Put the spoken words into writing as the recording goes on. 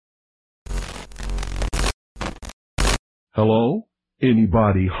Hello?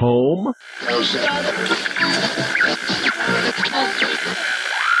 Anybody home?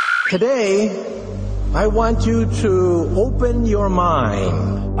 Today, I want you to open your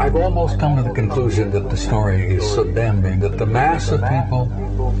mind. I've almost come to the conclusion that the story is so damning that the mass of people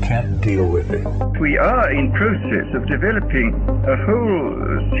can't deal with it. We are in process of developing a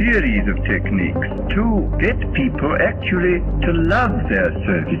whole series of techniques to get people actually to love their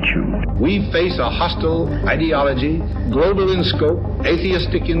servitude. We face a hostile ideology, global in scope,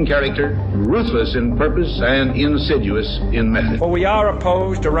 atheistic in character, ruthless in purpose, and insidious in method. For we are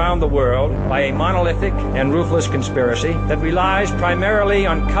opposed around the world by a monolithic and ruthless conspiracy that relies primarily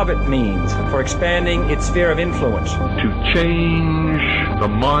on covert means for expanding its sphere of influence. To change the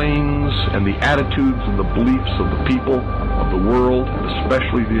minds and the attitudes and the beliefs of the people of the world,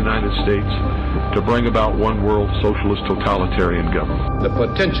 especially the United States, to bring about one world socialist totalitarian government. The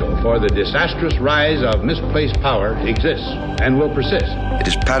potential for the disastrous rise of misplaced power exists and will persist. It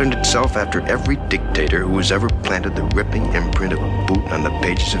has patterned itself after every dictator who has ever planted the ripping imprint of a boot on the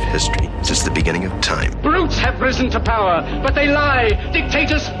pages of history since the beginning of time. Brutes have risen to power, but they lie.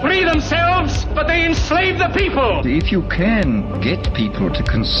 Dictators free themselves, but they enslave the people. If you can get people to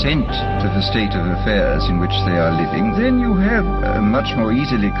consent to the state of affairs in which they are living, then you have a much more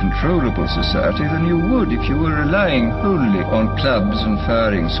easily controllable society than you would if you were relying wholly on clubs and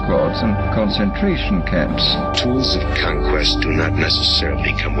firing squads and concentration camps. Tools of conquest do not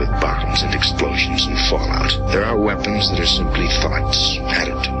necessarily come with bombs and explosions and fallout. There are weapons that are simply thoughts,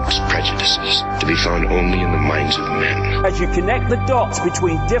 attitudes, prejudices, to be found only in the minds of men. As you connect the dots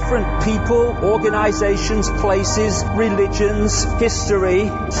between different people, organizations, places, religions, history,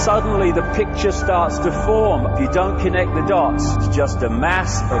 suddenly the picture starts to form. If you don't connect the dots, it's just a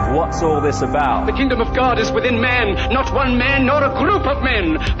mass of what's all this about. The kingdom of God is within man, not one man nor a group of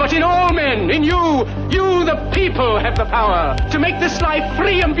men, but in all men, in you. You, the people, have the power to make this life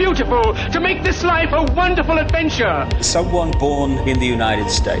free and beautiful, to make this life a wonderful adventure. Someone born in the United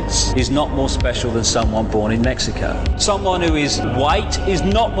States is not more special than someone born in Mexico. Someone who is white is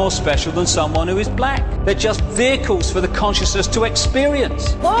not more special than someone who is black. They're just vehicles for the consciousness to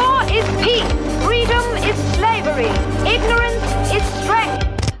experience. War is peace. Freedom is slavery. Ignorance is strength.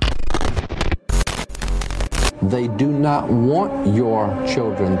 They do not want your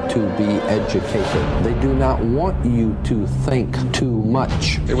children to be educated. They do not want you to think too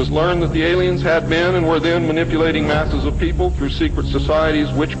much. It was learned that the aliens had been and were then manipulating masses of people through secret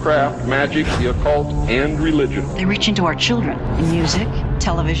societies, witchcraft, magic, the occult, and religion. They reach into our children in music,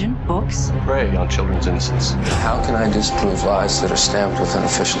 television, books. Prey on children's innocence. How can I disprove lies that are stamped with an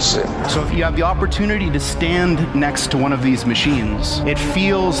official seal? So if you have the opportunity to stand next to one of these machines, it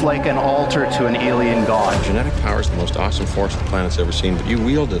feels like an altar to an alien god. Genetic power is the most awesome force the planet's ever seen, but you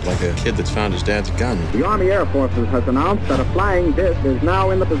wield it like a kid that's found his dad's gun. The Army Air Forces has announced that a flying disc is now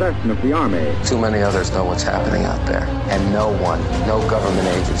in the possession of the Army. Too many others know what's happening out there, and no government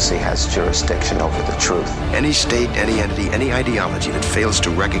agency has jurisdiction over the truth. Any state, any entity, any ideology that fails to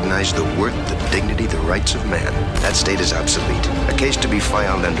recognize the worth, the dignity, the rights of man, that state is obsolete. A case to be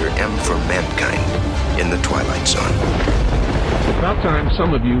filed under M for Mankind in the Twilight Zone. It's about time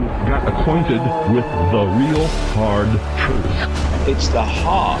some of you got acquainted with the real hard truth. It's the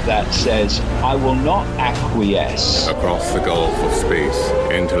heart that says, I will not acquiesce. Across the gulf of space,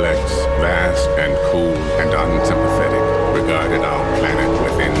 intellects, vast and cool and unsympathetic, regarded our planet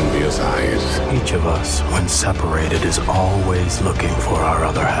with envious eyes. Each of us, when separated, is always looking for our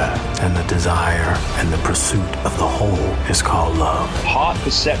other half. And the desire and the pursuit of the whole is called love. Heart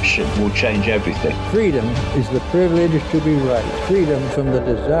perception will change everything. Freedom is the privilege to be right. Freedom from the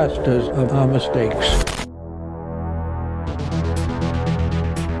disasters of our mistakes.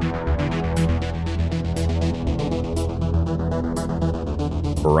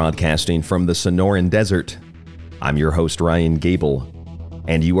 Broadcasting from the Sonoran Desert, I'm your host Ryan Gable,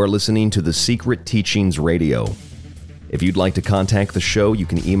 and you are listening to The Secret Teachings Radio. If you'd like to contact the show, you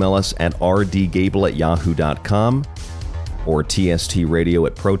can email us at rdgable@yahoo.com or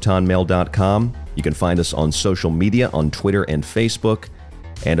tstradio@protonmail.com. You can find us on social media on Twitter and Facebook,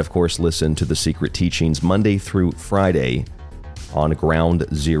 and of course listen to The Secret Teachings Monday through Friday on Ground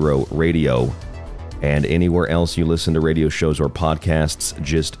Zero Radio. And anywhere else you listen to radio shows or podcasts,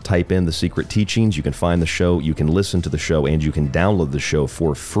 just type in The Secret Teachings. You can find the show, you can listen to the show, and you can download the show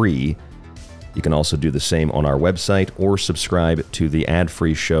for free. You can also do the same on our website or subscribe to the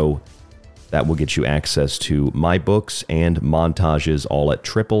ad-free show. That will get you access to my books and montages, all at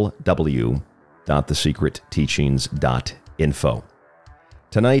www.thesecretteachings.info.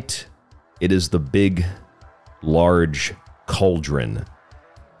 Tonight, it is the big, large cauldron.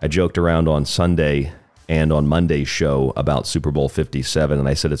 I joked around on Sunday and on Monday's show about Super Bowl 57. And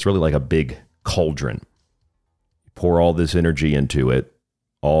I said, it's really like a big cauldron. You pour all this energy into it,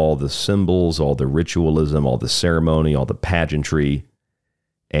 all the symbols, all the ritualism, all the ceremony, all the pageantry,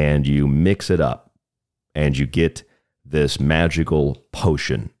 and you mix it up and you get this magical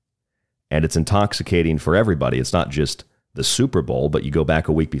potion. And it's intoxicating for everybody. It's not just the Super Bowl, but you go back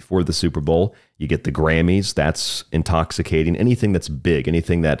a week before the Super Bowl, you get the Grammys, that's intoxicating. Anything that's big,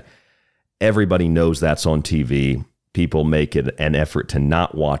 anything that everybody knows that's on TV, people make it an effort to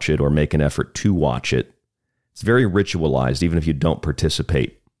not watch it or make an effort to watch it. It's very ritualized, even if you don't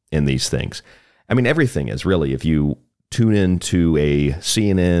participate in these things. I mean, everything is really, if you tune into a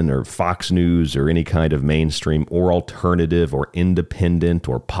CNN or Fox News or any kind of mainstream or alternative or independent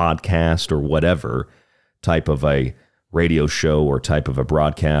or podcast or whatever type of a radio show or type of a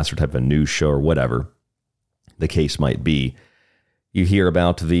broadcast or type of a news show or whatever the case might be, you hear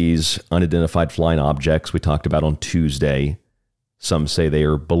about these unidentified flying objects we talked about on Tuesday. Some say they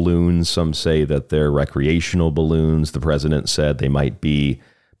are balloons. Some say that they're recreational balloons. The president said they might be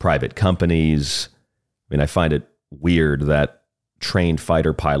private companies. I mean, I find it weird that trained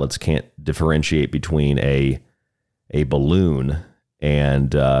fighter pilots can't differentiate between a balloon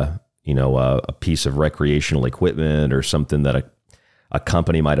and a piece of recreational equipment or something that a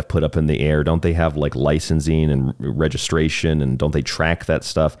company might have put up in the air. Don't they have like licensing and registration, and don't they track that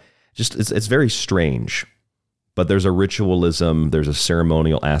stuff? Just it's very strange. But there's a ritualism, there's a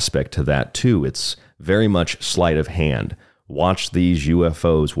ceremonial aspect to that too. It's very much sleight of hand. Watch these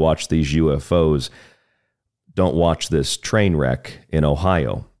UFOs, watch these UFOs. Don't watch this train wreck in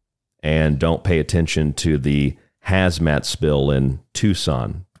Ohio, and don't pay attention to the hazmat spill in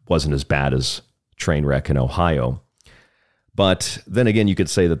Tucson. It wasn't as bad as train wreck in Ohio. But then again, you could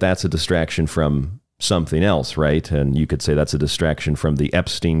say that that's a distraction from something else, right? And you could say that's a distraction from the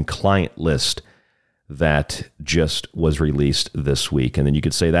Epstein client list that just was released this week. And then you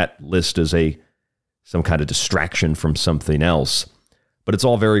could say that list is some kind of distraction from something else. But it's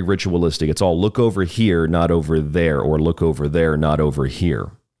all very ritualistic. It's all look over here, not over there, or look over there, not over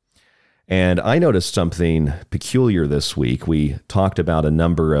here. And I noticed something peculiar this week. We talked about a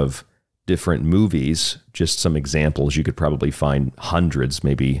number of different movies, just some examples. You could probably find hundreds,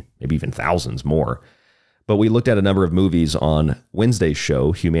 maybe even thousands more. But we looked at a number of movies on Wednesday's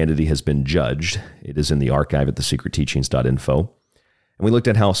show, Humanity Has Been Judged. It is in the archive at thesecretteachings.info. And we looked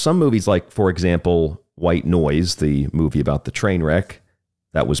at how some movies, like, for example, White Noise, the movie about the train wreck,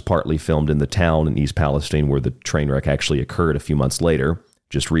 that was partly filmed in the town in East Palestine where the train wreck actually occurred a few months later,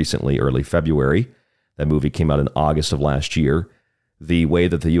 just recently, early February. That movie came out in August of last year. The way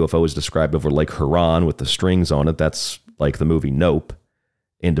that the UFO is described over Lake Huron with the strings on it, that's like the movie Nope.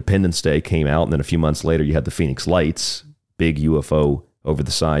 Independence Day came out, and then a few months later you had the Phoenix Lights, big UFO over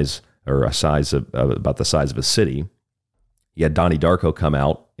the size, or about the size of a city. You had Donnie Darko come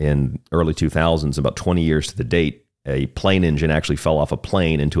out in early 2000s, about 20 years to the date. A plane engine actually fell off a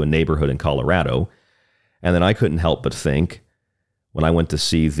plane into a neighborhood in Colorado. And then I couldn't help but think, when I went to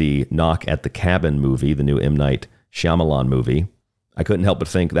see the Knock at the Cabin movie, the new M. Night Shyamalan movie, I couldn't help but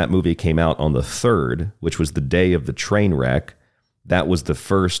think that movie came out on the 3rd, which was the day of the train wreck. That was the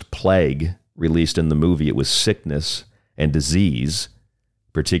first plague released in the movie. It was sickness and disease,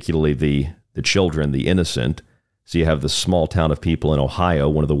 particularly the children, the innocent. So you have the small town of people in Ohio,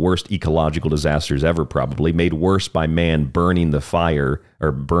 one of the worst ecological disasters ever, probably made worse by man burning the fire,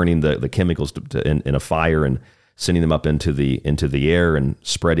 or burning the chemicals in a fire and sending them up into the air and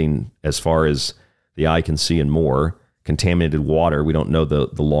spreading as far as the eye can see and more. Contaminated water. We don't know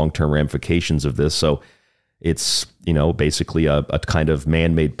the long-term ramifications of this. So it's, basically a kind of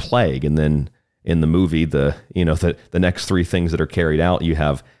man-made plague. And then in the movie, the next three things that are carried out, you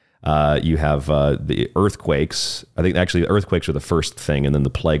have the earthquakes. I think actually the earthquakes are the first thing, and then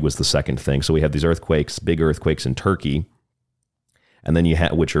the plague was the second thing. So we have these earthquakes, big earthquakes in Turkey, and then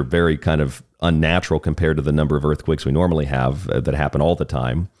which are very kind of unnatural compared to the number of earthquakes we normally have that happen all the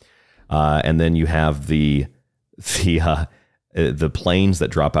time. And then you have the planes that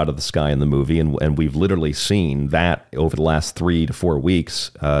drop out of the sky in the movie, and we've literally seen that over the last 3 to 4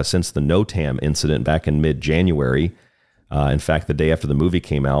 weeks since the NOTAM incident back in mid-January. In fact, the day after the movie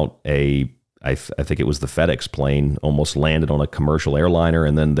came out, I think it was the FedEx plane almost landed on a commercial airliner,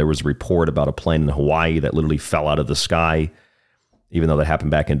 and then there was a report about a plane in Hawaii that literally fell out of the sky, even though that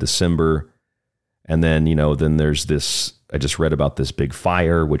happened back in December. And then, then there's this, I just read about this big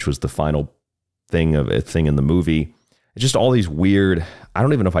fire, which was the final thing in the movie. It's just all these weird, I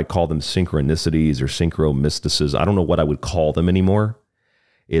don't even know if I'd call them synchronicities or synchromysticism. I don't know what I would call them anymore.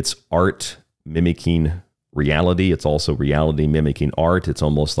 It's art mimicking reality. It's also reality mimicking art. It's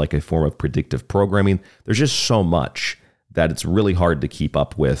almost like a form of predictive programming. There's just so much that it's really hard to keep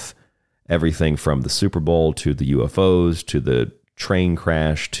up with. Everything from the Super Bowl to the UFOs to the train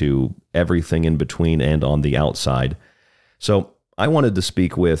crash to everything in between and on the outside. So I wanted to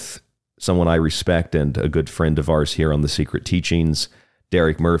speak with someone I respect and a good friend of ours here on The Secret Teachings,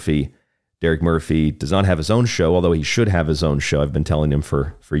 Derek Murphy. Derek Murphy does not have his own show, although he should have his own show. I've been telling him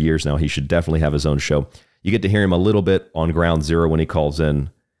for years now he should definitely have his own show. You get to hear him a little bit on Ground Zero when he calls in.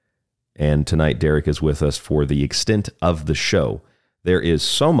 And tonight, Derek is with us for the extent of the show. There is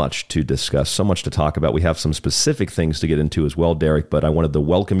so much to discuss, so much to talk about. We have some specific things to get into as well, Derek, but I wanted to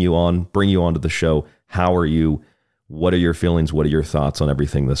welcome you on, bring you onto the show. How are you? What are your feelings? What are your thoughts on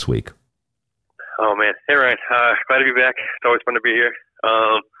everything this week? Oh, man. Hey, Ryan. Glad to be back. It's always fun to be here.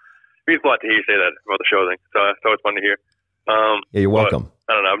 It means a lot to hear you say that about the show thing, so it's always fun to hear. Yeah, you're welcome.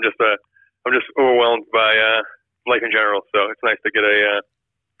 I don't know. I'm just overwhelmed by life in general, so it's nice to get a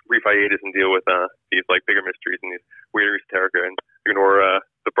brief hiatus and deal with these like bigger mysteries and these weird esoterica and ignore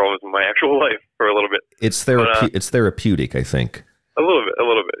the problems in my actual life for a little bit. It's therapeutic, I think. A little bit,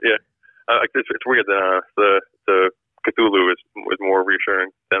 yeah. It's weird that the Cthulhu was more reassuring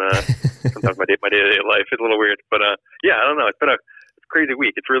than sometimes my day-to-day life. It's a little weird, but yeah, I don't know. It's been a crazy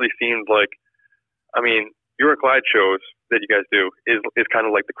week. It really seems like, I mean, your Clyde shows that you guys do is kind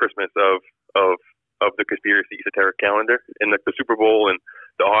of like the Christmas of the conspiracy esoteric calendar, and the Super Bowl and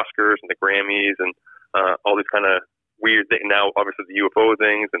the Oscars and the Grammys and all these kind of weird things. Now, obviously, the UFO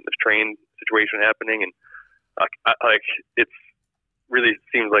things and this train situation happening, and it's really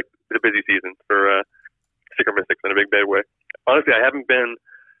seems like a busy season for Secret Mystics in a big bad way. Honestly, I haven't given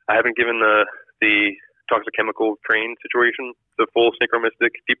the toxic chemical train situation the full Secret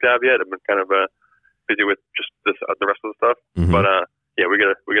Mystic deep dive yet. I've been kind of busy with just the rest of the stuff, but yeah, we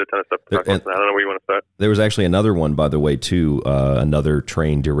got a ton of stuff to talk about. I don't know where you want to start. There was actually another one, by the way, too. Another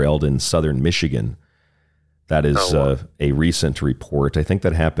train derailed in southern Michigan. That is a recent report. I think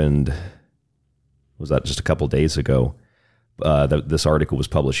that happened. Was that just a couple days ago? This article was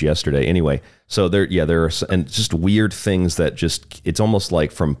published yesterday. Anyway, so there are and just weird things that it's almost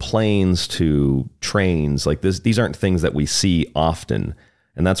like from planes to trains. Like these aren't things that we see often.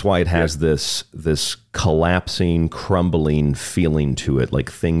 And that's why it has this collapsing, crumbling feeling to it. Like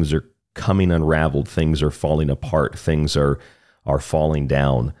things are coming unraveled, things are falling apart, things are falling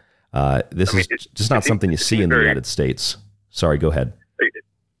down. This is just not something you see in the United States. Sorry, go ahead.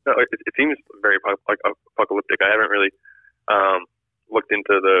 No, it seems very apocalyptic. I haven't really looked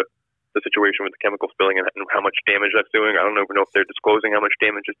into the situation with the chemical spilling and how much damage that's doing. I don't even know if they're disclosing how much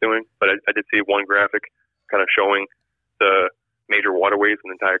damage it's doing, but I did see one graphic kind of showing the major waterways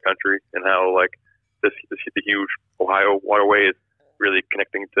in the entire country and how like the huge Ohio waterway is really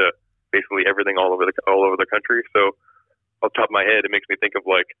connecting to basically everything all over the country. So off the top of my head, it makes me think of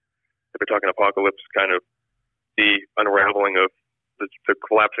like, if we're talking apocalypse, kind of the unraveling of the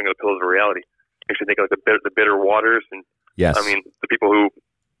collapsing of the pillars of reality. Makes me think of like the bitter waters. And yes, I mean, the people who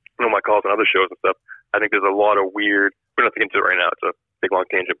know my calls on other shows and stuff, I think there's a lot of weird, we don't have to get into it right now, it's a big long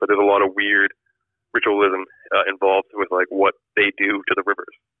tangent, but there's a lot of weird ritualism involved with like what they do to the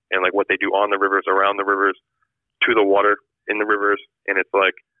rivers and like what they do on the rivers, around the rivers, to the water in the rivers. And it's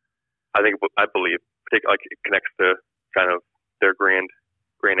like, I believe it connects to kind of their grand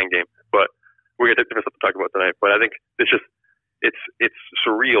end game. But we got different stuff to talk about tonight. But I think it's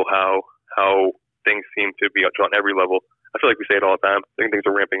surreal how things seem to be on every level. I feel like we say it all the time. I think things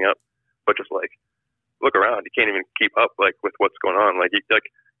are ramping up, but just like look around, you can't even keep up like with what's going on.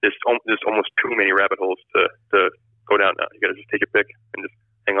 There's almost too many rabbit holes to go down now. You got to just take your pick and just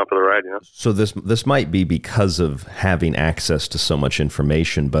hang on for the ride, you know? So this might be because of having access to so much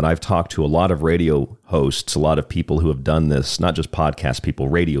information, but I've talked to a lot of radio hosts, a lot of people who have done this, not just podcast people,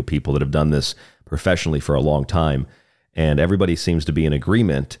 radio people that have done this professionally for a long time. And everybody seems to be in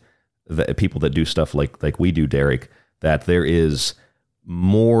agreement, that people that do stuff like we do, Derek, that there is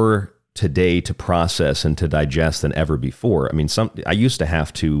more today to process and to digest than ever before. I mean, I used to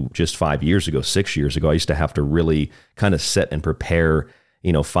have to, just 5 years ago, 6 years ago, I used to have to really kind of sit and prepare,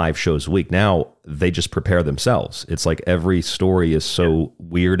 5 shows a week. Now they just prepare themselves. It's like every story is so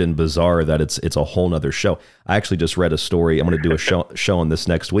weird and bizarre that it's a whole nother show. I actually just read a story. I'm going to do a show on this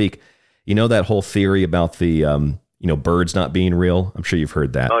next week. You know, that whole theory about the, birds not being real? I'm sure you've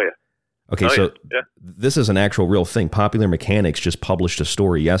heard that. Oh, yeah. Okay, This is an actual real thing. Popular Mechanics just published a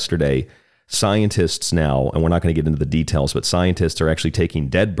story yesterday. Scientists now, and we're not going to get into the details, but scientists are actually taking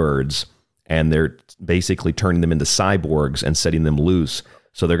dead birds and they're basically turning them into cyborgs and setting them loose.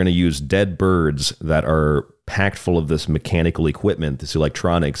 So they're going to use dead birds that are packed full of this mechanical equipment, this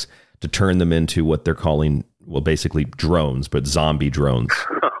electronics, to turn them into what they're calling, well, basically drones, but zombie drones.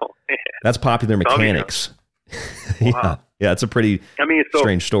 Oh, yeah. That's Popular Mechanics. Wow. Yeah, it's a pretty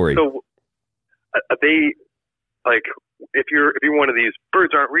strange story. So they, like, if you're one of these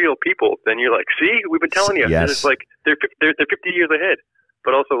birds aren't real people, then you're like, see, we've been telling you. Yes. And it's like they're 50 years ahead.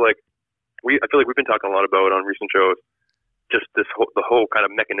 But also, like, I feel like we've been talking a lot about on recent shows, just the whole kind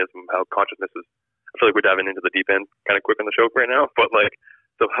of mechanism, how consciousness is. I feel like we're diving into the deep end kind of quick on the show right now, but like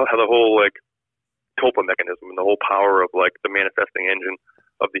how the whole like tulpa mechanism and the whole power of like the manifesting engine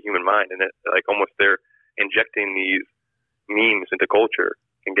of the human mind, and it like almost they're injecting these memes into culture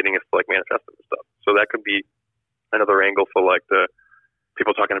and getting us to like manifest them and stuff. So that could be another angle for like the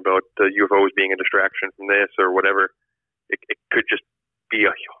people talking about the UFOs being a distraction from this or whatever. It could just be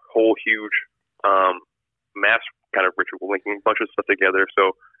a whole huge mass kind of ritual linking a bunch of stuff together.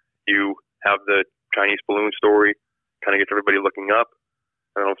 So you have the Chinese balloon story, kind of gets everybody looking up,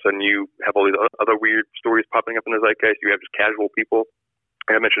 and all of a sudden you have all these other weird stories popping up in the zeitgeist. You have just casual people.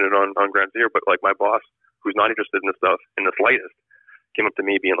 I mentioned it on Ground Zero, but like my boss, who's not interested in this stuff in the slightest, came up to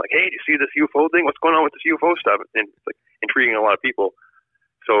me being like, "Hey, do you see this UFO thing? What's going on with this UFO stuff?" And it's like intriguing a lot of people.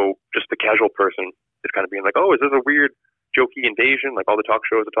 So just the casual person is kind of being like, "Oh, is this a weird jokey invasion?" Like all the talk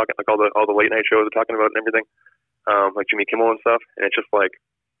shows are talking, like all the late night shows are talking about it and everything, like Jimmy Kimmel and stuff. And it's just like,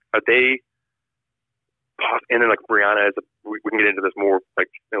 are they? And then like Brianna is, we can get into this more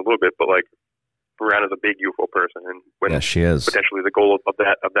like in a little bit, but like Brianna's a big UFO person, and when she is potentially the goal of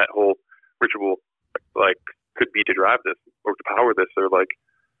that whole ritual like could be to drive this or to power this or like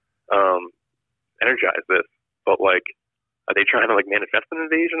energize this. But like, are they trying to like manifest an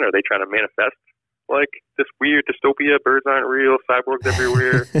invasion? Are they trying to manifest like this weird dystopia? Birds aren't real, cyborgs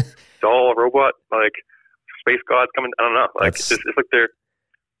everywhere, it's all a robot, like space gods coming. I don't know. Like it's like they're.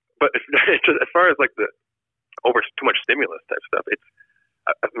 But it's just, as far as like the over too much stimulus type stuff, it's.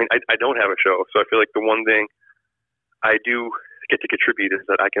 I mean, I don't have a show, so I feel like the one thing I do get to contribute is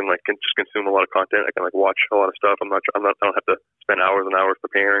that I can like just consume a lot of content. I can like watch a lot of stuff. I don't have to spend hours and hours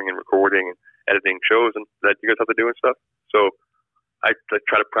preparing and recording and editing shows and that you guys have to do and stuff. So I like,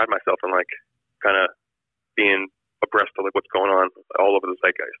 try to pride myself in like kind of being abreast of like what's going on all over the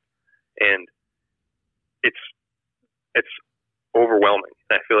zeitgeist, and it's overwhelming.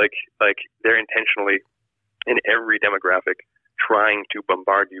 And I feel like they're intentionally in every demographic trying to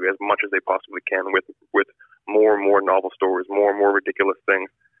bombard you as much as they possibly can with more and more novel stories, more and more ridiculous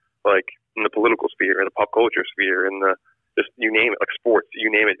things, like in the political sphere, in the pop culture sphere, in the just you name it, like sports, you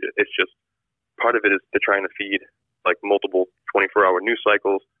name it. It's just part of it is they're trying to feed like multiple 24-hour news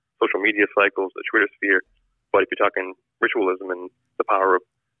cycles, social media cycles, the Twitter sphere. But if you're talking ritualism and the power of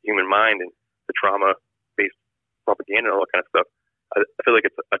the human mind and the trauma-based propaganda and all that kind of stuff, I feel like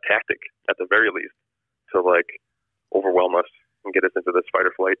it's a tactic at the very least to like overwhelm us and get us into this fight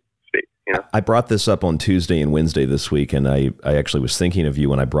or flight state. You know? I brought this up on Tuesday and Wednesday this week, and I actually was thinking of you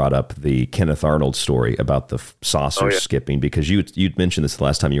when I brought up the Kenneth Arnold story about the saucer skipping, because you'd mentioned this the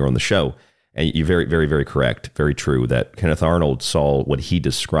last time you were on the show, and you're very, very, very correct, very true, that Kenneth Arnold saw what he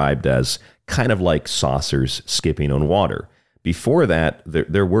described as kind of like saucers skipping on water. Before that,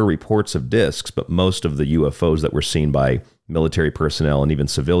 there were reports of discs, but most of the UFOs that were seen by military personnel and even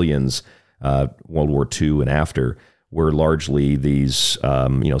civilians, World War II and after, were largely these,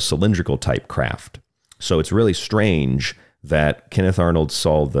 cylindrical type craft. So it's really strange that Kenneth Arnold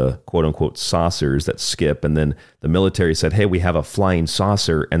saw the quote unquote saucers that skip, and then the military said, "Hey, we have a flying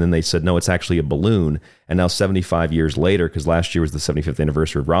saucer," and then they said, "No, it's actually a balloon." And now 75 years later, because last year was the 75th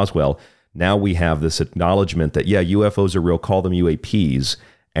anniversary of Roswell, now we have this acknowledgement that UFOs are real, call them UAPs,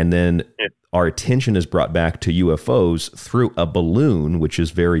 and then our attention is brought back to UFOs through a balloon, which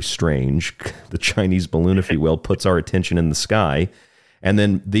is very strange. The Chinese balloon, if you will, puts our attention in the sky. And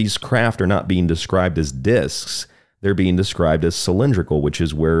then these craft are not being described as discs. They're being described as cylindrical, which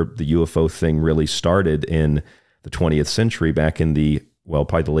is where the UFO thing really started in the 20th century, back in the,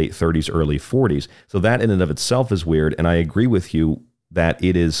 probably the late 30s, early 40s. So that in and of itself is weird. And I agree with you that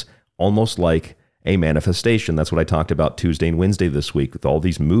it is almost like a manifestation. That's what I talked about Tuesday and Wednesday this week with all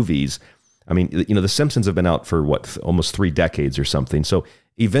these movies. I mean, The Simpsons have been out for almost 3 decades or something. So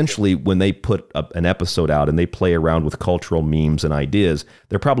eventually when they put up an episode out and they play around with cultural memes and ideas,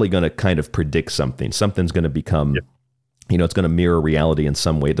 they're probably going to kind of predict something. Something's going to become, it's going to mirror reality in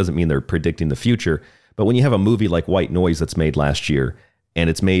some way. It doesn't mean they're predicting the future. But when you have a movie like White Noise that's made last year, and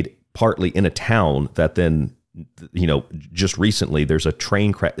it's made partly in a town that then, just recently there's a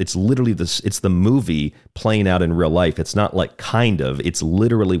train crash. It's literally it's the movie playing out in real life. It's not like it's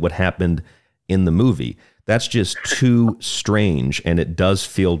literally what happened in the movie. That's just too strange, and it does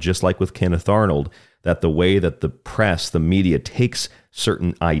feel just like with Kenneth Arnold, that the way that the press, the media takes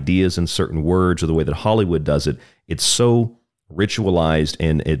certain ideas and certain words, or the way that Hollywood does it, it's so ritualized,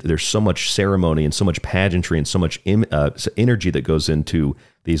 and there's so much ceremony and so much pageantry and so much energy that goes into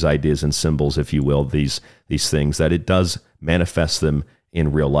these ideas and symbols, if you will, these things, that it does manifest them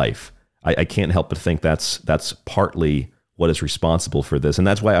in real life. I can't help but think that's partly what is responsible for this. And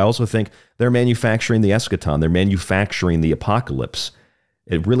that's why I also think they're manufacturing the eschaton. They're manufacturing the apocalypse.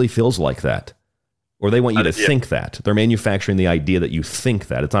 It really feels like that. Or they want you to think that. They're manufacturing the idea that you think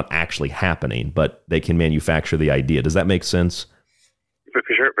that. It's not actually happening, but they can manufacture the idea. Does that make sense? For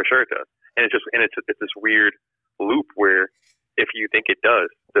sure it does. And it's this weird loop where if you think it does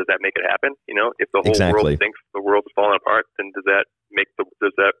that make it happen? You know, if the whole world thinks the world is falling apart, then does that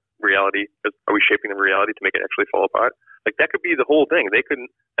reality? Are we shaping the reality to make it actually fall apart? Like that could be the whole thing.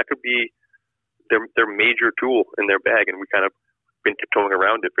 That could be their major tool in their bag, and we kind of been tiptoeing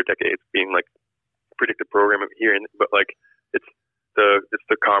around it for decades, being like predictive programming here, but like it's the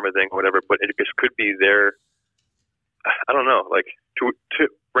karma thing or whatever. But it just could be their, I don't know. Like to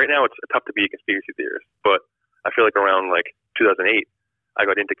right now, it's tough to be a conspiracy theorist, but I feel like around like 2008, I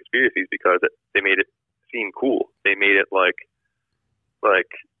got into conspiracies because they made it seem cool. They made it like they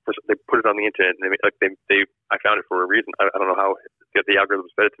put it on the internet, and I found it for a reason. I don't know how the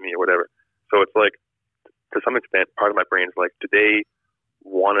algorithms fed it to me or whatever. So it's like, to some extent, part of my brain is like, do they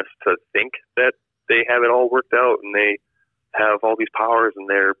want us to think that they have it all worked out and they have all these powers and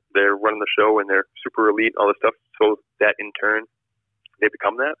they're running the show and they're super elite and all this stuff, so that in turn they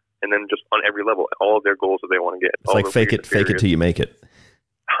become that? And then just on every level, all of their goals that they want to get. It's like fake it till you make it.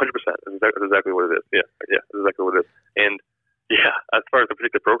 100%. That's exactly what it is. Yeah, that's exactly what it is. And yeah, as far as the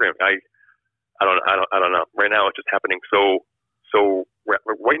predictive program, I don't know. Right now, it's just happening so.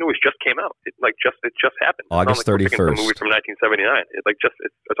 White Noise just came out. It just happened. August 31st. It's a movie from 1979.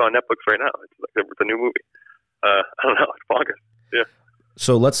 It's on Netflix right now. It's a new movie. I don't know. It's bonkers. Yeah.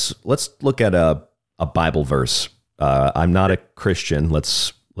 So let's look at a Bible verse. I'm not a Christian.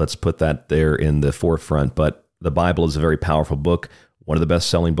 Let's put that there in the forefront. But the Bible is a very powerful book. One of the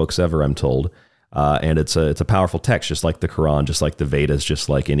best-selling books ever, I'm told. And it's a powerful text, just like the Quran, just like the Vedas, just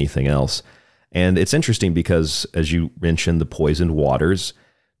like anything else. And it's interesting because, as you mentioned, the poisoned waters,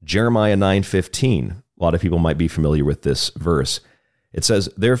 Jeremiah 9:15, a lot of people might be familiar with this verse. It says,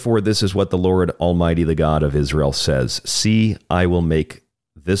 "Therefore, this is what the Lord Almighty, the God of Israel, says. See, I will make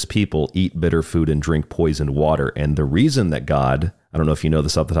this people eat bitter food and drink poisoned water." And the reason that God, I don't know if you know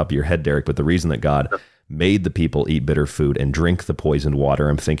this off the top of your head, Derek, but the reason that God made the people eat bitter food and drink the poisoned water,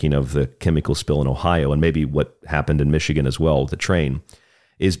 I'm thinking of the chemical spill in Ohio and maybe what happened in Michigan as well, the train,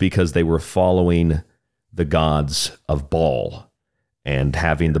 is because they were following the gods of Baal and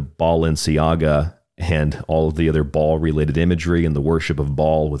having the Balenciaga and all of the other Baal-related imagery and the worship of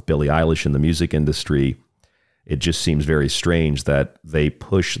Baal with Billie Eilish in the music industry. It just seems very strange that they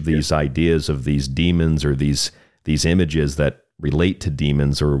push these ideas of these demons or these images that relate to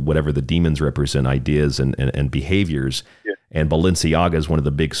demons or whatever the demons represent, ideas and behaviors. Yeah. And Balenciaga is one of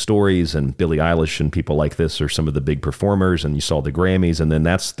the big stories, and Billie Eilish and people like this are some of the big performers, and you saw the Grammys, and then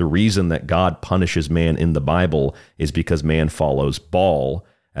that's the reason that God punishes man in the Bible, is because man follows Baal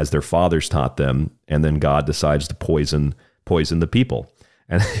as their fathers taught them, and then God decides to poison the people.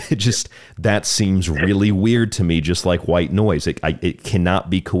 And that seems really weird to me, just like white noise. It cannot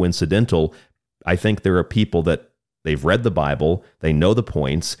be coincidental. I think there are people that they've read the Bible, they know the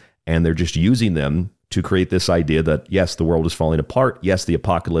points, and they're just using them to create this idea that, yes, the world is falling apart. Yes, the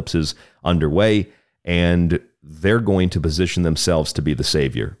apocalypse is underway, and they're going to position themselves to be the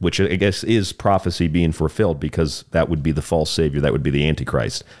savior, which I guess is prophecy being fulfilled, because that would be the false savior. That would be the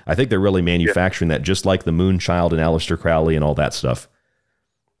Antichrist. I think they're really manufacturing that, just like the Moon Child and Aleister Crowley and all that stuff.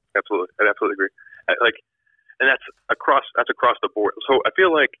 Absolutely. I absolutely agree. And that's across the board. So I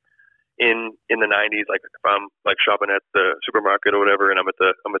feel like in the 90s, like if I'm like shopping at the supermarket or whatever, and I'm at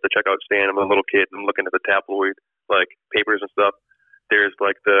the checkout stand, I'm a little kid, and I'm looking at the tabloid like papers and stuff. There's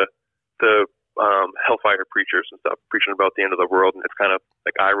like the hellfire preachers and stuff preaching about the end of the world, and it's kind of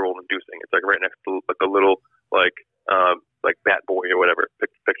like eye roll inducing. It's like right next to like a little like Bat Boy or whatever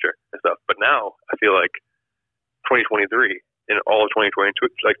picture and stuff. But now I feel like 2023 and all of 2022,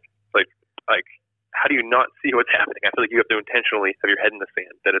 like how do you not see what's happening? I feel like you have to intentionally have your head in the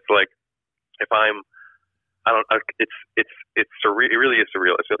sand. That it's like, it's surreal. It really is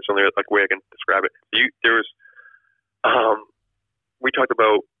surreal. It's the only like way I can describe it. We talked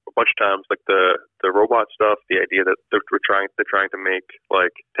about a bunch of times like the robot stuff, the idea that they're trying to make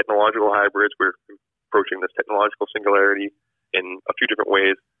like technological hybrids. We're approaching this technological singularity in a few different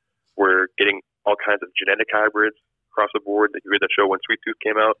ways. We're getting all kinds of genetic hybrids across the board. You heard that show when Sweet Tooth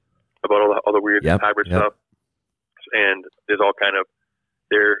came out about all the weird hybrid stuff. And there's all kind of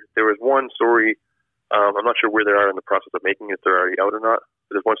there was one story. I'm not sure where they are in the process of making it. If they're already out or not.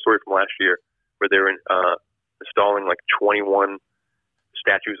 But there's one story from last year where they were installing like 21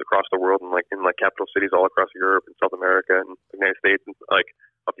 statues across the world and in capital cities all across Europe and South America and the United States, and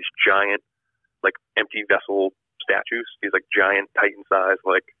of these giant empty vessel statues, these giant Titan size,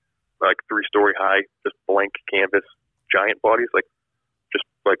 like 3-story high, just blank canvas giant bodies,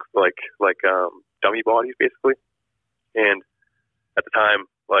 dummy bodies basically. And at the time,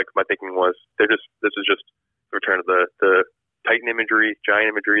 my thinking was this is just the return of the Titan imagery, giant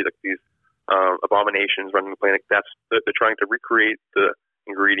imagery, these abominations running the planet. They're trying to recreate the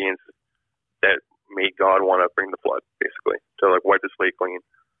ingredients that made God want to bring the flood, basically, to wipe the slate clean.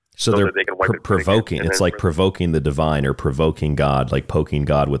 So they're provoking. It's like provoking the divine or provoking God, like poking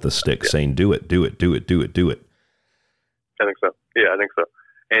God with a stick, saying, "Do it, do it, do it, do it, do it." I think so. Yeah, I think so.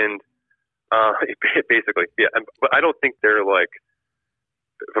 And basically, yeah. But I don't think they're if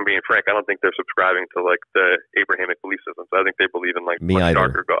I'm being frank, I don't think they're subscribing to the Abrahamic belief systems. I think they believe in much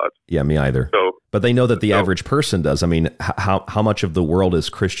darker gods. Yeah, me either. So, but they know that the average person does. I mean, how much of the world is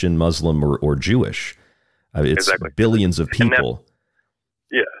Christian, Muslim, or Jewish? It's billions of people.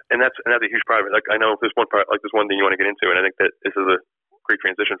 And that's a huge part of it. I know there's one part, there's one thing you want to get into, and I think that this is a great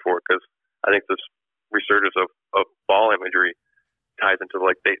transition for it, because I think this resurgence of ball imagery ties into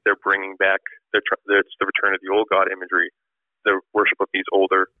they're bringing back it's the return of the old god imagery, the worship of these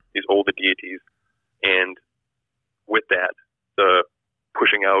older deities, and with that, the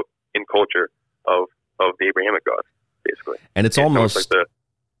pushing out in culture of the Abrahamic God, basically. And it's almost.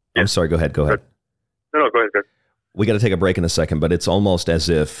 I'm sorry. Go ahead. No, go ahead. We got to take a break in a second, but it's almost as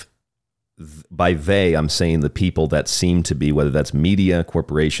if by they, I'm saying the people that seem to be, whether that's media,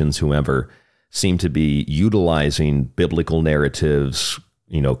 corporations, whoever, seem to be utilizing biblical narratives,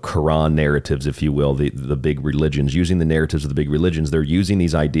 Quran narratives, if you will, the big religions, using the narratives of the big religions. They're using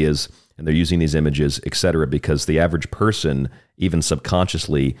these ideas and they're using these images, etc., because the average person, even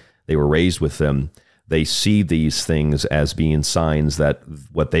subconsciously, they were raised with them. They see these things as being signs that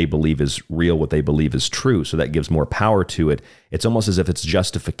what they believe is real, what they believe is true. So that gives more power to it. It's almost as if it's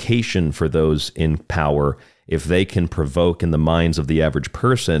justification for those in power if they can provoke in the minds of the average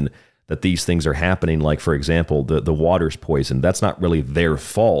person that these things are happening. Like, for example, the water's poisoned. That's not really their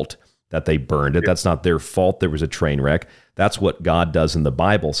fault that they burned it. That's not their fault there was a train wreck. That's what God does in the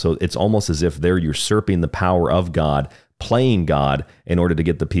Bible. So it's almost as if they're usurping the power of God, playing God in order to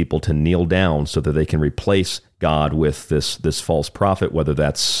get the people to kneel down so that they can replace God with this false prophet, whether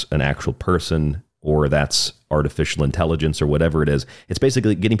that's an actual person or that's artificial intelligence or whatever it is. It's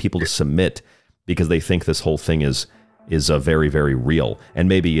basically getting people to submit because they think this whole thing is very, very real. And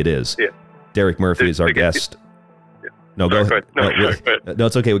maybe it is. Yeah. Derek Murphy is our guest. No, go ahead. No,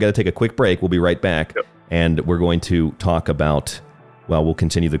 it's okay. We got to take a quick break. We'll be right back. Yep. And we're going to talk about, we'll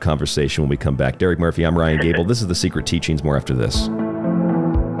continue the conversation when we come back. Derek Murphy, I'm Ryan Gable. This is The Secret Teachings. More after this.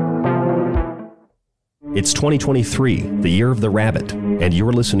 It's 2023, the year of the rabbit, and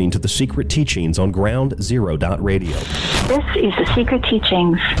you're listening to The Secret Teachings on groundzero.radio. This is The Secret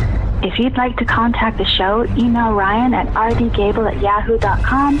Teachings. If you'd like to contact the show, email Ryan at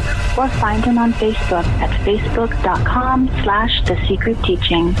rdgable@yahoo.com or find him on Facebook at facebook.com/The Secret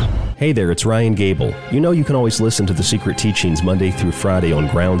Teachings. Hey there, it's Ryan Gable. You can always listen to The Secret Teachings Monday through Friday on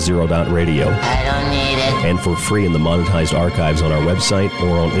groundzero.radio. I don't need it. And for free in the monetized archives on our website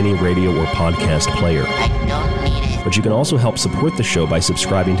or on any radio or podcast player. I don't need it. But you can also help support the show by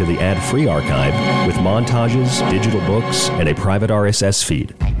subscribing to the ad-free archive with montages, digital books, and a private RSS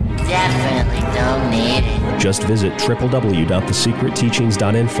feed. I definitely don't need it. Just visit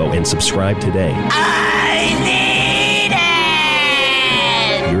www.thesecretteachings.info and subscribe today. I need it!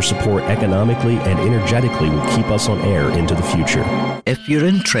 Your support economically and energetically will keep us on air into the future. If you're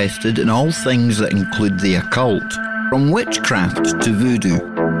interested in all things that include the occult, from witchcraft to voodoo,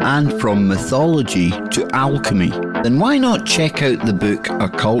 and from mythology to alchemy, then why not check out the book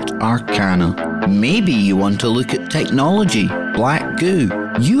Occult Arcana? Maybe you want to look at technology, black goo,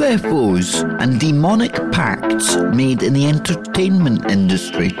 UFOs, and demonic pacts made in the entertainment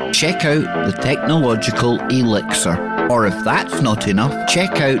industry. Check out The Technological Elixir. Or if that's not enough,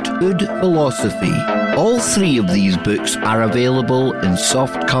 check out Good Philosophy. All three of these books are available in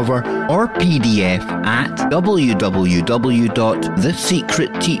softcover or PDF at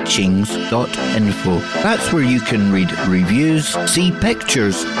www.thesecretteachings.info. That's where you can read reviews, see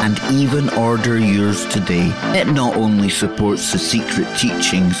pictures, and even order yours today. It not only supports The Secret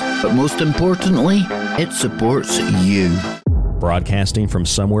Teachings, but most importantly, it supports you. broadcasting from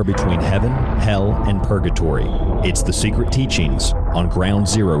somewhere between heaven, hell, and purgatory. It's The Secret Teachings on Ground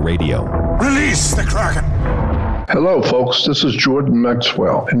Zero Radio. Release the Kraken! Hello, folks. This is Jordan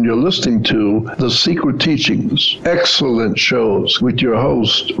Maxwell, and you're listening to The Secret Teachings. Excellent shows with your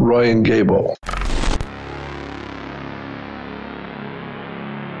host, Ryan Gable.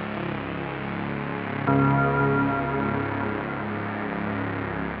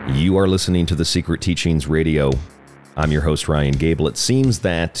 You are listening to The Secret Teachings Radio. I'm your host, Ryan Gable. It seems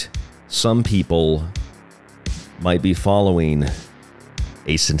that some people might be following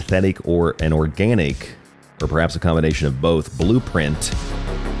a synthetic or an organic, or perhaps a combination of both, blueprint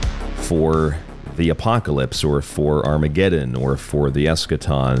for the apocalypse, or for Armageddon, or for the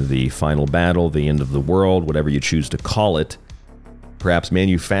eschaton, the final battle, the end of the world, whatever you choose to call it. Perhaps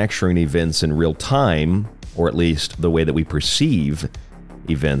manufacturing events in real time, or at least the way that we perceive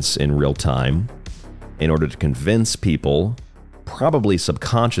events in real time, in order to convince people, probably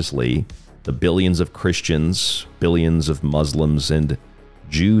subconsciously, the billions of Christians, billions of Muslims and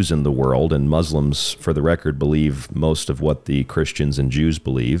Jews in the world, and Muslims, for the record, believe most of what the Christians and Jews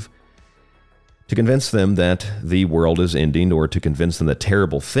believe, to convince them that the world is ending, or to convince them that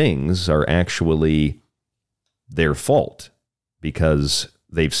terrible things are actually their fault because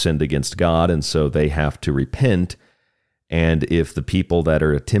they've sinned against God, and so they have to repent. And if the people that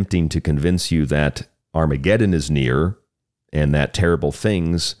are attempting to convince you that Armageddon is near, and that terrible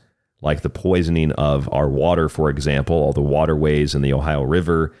things like the poisoning of our water, for example, all the waterways in the Ohio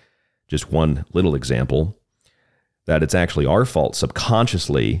River, just one little example, that it's actually our fault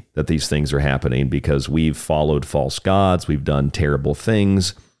subconsciously that these things are happening because we've followed false gods, we've done terrible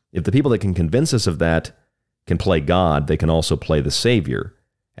things. If the people that can convince us of that can play God, they can also play the Savior.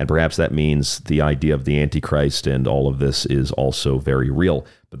 And perhaps that means the idea of the Antichrist and all of this is also very real.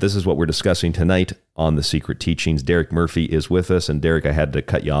 But this is what we're discussing tonight on The Secret Teachings. Derek Murphy is with us. And Derek, I had to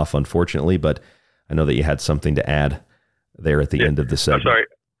cut you off, unfortunately, but I know that you had something to add there at the end of the segment. I'm sorry.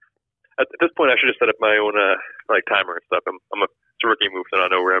 At this point, I should have set up my own timer and stuff. It's a rookie move, so I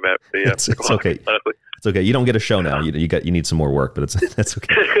don't know where I'm at. It's okay. Honestly. It's okay. You don't get a show now. You need some more work, but that's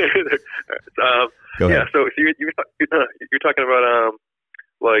okay. Go ahead. Yeah. So you're talking about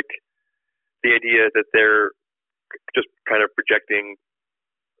like the idea that they're just kind of projecting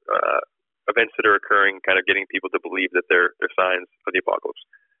events that are occurring, kind of getting people to believe that they're signs of the apocalypse.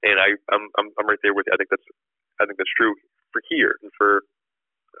 And I'm right there with you. I think that's true for here and for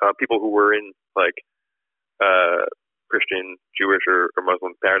people who were in like Christian, Jewish, or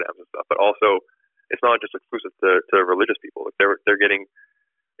Muslim paradigms and stuff. But also, it's not just exclusive to religious people. Like they're getting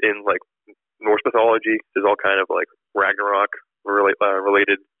in like Norse mythology. There's all kind of like Ragnarok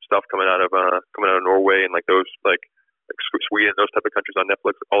related stuff coming out of Norway and like those like Sweden, those type of countries on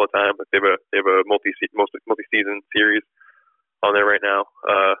Netflix all the time. Like they have a multi-season series on there right now,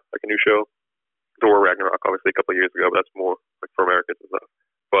 like a new show. Thor Ragnarok, obviously a couple of years ago, but that's more like for Americans and stuff.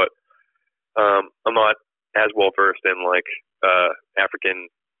 But I'm not as well versed in like African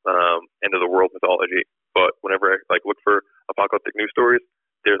end of the world mythology. But whenever I like look for apocalyptic news stories,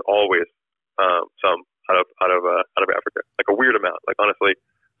 there's always some out of Africa, like a weird amount. Like honestly,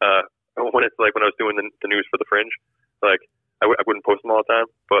 when it's like when I was doing the news for the Fringe, like I wouldn't post them all the time,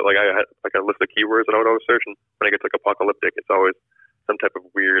 but like I had like a list of keywords that I would always search, and when I get to like apocalyptic, it's always some type of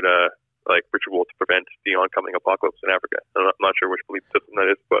weird like ritual to prevent the oncoming apocalypse in Africa. I'm not sure which belief system that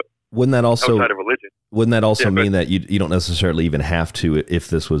is, but wouldn't that also outside of religion? Wouldn't that also mean that you don't necessarily even have to, if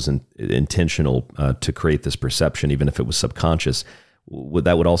this was intentional to create this perception, even if it was subconscious? Would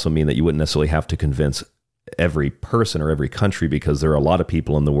also mean that you wouldn't necessarily have to convince every person or every country, because there are a lot of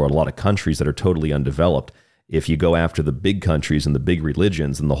people in the world, a lot of countries that are totally undeveloped. If you go after the big countries and the big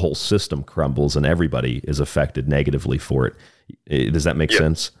religions, then the whole system crumbles and everybody is affected negatively for it. Does that make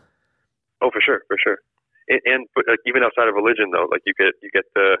sense? Oh, for sure. But like, even outside of religion, though, like you get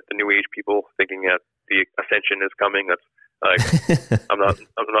the New Age people thinking that the ascension is coming. That's like I'm not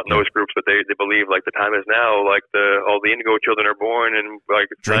in those groups, but they believe like the time is now. Like all the indigo children are born, and like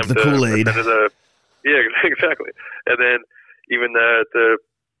it's drink time the Kool-Aid. Yeah, exactly. And then even the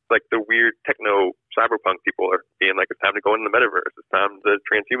weird techno cyberpunk people are being like, it's time to go into the metaverse. It's time to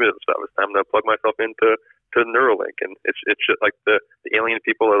transhumanism stuff. It's time to plug myself into Neuralink. And it's just like the alien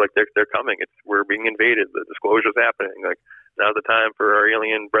people are like, they're coming. We're being invaded. The disclosure's happening. Like now's the time for our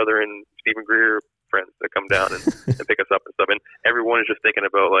alien brother and Stephen Greer friends to come down and pick us up and stuff. And everyone is just thinking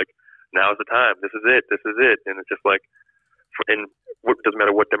about like, now's the time. This is it. And it's just like, and it doesn't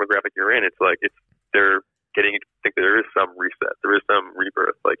matter what demographic you're in. It's like they're getting you to think that there is some reset, there is some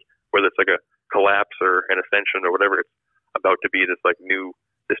rebirth, like whether it's like a collapse or an ascension or whatever. It's about to be this new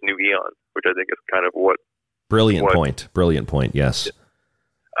eon, which I think is kind of what Brilliant point. Yes.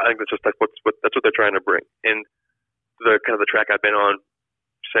 I think that's what they're trying to bring. And the kind of the track I've been on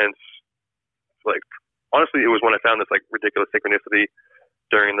since, like, honestly, it was when I found this like ridiculous synchronicity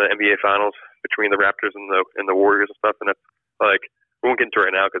during the NBA Finals between the Raptors and the Warriors and stuff. And that's like, we won't get into it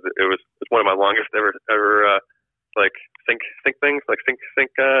right now because it's one of my longest ever like think things, like think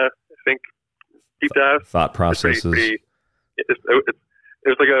deep dives. Thought processes. It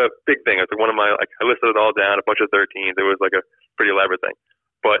was like a big thing. It was like one of my, like, I listed it all down, a bunch of 13s. It was like a pretty elaborate thing.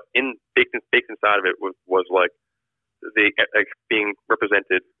 But baked inside of it was like being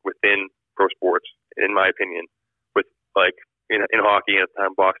represented within pro sports, in my opinion, with like in hockey and at the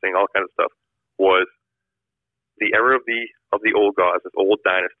time boxing, all kinds of stuff, was the era of the old gods, this old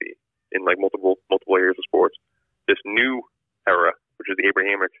dynasty in like multiple areas of sports. This new era, which is the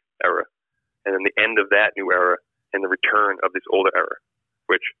Abrahamic era, and then the end of that new era and the return of this older era,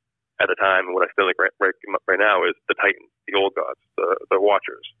 which at the time, and what I feel like right now is the Titans, the old gods, the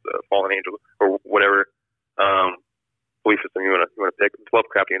Watchers, the fallen angels, or whatever belief system you want to pick. It's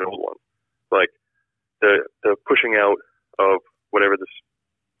Lovecraftian old ones, like the pushing out of whatever this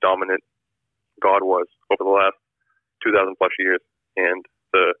dominant god was over the last 2,000 plus years, and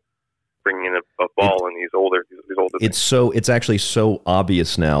the bringing in a ball in these older things. It's actually so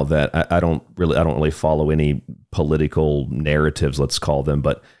obvious now that I don't really follow any political narratives, let's call them,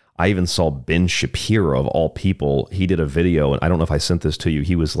 but I even saw Ben Shapiro, of all people. He did a video, and I don't know if I sent this to you.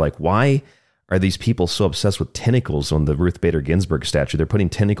 He was like, why are these people so obsessed with tentacles on the Ruth Bader Ginsburg statue? They're putting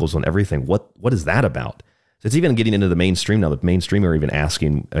tentacles on everything. What is that about? So it's even getting into the mainstream now. The mainstream are even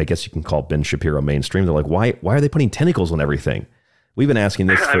asking, I guess you can call Ben Shapiro mainstream. They're like, why are they putting tentacles on everything? We've been asking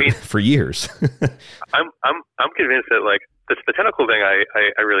this for years. I'm convinced that like the tentacle thing, I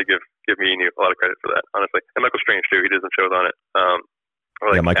really give me and you a lot of credit for that, honestly. And Michael Strange too. He does some shows on it.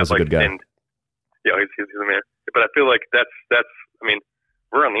 Michael's a good guy. And, yeah, he's a man. But I feel like that's. I mean,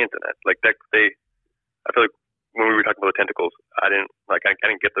 we're on the internet. Like I feel like when we were talking about the tentacles, I didn't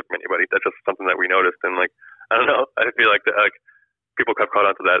get that from anybody. That's just something that we noticed, and like I don't know. I feel like people have caught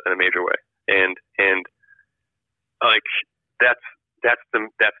on to that in a major way, and like that's the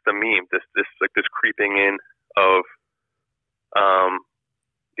meme. This creeping in of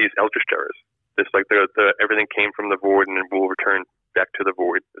these eldritch terrors. This like the everything came from the void and will return back to the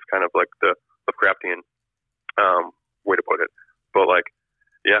void. It's kind of like the Lovecraftian way to put it. But like,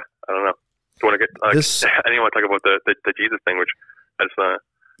 yeah, I don't know. Do you want to get? I didn't want to talk about the Jesus thing, which I just.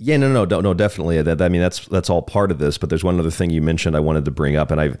 Yeah, no, definitely. I mean, that's all part of this. But there's one other thing you mentioned I wanted to bring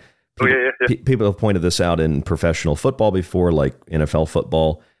up, and people have pointed this out in professional football before, like NFL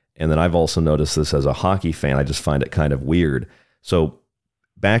football, and then I've also noticed this as a hockey fan. I just find it kind of weird. So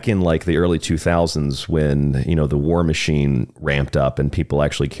back in like the early 2000s, when the war machine ramped up and people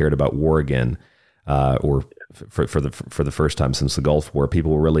actually cared about war again, or for the first time since the Gulf War,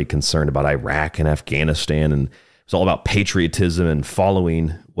 people were really concerned about Iraq and Afghanistan, and it's all about patriotism and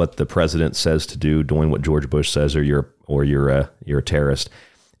following what the president says to do, doing what George Bush says, or you're a terrorist.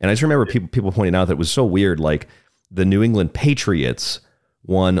 And I just remember people pointing out that it was so weird. Like the New England Patriots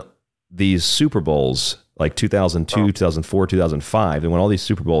won these Super Bowls, like 2002, 2004, 2005. They won all these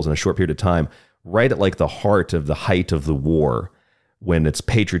Super Bowls in a short period of time, right at like the heart of the height of the war, when it's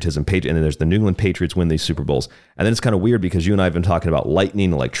patriotism, and then there's the New England Patriots win these Super Bowls. And then it's kind of weird because you and I have been talking about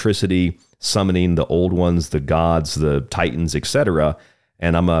lightning, electricity, summoning the old ones, the gods, the titans, etc.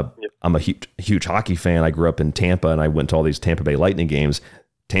 And I'm a huge hockey fan. I grew up in Tampa, and I went to all these Tampa Bay Lightning games.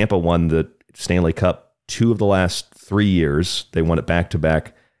 Tampa won the Stanley Cup 2 of the last 3 years. They won it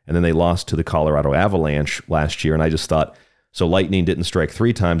back-to-back, and then they lost to the Colorado Avalanche last year. And I just thought, so lightning didn't strike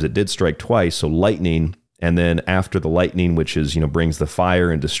 3 times, it did strike twice. So lightning, and then after the lightning, which is, brings the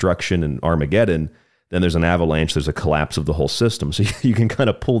fire and destruction and Armageddon, then there's an avalanche, there's a collapse of the whole system. So you can kind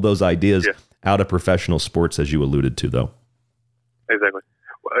of pull those ideas out of professional sports, as you alluded to, though. Exactly.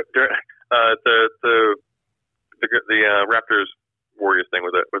 The Raptors Warriors thing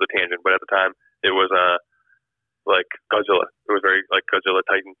was a tangent, but at the time it was like Godzilla. It was very like Godzilla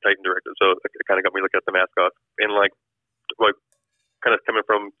Titan directed, so it kind of got me looking at the mascots. And like kind of coming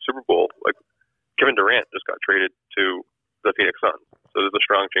from Super Bowl, like Kevin Durant just got traded to the Phoenix Suns, so there's a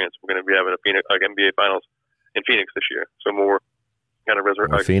strong chance we're going to be having a Phoenix NBA Finals in Phoenix this year. So more kind of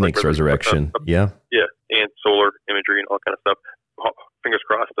Phoenix resurrection, yeah, and solar imagery and all kind of stuff. Fingers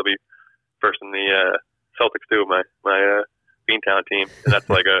crossed, they'll be first in the Celtics too. My Beantown team, and that's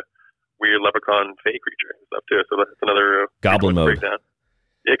like a weird leprechaun fey creature and stuff too. So that's another goblin mode. Breakdown.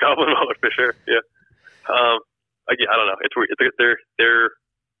 Yeah, goblin mode for sure. Yeah. I don't know. It's weird. They're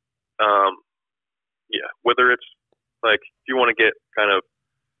whether it's like if you want to get kind of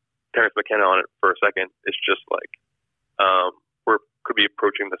Terrence McKenna on it for a second, it's just like could be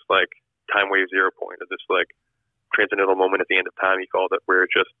approaching this like time wave zero point, of this like transcendental moment at the end of time, he called it, where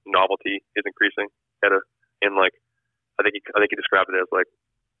just novelty is increasing I think he described it as like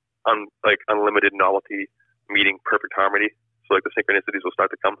unlimited novelty meeting perfect harmony. So like the synchronicities will start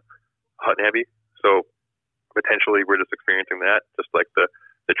to come hot and heavy. So potentially we're just experiencing that, just like the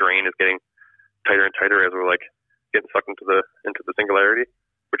drain is getting tighter and tighter as we're like getting sucked into the singularity,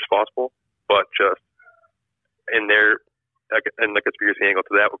 which is possible. But just in the conspiracy angle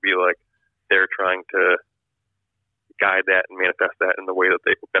to that would be like they're trying to guide that and manifest that in the way that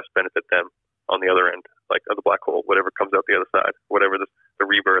they will best benefit them on the other end, like of the black hole, whatever comes out the other side, whatever the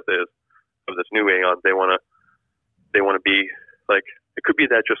rebirth is of this new aeon. They want to be like, it could be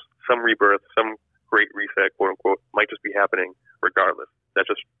that just some rebirth, some great reset, quote unquote, might just be happening regardless.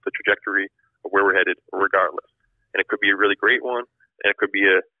 That's just the trajectory of where we're headed regardless. And it could be a really great one, and it could be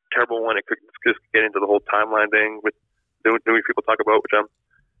a terrible one. It could just get into the whole timeline thing with the new people talk about, which I'm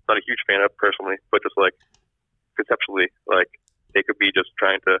not a huge fan of personally, but just like conceptually, like they could be just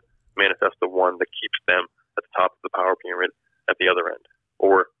trying to manifest the one that keeps them at the top of the power pyramid at the other end,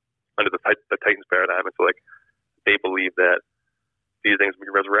 or under the Titans paradigm. It's like they believe that these things will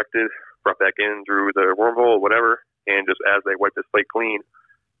be resurrected, brought back in through the wormhole or whatever, and just as they wipe the slate clean,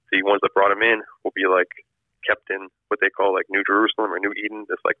 the ones that brought them in will be like kept in what they call like New Jerusalem or New Eden,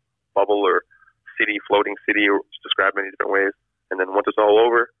 this like bubble or city, floating city, or it's described in many different ways. And then once it's all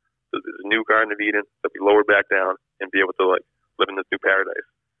over, there's a new Garden of Eden. They'll be lowered back down and be able to like live in this new paradise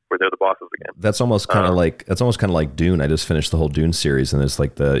where they're the bosses again. That's almost kind of like Dune. I just finished the whole Dune series, and it's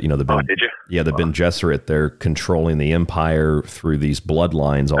like the did you? Yeah, the Ben Gesserit. They're controlling the empire through these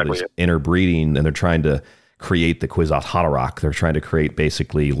bloodlines, all these interbreeding, and they're trying to create the Kwisatz Haderach. They're trying to create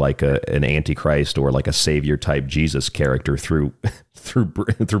basically like an antichrist or like a savior type Jesus character through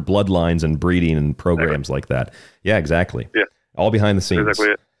bloodlines and breeding and programs like that. Yeah, exactly. Yeah, all behind the scenes.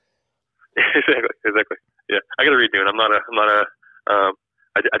 Exactly. Exactly. Yeah, I got to read Dune.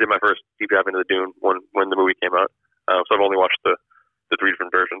 I did my first deep dive into the Dune when the movie came out, so I've only watched the 3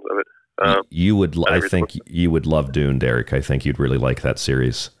 different versions of it. I think you would love Dune, Derek. I think you'd really like that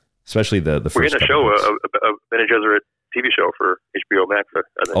series, especially the first. We're in a show, a Ben Gesserit TV show for HBO Max. I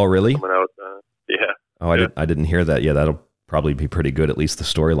think, oh, really? Coming out. Yeah. Oh, I didn't hear that. Yeah, that'll probably be pretty good. At least the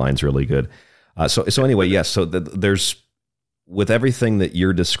storyline's really good. So anyway, yes. So there's, with everything that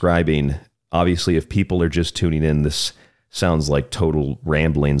you're describing, obviously, if people are just tuning in, this sounds like total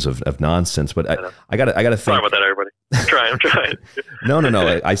ramblings of nonsense. But I gotta think. Sorry about that, everybody. I'm trying.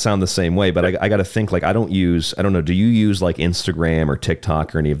 No. I sound the same way, but I gotta think, like, I don't know. Do you use like Instagram or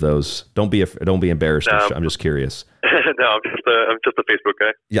TikTok or any of those? Don't be embarrassed. No. I'm just curious. No, I'm just a Facebook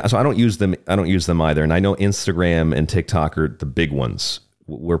guy. Yeah. So I don't use them either. And I know Instagram and TikTok are the big ones.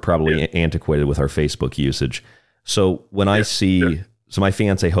 We're probably antiquated with our Facebook usage. So when I see, so my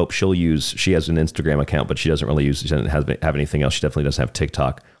fiance Hope, she has an Instagram account, but she doesn't have anything else. She definitely doesn't have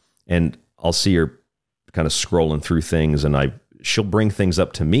TikTok. And I'll see her kind of scrolling through things, and she'll bring things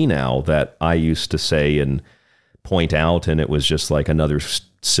up to me now that I used to say and point out, and it was just like another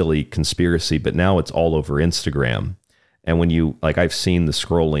silly conspiracy, but now it's all over Instagram. And when I've seen the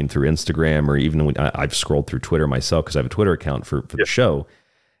scrolling through Instagram, or even when I've scrolled through Twitter myself, because I have a Twitter account for the show,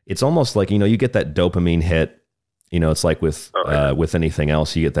 it's almost like, you get that dopamine hit. It's like with anything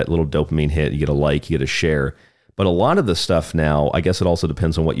else, you get that little dopamine hit, you get a like, you get a share. But a lot of the stuff now, I guess it also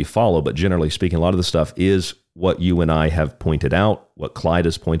depends on what you follow, but generally speaking, a lot of the stuff is what you and I have pointed out, what Clyde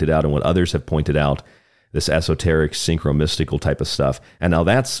has pointed out, and what others have pointed out, this esoteric, synchro-mystical type of stuff. And now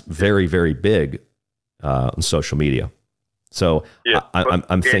that's very, very big on social media. So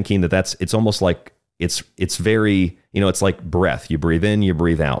I'm thinking it's almost like it's very, it's like breath. You breathe in, you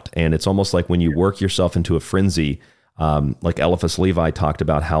breathe out. And it's almost like when you work yourself into a frenzy, like Eliphas Levi talked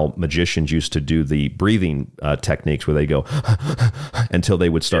about how magicians used to do the breathing techniques where they go until they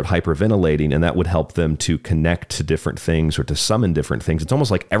would start hyperventilating, and that would help them to connect to different things or to summon different things. It's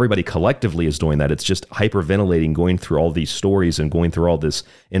almost like everybody collectively is doing that. It's just hyperventilating, going through all these stories and going through all this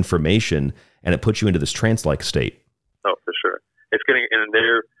information, and it puts you into this trance-like state. Oh, for sure. It's getting, and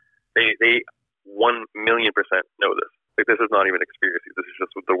they 1,000,000% know this. Like, this is not even a conspiracy. This is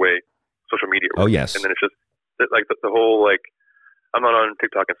just the way social media works. Oh, yes. And then it's just like the whole, like, I'm not on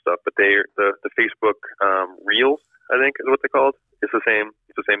TikTok and stuff, but the Facebook Reels, I think is what they're called. It's the same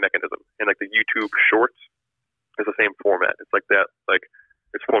mechanism. And like the YouTube Shorts is the same format. It's like that. Like,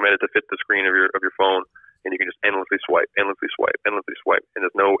 it's formatted to fit the screen of your phone, and you can just endlessly swipe, and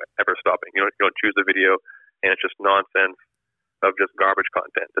there's no ever stopping. You don't choose the video, and it's just nonsense of just garbage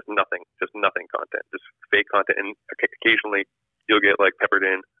content, just nothing content, just fake content, and occasionally you'll get like peppered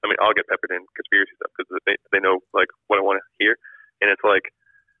in. I mean, I'll get peppered in conspiracy stuff because they know like what I want to hear, and it's like,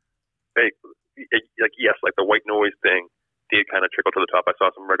 hey, like yes, like the white noise thing did kind of trickle to the top. I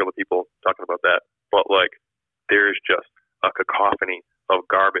saw some regular people talking about that, but like there's just a cacophony of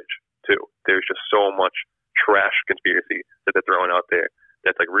garbage too. There's just so much trash conspiracy that they're throwing out there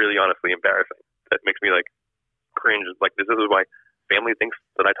that's like really honestly embarrassing. That makes me like cringe. Like this is why family thinks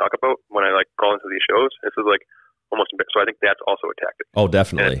that I talk about when I like call into these shows. This is like almost so I think that's also a tactic. Oh,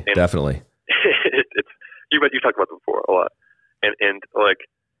 definitely, definitely. It's you talked about it before a lot, and like,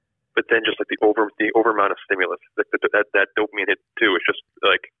 but then just like the over amount of stimulus, that dopamine hit too. It's just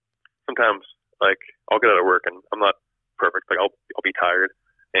like sometimes like I'll get out of work and I'm not perfect. Like I'll be tired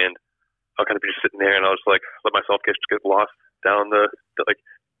and I'll kind of be just sitting there and I'll just like let myself get lost down the like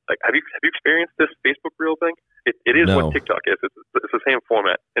have you experienced this Facebook reel thing? It is No. what TikTok is. It's the same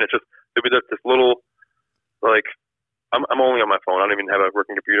format, and it's just there'll be this little like I'm only on my phone. I don't even have a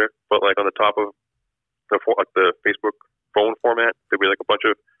working computer, but like on the top of the Facebook phone format, there'll be like a bunch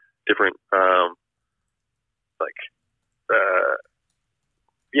of different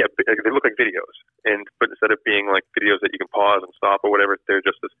they look like videos, but instead of being like videos that you can pause and stop or whatever, they're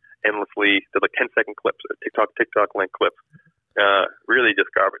just they're like 10-second clips, or TikTok length clips. Really just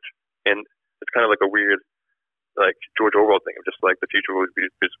garbage, and it's kind of like a weird like George Orwell thing of just like the future would be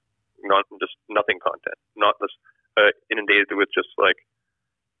just nothing content, not this inundated with just like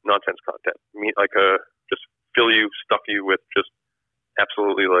nonsense content. Just stuff you with just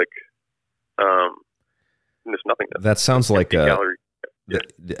absolutely like just nothing. That sounds like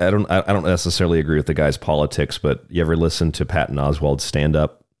I don't necessarily agree with the guy's politics, but you ever listen to Patton Oswalt's stand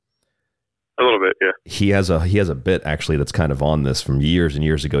up? A little bit, yeah. He has a bit actually that's kind of on this from years and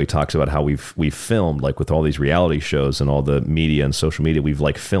years ago. He talks about how we've filmed, like with all these reality shows and all the media and social media, we've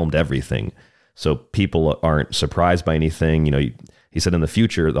like filmed everything. So people aren't surprised by anything. You know, he said in the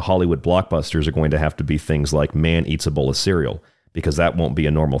future, the Hollywood blockbusters are going to have to be things like man eats a bowl of cereal, because that won't be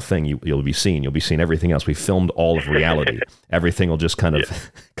a normal thing. You'll be seeing everything else. We filmed all of reality. Everything will just kind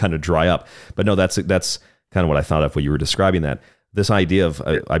of dry up. But no, that's kind of what I thought of when you were describing that. This idea of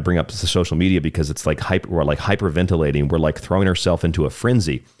I bring up the social media because it's like we're like hyperventilating. We're like throwing ourselves into a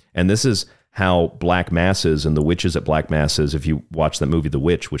frenzy. And this is how black masses and the witches at black masses, if you watch that movie, The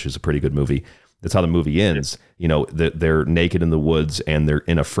Witch, which is a pretty good movie, that's how the movie ends. You know, they're naked in the woods and they're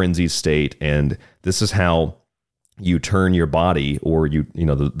in a frenzied state. And this is how you turn your body, or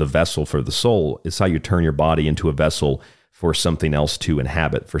the vessel for the soul is how you turn your body into a vessel for something else to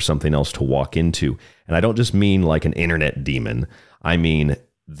inhabit, for something else to walk into. And I don't just mean like an internet demon. I mean,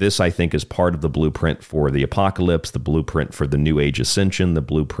 this I think is part of the blueprint for the apocalypse, the blueprint for the new age ascension, the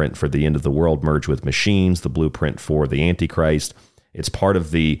blueprint for the end of the world merge with machines, the blueprint for the Antichrist. It's part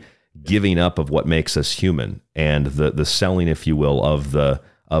of the giving up of what makes us human and the selling, if you will, of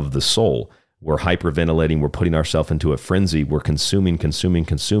the soul. We're hyperventilating. We're putting ourselves into a frenzy. We're consuming,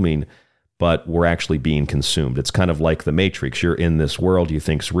 but we're actually being consumed. It's kind of like the Matrix. You're in this world you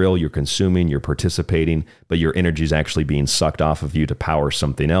think's real. You're consuming, you're participating, but your energy is actually being sucked off of you to power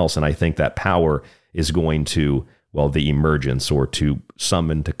something else. And I think that power is going to, the emergence, or to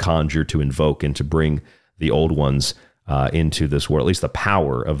summon, to conjure, to invoke, and to bring the old ones into this world, at least the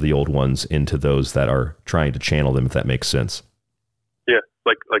power of the old ones into those that are trying to channel them, if that makes sense. Yeah,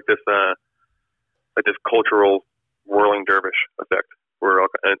 like this cultural whirling dervish effect, or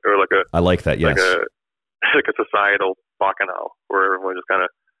like a I like that, yes, like a societal bacchanal where everyone's just kind of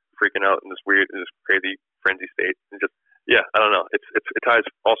freaking out in this crazy frenzy state, and just I don't know. It ties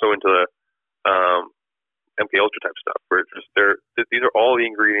also into the MK Ultra type stuff, where it's just these are all the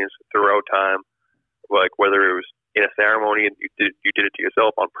ingredients throughout time, like whether it was in a ceremony and you did it to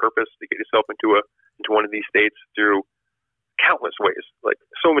yourself on purpose to get yourself into one of these states through countless ways, like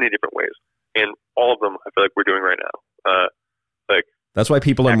so many different ways. And all of them, I feel like we're doing right now. That's why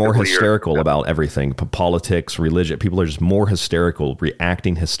people are more hysterical about everything. Politics, religion. People are just more hysterical,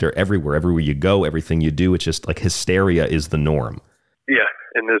 reacting everywhere. Everywhere you go, everything you do, it's just like hysteria is the norm. Yeah,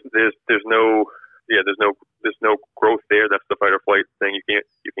 and there's no growth there. That's the fight or flight thing. You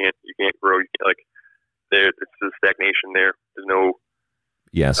can't grow. You can't, it's the stagnation there. There's no.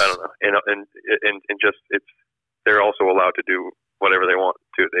 Yes. I don't know, and just they're also allowed to do whatever they want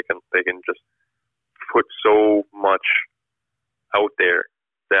to. They can just put so much out there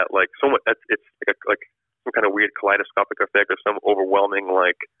that so much. It's like some kind of weird kaleidoscopic effect, or some overwhelming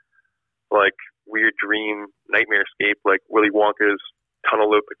like weird dream nightmarescape, like Willy Wonka's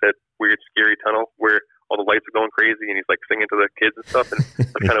tunnel loop, like that weird scary tunnel where all the lights are going crazy and he's like singing to the kids and stuff. And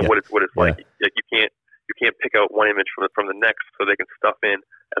that's kind of what it's like. Like you can't pick out one image from the next, so they can stuff in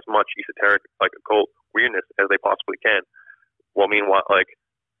as much esoteric, like occult weirdness as they possibly can, Well, meanwhile, like,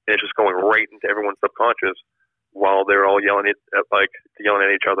 and it's just going right into everyone's subconscious while they're all yelling at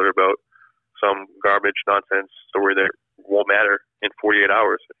each other about some garbage nonsense story that won't matter in 48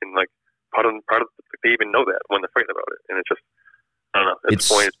 hours. And like part of they even know that when they're fighting about it. And it's just, I don't know. At this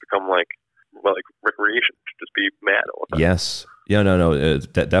point, it's become like recreation to just be mad all the time. Yes. Yeah, no,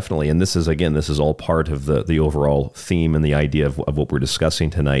 definitely. And this is all part of the overall theme and the idea of what we're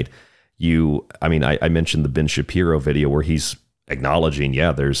discussing tonight. I mentioned the Ben Shapiro video where he's acknowledging,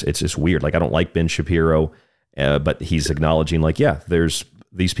 it's just weird. Like, I don't like Ben Shapiro, but he's acknowledging, like,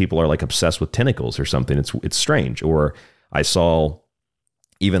 these people are like obsessed with tentacles or something. It's strange. Or I saw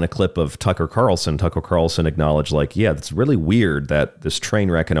even a clip of Tucker Carlson. Tucker Carlson acknowledged, like, it's really weird that this train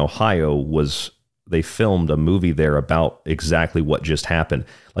wreck in Ohio they filmed a movie there about exactly what just happened.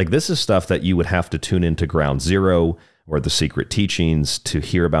 Like, this is stuff that you would have to tune into Ground Zero or the Secret Teachings to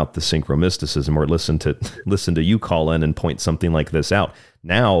hear about the synchromysticism, or listen to you call in and point something like this out.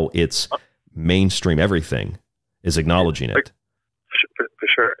 Now it's mainstream. Everything is acknowledging it. For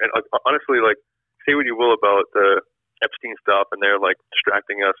sure. And honestly, like, say what you will about the Epstein stuff, and they're like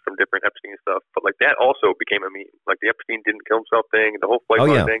distracting us from different Epstein stuff, but like that also became a meme. Like the Epstein didn't kill himself thing, the whole flight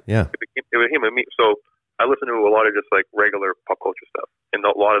thing. Yeah. It became a meme. So I listen to a lot of just like regular pop culture stuff, and a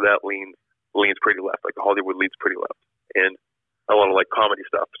lot of that leans pretty left. Like the Hollywood leans pretty left, and a lot of like comedy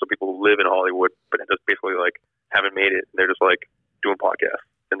stuff. So people who live in Hollywood, but just basically like haven't made it, and they're just like doing podcasts,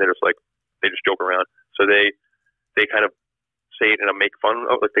 and they're just like they just joke around. So they kind of say it and make fun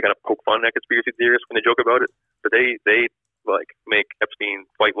of, like they kind of poke fun at conspiracy theorists when they joke about it. But they like make Epstein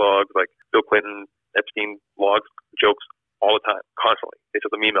flight logs, like Bill Clinton Epstein logs jokes all the time, constantly. It's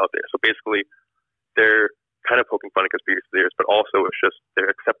just a meme out there. So basically, they're kind of poking fun at conspiracy theorists, but also it's just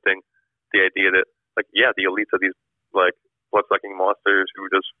they're accepting the idea that, like, the elites are these like blood-sucking monsters who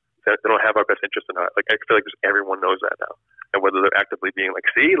just they don't have our best interest in heart. Like, I feel like just everyone knows that now, and whether they're actively being like,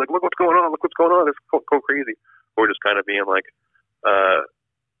 see, like, look what's going on, it's go crazy, or just kind of being like, I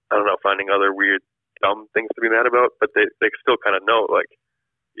don't know, finding other weird, dumb things to be mad about, but they still kind of know, like,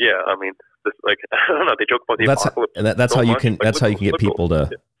 I mean, this, like, I don't know, they joke about the apocalypse. And that's how you can get people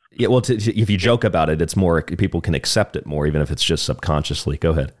to. Yeah, well, if you joke about it, it's more, people can accept it more, even if it's just subconsciously. Go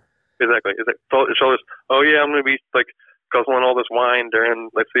ahead. Exactly. It's all this, I'm going to be like guzzling all this wine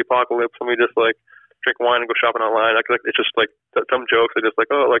during like the apocalypse. Let me just like drink wine and go shopping online. Like it's just like some jokes are just like,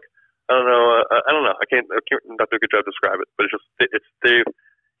 I don't know. I can't not do a good job to describe it, but it's they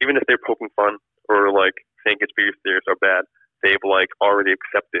even if they're poking fun or like saying conspiracy theorists are bad, they've like already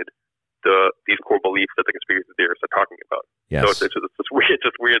accepted these core beliefs that the conspiracy theorists are talking about. Yes. So it's this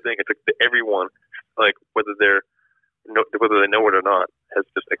weird thing. It's like everyone, like whether they know it or not, has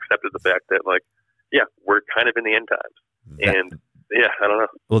just accepted the fact that like, we're kind of in the end times. I don't know.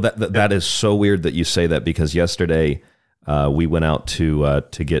 Well, that is so weird that you say that, because yesterday we went out to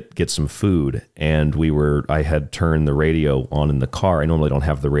get some food, and I had turned the radio on in the car. I normally don't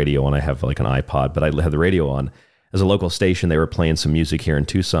have the radio on. I have like an iPod, but I had the radio on. As a local station, they were playing some music here in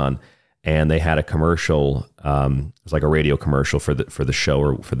Tucson, and they had a commercial. It was like a radio commercial for the show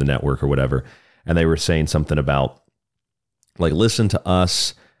or for the network or whatever. And they were saying something about like, listen to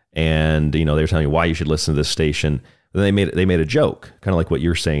us. And, they were telling you why you should listen to this station. Then they made a joke, kind of like what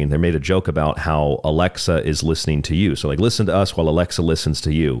you're saying. They made a joke about how Alexa is listening to you. So like, listen to us while Alexa listens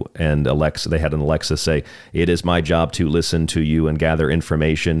to you. And they had an Alexa say, it is my job to listen to you and gather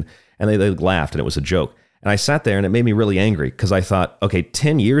information. And they laughed, and it was a joke. And I sat there, and it made me really angry, because I thought, okay,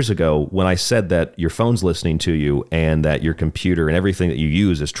 10 years ago, when I said that your phone's listening to you and that your computer and everything that you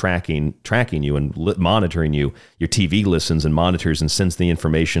use is tracking you and monitoring you, your TV listens and monitors and sends the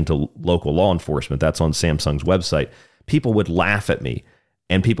information to local law enforcement. That's on Samsung's website. People would laugh at me,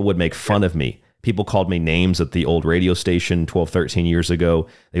 and people would make fun of me. People called me names at the old radio station 12, 13 years ago.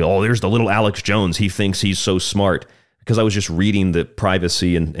 They go, there's the little Alex Jones. He thinks he's so smart. Because I was just reading the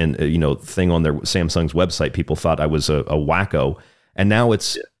privacy and thing on their Samsung's website. People thought I was a wacko. And now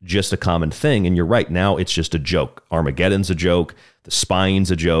it's just a common thing. And you're right. Now it's just a joke. Armageddon's a joke. The spying's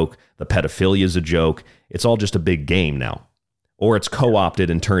a joke. The pedophilia's a joke. It's all just a big game now. Or it's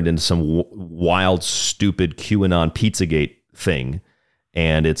co-opted and turned into some wild, stupid QAnon Pizzagate thing.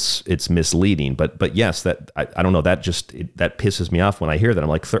 And it's misleading. But yes, that I don't know, that pisses me off when I hear that. I'm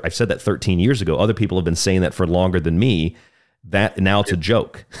like, I've said that 13 years ago. Other people have been saying that for longer than me. That now it's a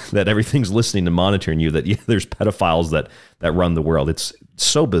joke that everything's listening and monitoring you, that there's pedophiles that run the world. It's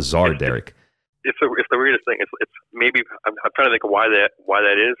so bizarre, Derek. It's the weirdest thing. It's maybe I'm trying to think of why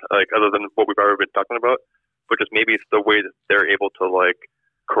that is, like, other than what we've already been talking about, but just maybe it's the way that they're able to like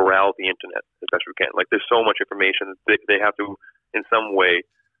corral the internet as best we can. Like, there's so much information. They have to, in some way,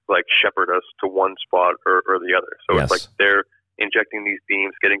 like, shepherd us to one spot or the other. So It's like they're injecting these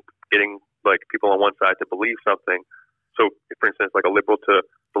themes, getting like people on one side to believe something. So, for instance, like a liberal to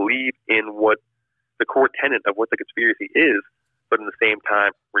believe in what the core tenet of what the conspiracy is, but in the same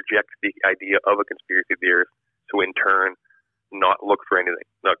time reject the idea of a conspiracy theorist to in turn not look for anything,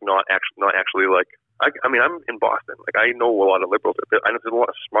 not actually like. I mean, I'm in Boston. Like, I know a lot of liberals. I know there's a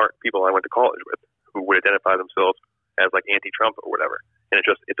lot of smart people I went to college with who would identify themselves as like anti-Trump or whatever. And it's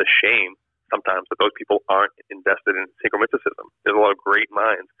a shame sometimes that those people aren't invested in synchromysticism. There's a lot of great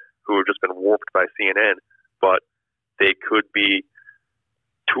minds who have just been warped by CNN, but they could be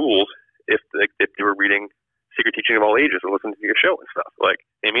tools if they were reading Secret Teaching of All Ages or listening to your show and stuff. Like,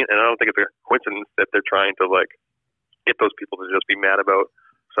 I mean, and I don't think it's a coincidence that they're trying to like get those people to just be mad about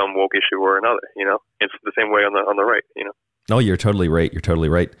some woke issue or another, you know. It's the same way on the right, you know. No, you're totally right. You're totally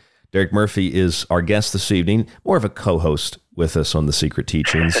right. Derek Murphy is our guest this evening, more of a co-host with us on the Secret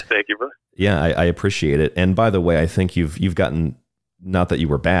Teachings. Thank you, brother. Yeah, I appreciate it. And by the way, I think you've gotten, not that you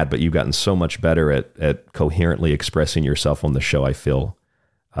were bad, but you've gotten so much better at coherently expressing yourself on the show, I feel.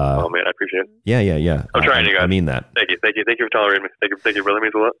 Oh man, I appreciate it. Yeah. I'm trying, you guys. I mean that. Thank you for tolerating me. Thank you, brother.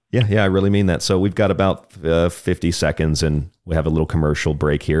 Means a lot. Yeah, I really mean that. So we've got about 50 seconds, and we have a little commercial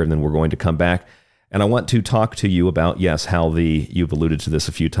break here, and then we're going to come back. And I want to talk to you about, yes, how you've alluded to this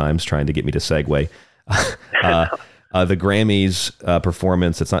a few times, trying to get me to segue. The Grammys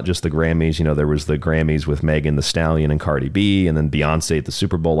performance. It's not just the Grammys. You know, there was the Grammys with Megan Thee Stallion and Cardi B, and then Beyonce at the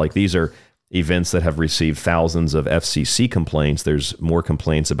Super Bowl. Like, these are events that have received thousands of FCC complaints. There's more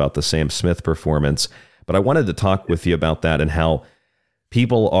complaints about the Sam Smith performance. But I wanted to talk with you about that and how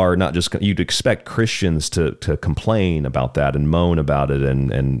people are not just, you'd expect Christians to complain about that and moan about it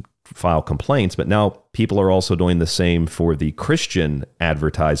and file complaints, but now people are also doing the same for the Christian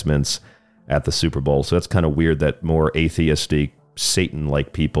advertisements at the Super Bowl. So that's kind of weird that more atheistic,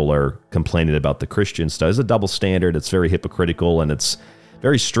 Satan-like people are complaining about the Christian stuff. It's a double standard. It's very hypocritical, and it's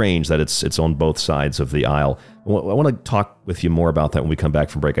very strange that it's on both sides of the aisle. I want to talk with you more about that when we come back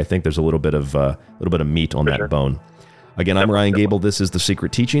from break. I think there's a little bit of meat on that bone. Again, I'm Ryan Gable. This is The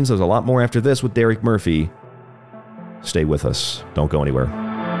Secret Teachings. There's a lot more after this with Derek Murphy. Stay with us. Don't go anywhere.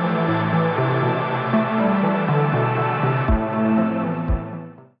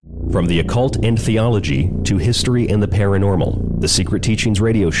 From the occult and theology to history and the paranormal, The Secret Teachings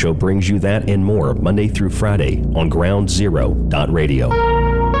radio show brings you that and more Monday through Friday on groundzero.radio.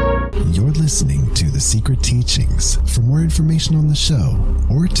 You're listening to The Secret Teachings. For more information on the show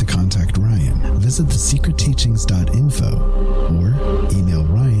or to contact Ryan, visit thesecretteachings.info or email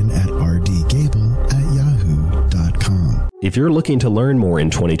Ryan at rdgable@yahoo.com. If you're looking to learn more in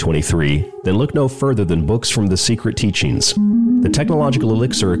 2023, then look no further than books from The Secret Teachings. The Technological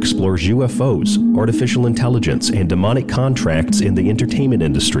Elixir explores UFOs, artificial intelligence, and demonic contracts in the entertainment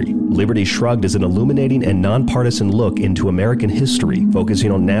industry. Liberty Shrugged is an illuminating and nonpartisan look into American history,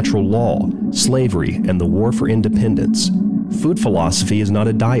 focusing on natural law, slavery, and the war for independence. Food Philosophy is not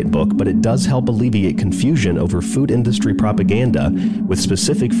a diet book, but it does help alleviate confusion over food industry propaganda with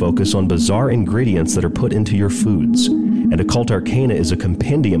specific focus on bizarre ingredients that are put into your foods. And Occult Arcana is a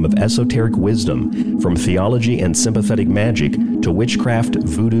compendium of esoteric wisdom, from theology and sympathetic magic to witchcraft,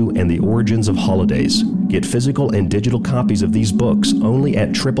 voodoo, and the origins of holidays. Get physical and digital copies of these books only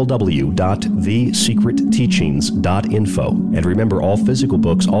at www.thesecretteachings.info. And remember, all physical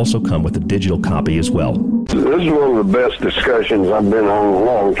books also come with a digital copy as well. This is one of the best discussions I've been on in a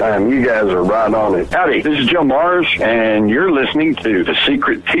long time. You guys are right on it. Howdy, this is Joe Mars, and you're listening to The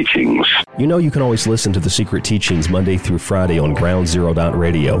Secret Teachings. You know you can always listen to The Secret Teachings Monday through Friday on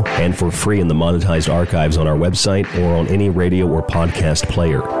groundzero.radio and for free in the monetized archives on our website or on any radio or podcast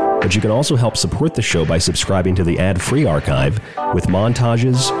player. But you can also help support the show by subscribing to the ad-free archive with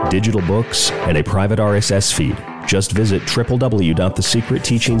montages, digital books, and a private RSS feed. Just visit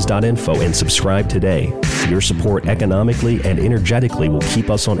www.thesecretteachings.info and subscribe today. Your support economically and energetically will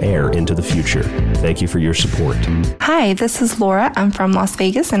keep us on air into the future. Thank you for your support. Hi, this is Laura. I'm from Las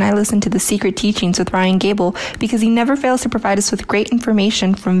Vegas, and I listen to The Secret Teachings with Ryan Gable because he never fails to provide us with great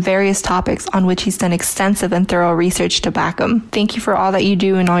information from various topics on which he's done extensive and thorough research to back them. Thank you for all that you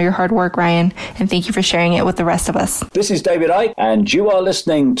do and all your hard work, Ryan, and thank you for sharing it with the rest of us. This is David Icke, and you are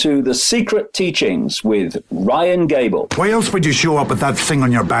listening to The Secret Teachings with Ryan Gable. Why else would you show up with that thing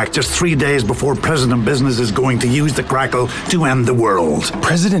on your back just 3 days before President Business is going to use the crackle to end the world?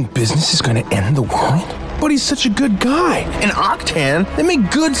 President Business is going to end the world? But he's such a good guy. In Octan, they make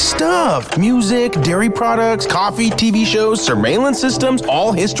good stuff. Music, dairy products, coffee, TV shows, surveillance systems,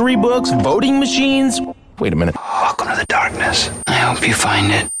 all history books, voting machines. Wait a minute. Welcome to the darkness. I hope you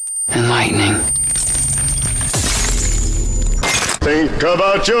find it enlightening. Think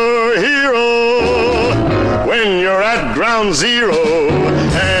about your hero when you're at ground zero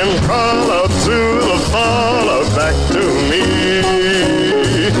and crawl up through the fallout back to me.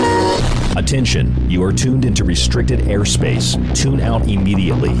 Attention, you are tuned into restricted airspace. Tune out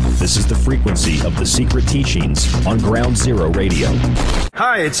immediately. This is the frequency of the Secret Teachings on Ground Zero Radio.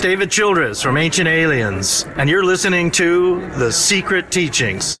 Hi, it's David Childress from Ancient Aliens, and you're listening to The Secret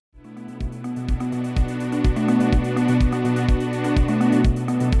Teachings.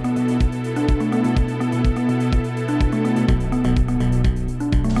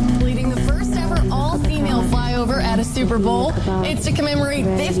 Super Bowl. It's to commemorate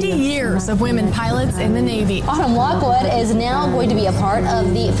 50 years of women pilots in the Navy. Autumn Lockwood is now going to be a part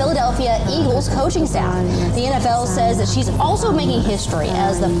of the Philadelphia Eagles coaching staff. The NFL says that she's also making history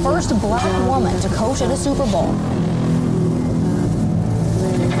as the first black woman to coach at a Super Bowl.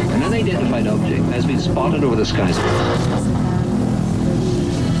 An unidentified object has been spotted over the skies.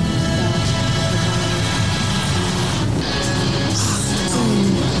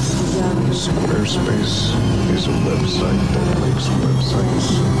 Squarespace is a website that makes websites,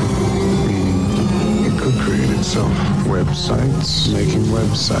 meaning it could create itself. Websites making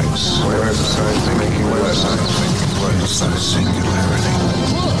websites. Websites making websites. It's a singularity.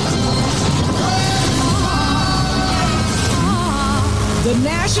 The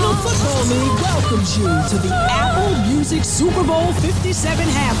National Football League welcomes you to the Apple Music Super Bowl 57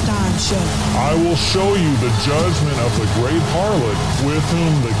 halftime show. I will show you the judgment of the great harlot with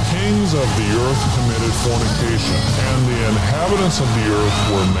whom the kings of the earth committed fornication, and the inhabitants of the earth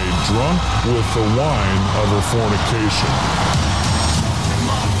were made drunk with the wine of her fornication.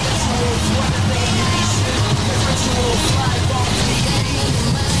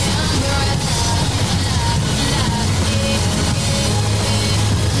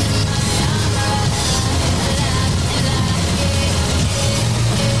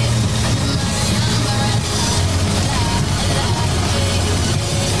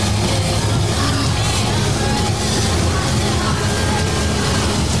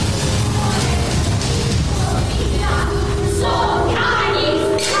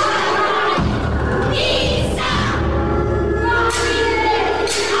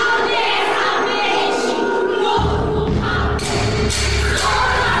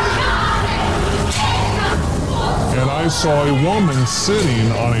 Saw a woman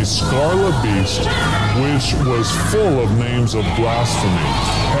sitting on a scarlet beast, which was full of names of blasphemy,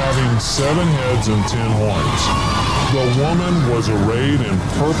 having 7 heads and 10 horns. The woman was arrayed in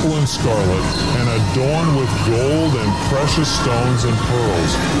purple and scarlet, and adorned with gold and precious stones and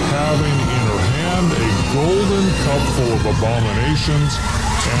pearls, having in her hand a golden cup full of abominations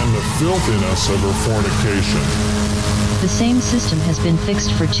and the filthiness of her fornication. The same system has been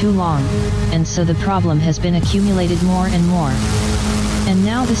fixed for too long, and so the problem has been accumulated more and more. And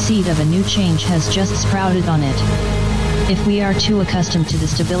now the seed of a new change has just sprouted on it. If we are too accustomed to the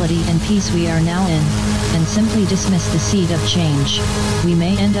stability and peace we are now in, and simply dismiss the seed of change, we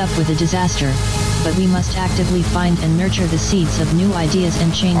may end up with a disaster, but we must actively find and nurture the seeds of new ideas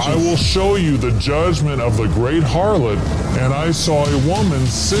and changes. I will show you the judgment of the great harlot, and I saw a woman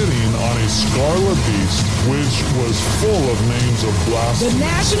sitting on a scarlet beast, which was full of names of blasphemy. The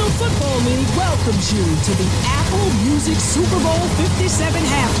National Football League welcomes you to the Apple Music Super Bowl 57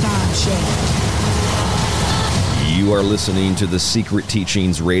 halftime show. You are listening to the Secret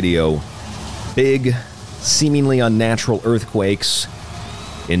Teachings Radio. Big, seemingly unnatural earthquakes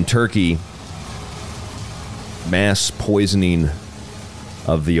in Turkey. Mass poisoning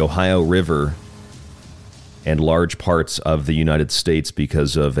of the Ohio River and large parts of the United States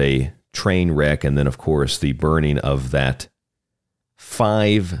because of a train wreck, and then, of course, the burning of that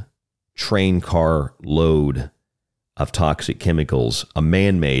 5 train car load of toxic chemicals, a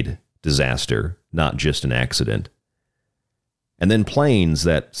man-made disaster, not just an accident. And then planes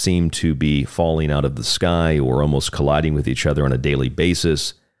that seem to be falling out of the sky or almost colliding with each other on a daily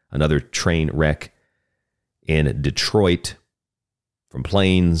basis. Another train wreck in Detroit. From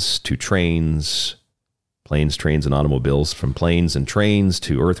planes to trains, planes, trains, and automobiles. From planes and trains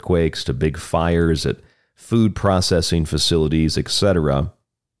to earthquakes to big fires at food processing facilities, etc.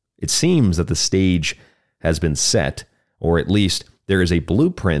 It seems that the stage has been set, or at least there is a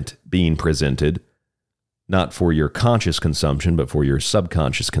blueprint being presented, not for your conscious consumption, but for your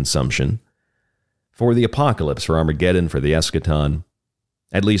subconscious consumption, for the apocalypse, for Armageddon, for the eschaton,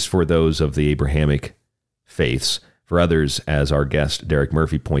 at least for those of the Abrahamic faiths. For others, as our guest Derek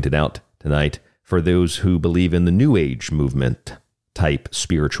Murphy pointed out tonight, for those who believe in the New Age movement type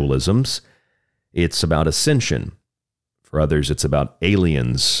spiritualisms, it's about ascension. For others, it's about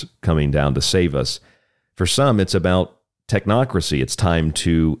aliens coming down to save us. For some, it's about technocracy. It's time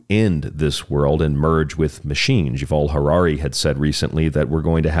to end this world and merge with machines. Yuval Harari had said recently that we're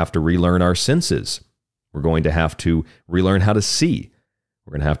going to have to relearn our senses. We're going to have to relearn how to see.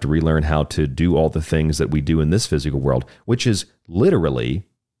 We're going to have to relearn how to do all the things that we do in this physical world, which is literally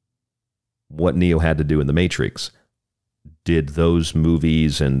what Neo had to do in The Matrix. Did those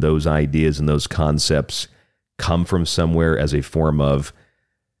movies and those ideas and those concepts come from somewhere as a form of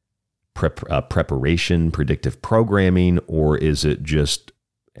preparation, predictive programming, or is it just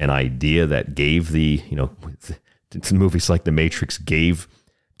an idea that gave the movies like The Matrix gave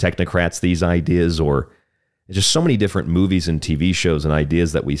technocrats these ideas? Or just so many different movies and TV shows and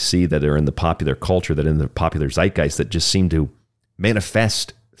ideas that we see that are in the popular culture, that are in the popular zeitgeist, that just seem to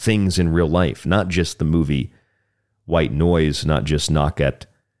manifest things in real life, not just the movie White Noise, not just Knock at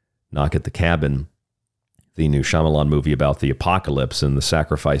the Cabin, the new Shyamalan movie about the apocalypse and the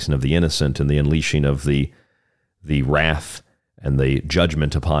sacrificing of the innocent and the unleashing of the wrath and the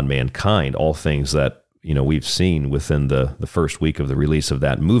judgment upon mankind, all things that, we've seen within the first week of the release of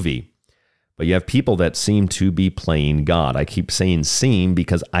that movie. But you have people that seem to be playing God. I keep saying seem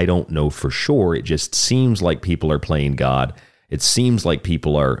because I don't know for sure. It just seems like people are playing God. It seems like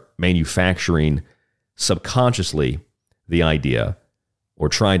people are manufacturing subconsciously the idea, or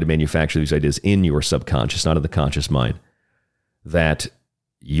trying to manufacture these ideas in your subconscious, not in the conscious mind, that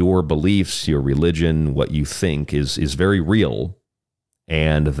your beliefs, your religion, what you think is very real,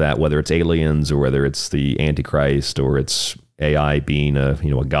 and that whether it's aliens or whether it's the Antichrist or it's AI being a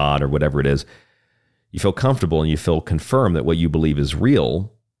god or whatever it is, you feel comfortable and you feel confirmed that what you believe is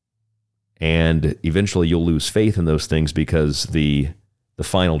real, and eventually you'll lose faith in those things because the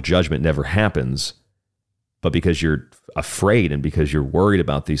final judgment never happens. But because you're afraid and because you're worried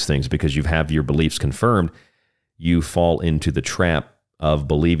about these things, because you have your beliefs confirmed, you fall into the trap of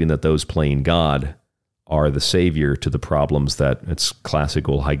believing that those playing God are the savior to the problems that it's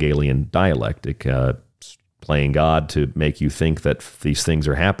classical Hegelian dialectic, playing God to make you think that these things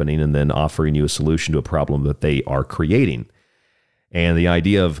are happening and then offering you a solution to a problem that they are creating. And the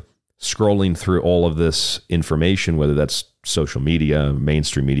idea of scrolling through all of this information, whether that's social media,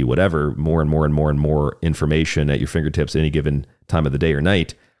 mainstream media, whatever, more and more and more and more information at your fingertips at any given time of the day or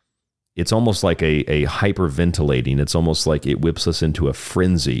night, it's almost like a hyperventilating. It's almost like it whips us into a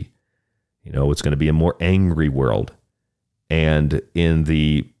frenzy. It's going to be a more angry world. And in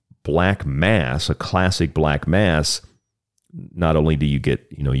the black mass, a classic black mass, not only do you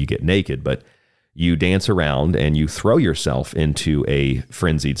get naked, but you dance around and you throw yourself into a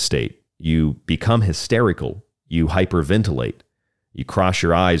frenzied state. You become hysterical. You hyperventilate. You cross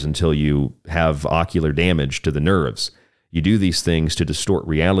your eyes until you have ocular damage to the nerves. You do these things to distort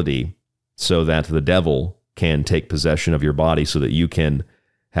reality so that the devil can take possession of your body so that you can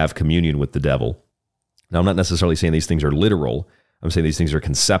have communion with the devil. Now, I'm not necessarily saying these things are literal. I'm saying these things are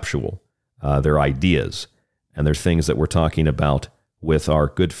conceptual. They're ideas. And they're things that we're talking about with our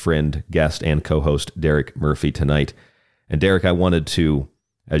good friend, guest, and co-host, Derek Murphy, tonight. And Derek, I wanted to,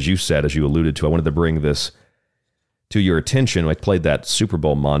 as you said, as you alluded to, I wanted to bring this to your attention. I played that Super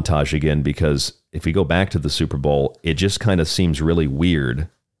Bowl montage again because if we go back to the Super Bowl, it just kind of seems really weird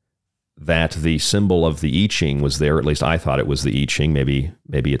that the symbol of the I Ching was there. At least I thought it was the I Ching. Maybe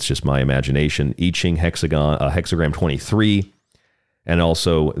it's just my imagination. I Ching hexagram 23, and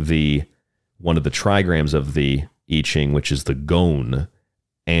also one of the trigrams of the I Ching, which is the gone.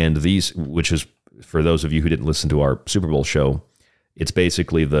 And these, which is, for those of you who didn't listen to our Super Bowl show, it's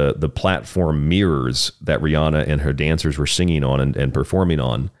basically the platform mirrors that Rihanna and her dancers were singing on and performing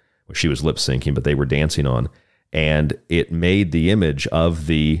on. Well, she was lip syncing, but they were dancing on. And it made the image of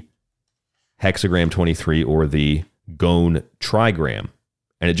the hexagram 23 or the gone trigram.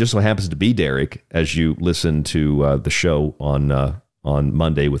 And it just so happens to be, Derek, as you listen to the show on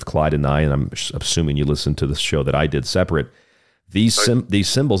Monday with Clyde and I, and I'm assuming you listened to the show that I did separate, these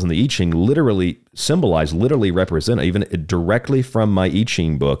symbols in the I Ching literally represent, even directly from my I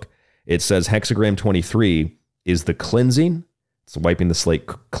Ching book, it says hexagram 23 is the cleansing. It's wiping the slate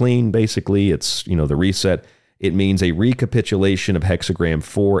clean, basically. It's, the reset. It means a recapitulation of hexagram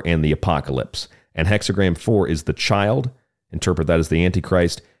 4 and the apocalypse. And hexagram 4 is the child. Interpret that as the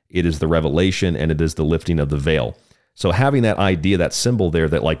Antichrist. It is the revelation, and it is the lifting of the veil. So having that idea, that symbol there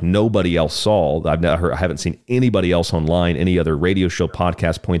that like nobody else saw, I haven't seen anybody else online, any other radio show,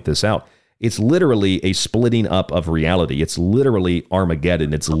 podcast point this out. It's literally a splitting up of reality. It's literally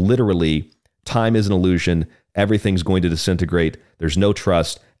Armageddon. It's literally time is an illusion. Everything's going to disintegrate. There's no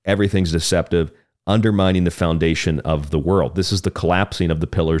trust. Everything's deceptive, undermining the foundation of the world. This is the collapsing of the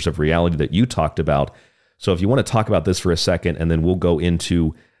pillars of reality that you talked about. So if you want to talk about this for a second, and then we'll go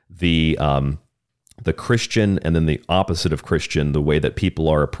into the the Christian and then the opposite of Christian, the way that people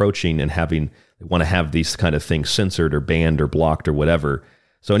are approaching and want to have these kind of things censored or banned or blocked or whatever.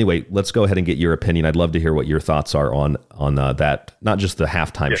 So anyway, let's go ahead and get your opinion. I'd love to hear what your thoughts are on that, not just the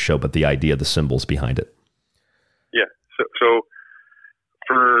halftime show, but the idea, the symbols behind it. Yeah. So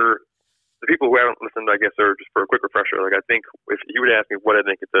for the people who haven't listened, I guess, or just for a quick refresher, like I think if you would ask me what I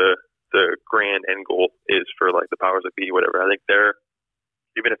think the grand end goal is for like the powers that be, whatever, I think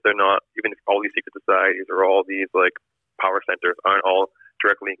even if all these secret societies or all these like power centers aren't all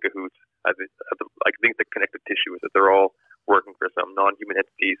directly in cahoots, I think the connective tissue is that they're all working for some non-human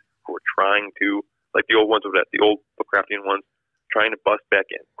entities who are trying to, like the old ones of that, the old Lovecraftian ones, trying to bust back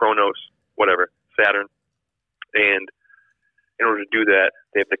in, Kronos, whatever, Saturn, and in order to do that,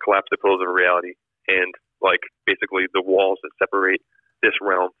 they have to collapse the pillars of reality and like basically the walls that separate this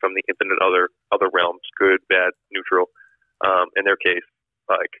realm from the infinite other realms, good, bad, neutral, in their case,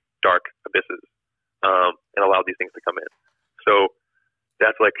 like dark abysses, and allow these things to come in. So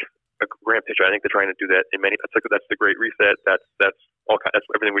that's like a grand picture. I think they're trying to do that in many. That's the Great Reset. That's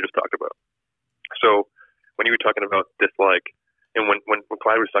everything we just talked about. So when you were talking about this, like, and when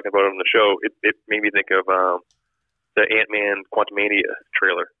Clyde was talking about it on the show, it made me think of the Ant-Man Quantumania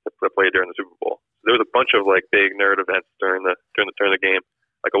trailer that played during the Super Bowl. There was a bunch of like big nerd events during the game,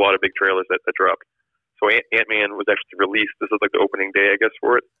 like a lot of big trailers that dropped. So Ant-Man was actually released. This is like the opening day, I guess,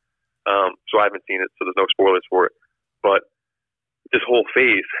 for it. So I haven't seen it, so there's no spoilers for it. But this whole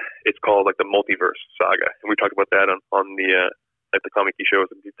phase, it's called like the multiverse saga, and we talked about that on the like the comic shows,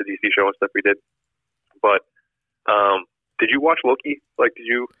 the DC show and stuff we did. But did you watch Loki? Like, did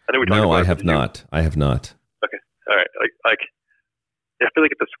you? I know we talked about. No, I have not. I have not. Okay, all right. Like, I feel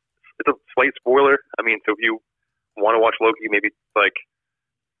like it's a slight spoiler. I mean, so if you want to watch Loki, maybe like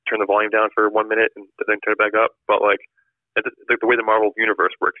turn the volume down for 1 minute and then turn it back up. But like the way the Marvel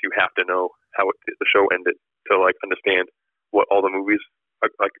universe works, you have to know how the show ended to like understand what all the movies are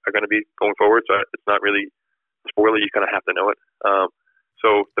going to be going forward. So it's not really a spoiler. You kind of have to know it.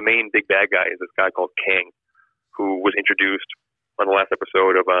 So the main big bad guy is this guy called Kang, who was introduced on the last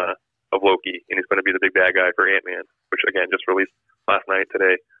episode of Loki, and he's going to be the big bad guy for Ant-Man, which again just released last night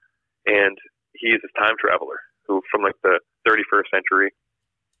today. And he's this time traveler who, from like the 31st century,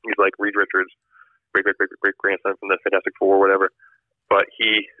 he's like Reed Richards' great grandson from the Fantastic Four or whatever. But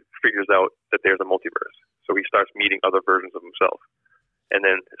he figures out that there's a multiverse, so he starts meeting other versions of himself, and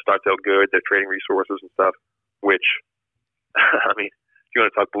then it starts out good. They're trading resources and stuff. Which, I mean, if you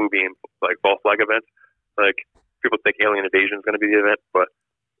want to talk blue beam like false flag events, like people think alien invasion is going to be the event, but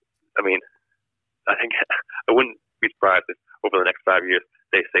I mean, I think I wouldn't be surprised if over the next 5 years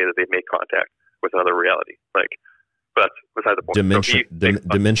they say that they've made contact with another reality. Like, but that's beside the point.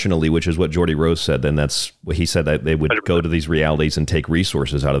 Dimensionally, which is what Jordy Rose said. Then that's what he said, that they would 100%. Go to these realities and take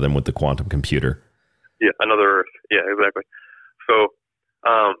resources out of them with the quantum computer. Yeah, another Earth. Yeah, exactly. So,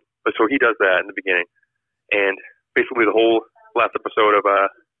 so he does that in the beginning, and basically the whole last episode of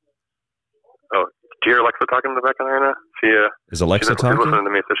do you hear Alexa talking in the background right now? Is Alexa talking? She's listening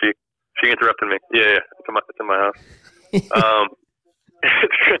to me, so she interrupted me. Yeah, it's in my house.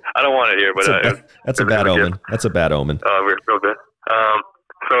 I don't want it here, but that's a bad omen. That's a bad omen. We're real good.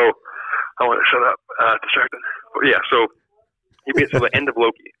 So I want to shut up. Distracted. But yeah. So the end of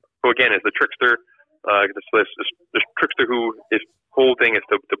Loki. So again, is the trickster. This trickster who his whole thing is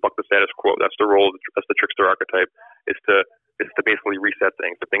to buck the status quo. That's the role. That's the trickster archetype. Is to basically reset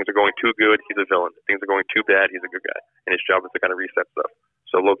things. If things are going too good, he's a villain. If things are going too bad, he's a good guy. And his job is to kind of reset stuff.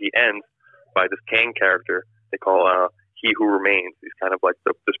 So Loki ends by this Kang character they call He Who Remains. He's kind of like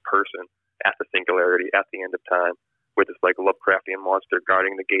this person at the singularity, at the end of time, with this like Lovecraftian monster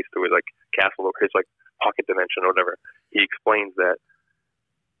guarding the gates to his like castle or his like pocket dimension or whatever. He explains that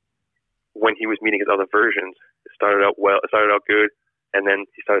when he was meeting his other versions, it started out well, it started out good, and then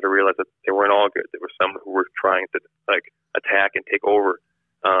he started to realize that they weren't all good. There were some who were trying to like attack and take over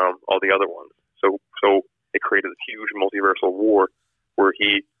all the other ones. So it created this huge multiversal war where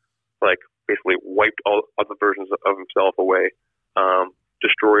he like basically wiped all other versions of himself away,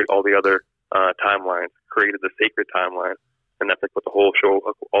 destroyed all the other timelines, created the sacred timeline, and that's like what the whole show,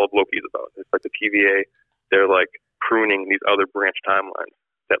 all of Loki is about. It's like the TVA, they're like pruning these other branch timelines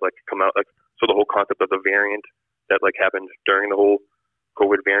that like come out. Like, so the whole concept of the variant that like happened during the whole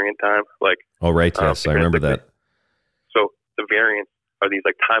COVID variant time, like. Oh right, yes, I remember that. So the variants are these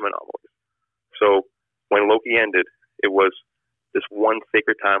like time anomalies. So when Loki ended, it was this one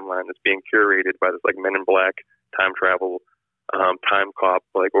sacred timeline that's being curated by this like Men in Black time travel, time cop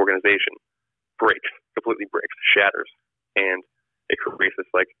like organization, completely breaks, shatters, and it creates this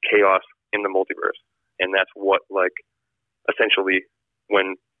like chaos in the multiverse. And that's what like essentially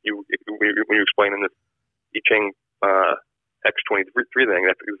when when you explain in this I Ching X23 thing,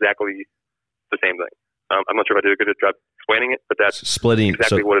 that's exactly the same thing. I'm not sure if I did a good job explaining it, but that's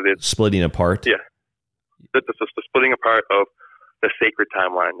exactly what it is. Splitting apart? Yeah. The splitting apart of the sacred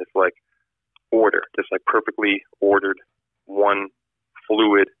timeline, this like order, this like perfectly ordered one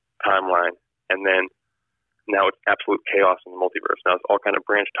fluid timeline, and then now it's absolute chaos in the multiverse. Now it's all kind of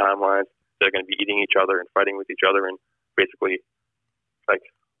branched timelines that are going to be eating each other and fighting with each other, and basically like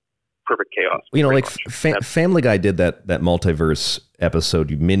perfect chaos. You know, like Family Guy did that multiverse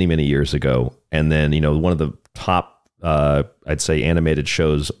episode many years ago, and then one of the top I'd say animated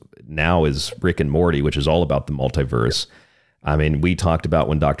shows now is Rick and Morty, which is all about the multiverse. I mean, we talked about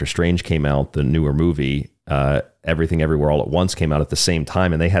when Doctor Strange came out, the newer movie, Everything Everywhere All at Once came out at the same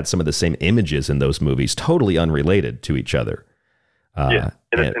time, and they had some of the same images in those movies, totally unrelated to each other. And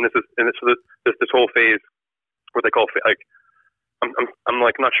this whole phase, what they call like, I'm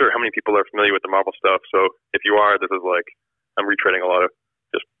like not sure how many people are familiar with the Marvel stuff. So if you are, this is like I'm retreading a lot of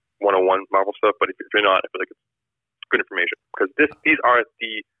just 101 Marvel stuff. But if you're not, I feel like it's good information because they're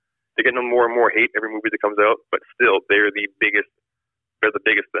getting more and more hate every movie that comes out. But still, they're the biggest. They're the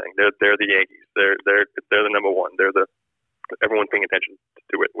biggest thing. They're the Yankees. They're the number one. They're everyone paying attention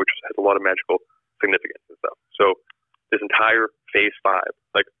to it, which has a lot of magical significance and stuff. So this entire Phase 5,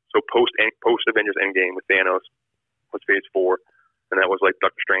 like post Avengers Endgame with Thanos, was Phase 4, and that was like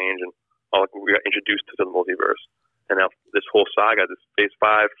Doctor Strange, and we got introduced to the multiverse. And now this whole saga, this Phase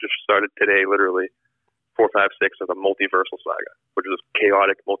 5, just started today, literally 4, 5, 6 of the multiversal saga, which is this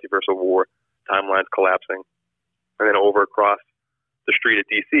chaotic multiversal war, timelines collapsing, and then over across the street at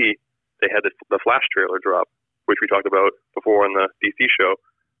DC, they had the Flash trailer drop, which we talked about before on the DC show,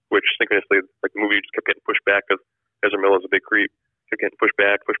 which synchronously, like the movie just kept getting pushed back because Ezra Miller's a big creep, kept getting pushed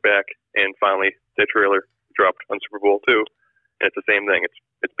back, and finally the trailer dropped on Super Bowl 2. And it's the same thing.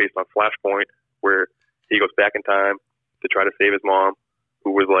 It's based on Flashpoint, where he goes back in time to try to save his mom, who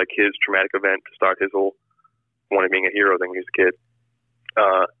was like his traumatic event to start his whole wanting being a hero thing when he was a kid.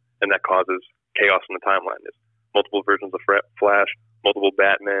 And that causes chaos in the timeline. There's multiple versions of Flash, multiple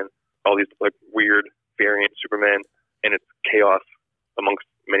Batman, all these like weird variant Superman, and it's chaos amongst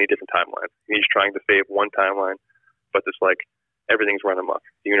many different timelines. And he's trying to save one timeline, but this like everything's run amok.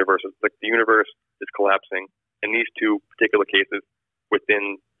 The universe is collapsing in these two particular cases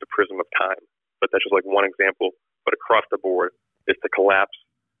within the prism of time. But that's just like one example. But across the board, it's to collapse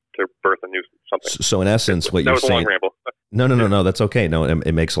to birth a new something. So in essence, what you're saying. No, that's okay. No,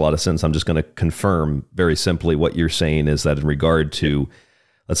 it makes a lot of sense. I'm just going to confirm very simply what you're saying is that in regard to,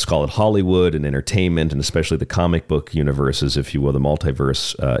 let's call it Hollywood and entertainment, and especially the comic book universes, if you will, the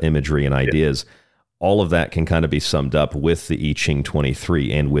multiverse imagery and ideas, all of that can kind of be summed up with the I Ching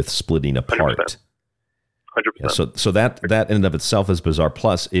 23 and with splitting apart. 100%. Yeah, so that in and of itself is bizarre.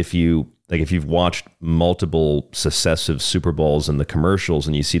 Plus, if you've watched multiple successive Super Bowls and the commercials,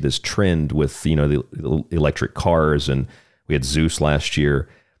 and you see this trend with the electric cars, and we had Zeus last year,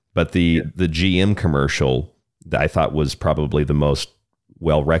 but the GM commercial that I thought was probably the most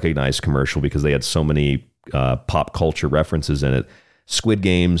well recognized commercial because they had so many pop culture references in it. Squid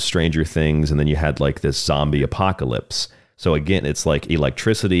Games, Stranger Things, and then you had like this zombie apocalypse. So again, it's like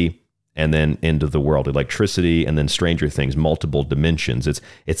electricity. And then end of the world, electricity, and then Stranger Things, multiple dimensions.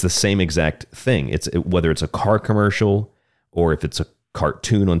 It's the same exact thing. Whether it's a car commercial or if it's a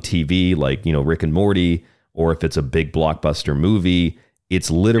cartoon on TV like Rick and Morty, or if it's a big blockbuster movie, it's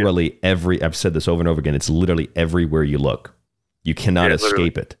literally I've said this over and over again. It's literally everywhere you look. You cannot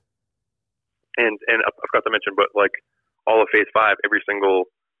escape it. And I forgot to mention, but like all of Phase 5, every single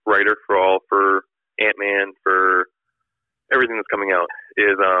writer for Ant-Man, for everything that's coming out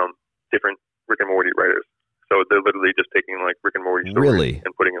is different Rick and Morty writers. So they're literally just taking like Rick and Morty stories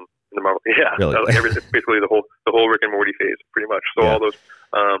and putting them in the Marvel. Yeah, really? It's basically the whole Rick and Morty phase, pretty much. So all those,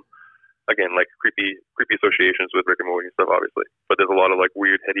 again, like creepy associations with Rick and Morty and stuff, obviously. But there's a lot of like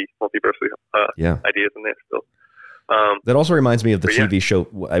weird, heady, multiverse ideas in there still. That also reminds me of the TV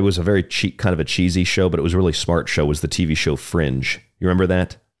show. It was a very kind of a cheesy show, but it was a really smart show. Was the TV show Fringe? You remember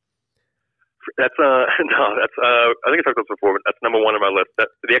that? That's I think I talked about this before, but that's number one on my list.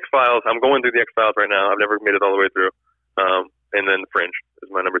 That's the X-Files. I'm going through the X-Files right now. I've never made it all the way through. And then Fringe is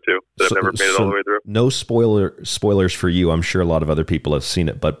my number 2 that I've never made it all the way through. No spoilers for you. I'm sure a lot of other people have seen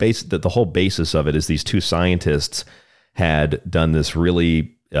it, but the whole basis of it is these two scientists had done this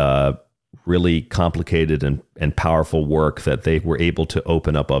really complicated and powerful work that they were able to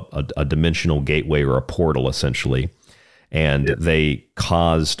open up a dimensional gateway or a portal essentially. And they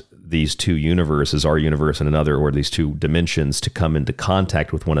caused these two universes, our universe and another, or these two dimensions, to come into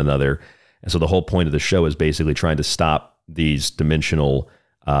contact with one another. And so the whole point of the show is basically trying to stop these dimensional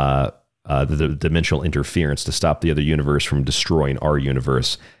the dimensional interference to stop the other universe from destroying our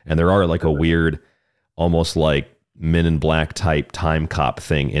universe. And there are like a weird, almost like Men in Black type time cop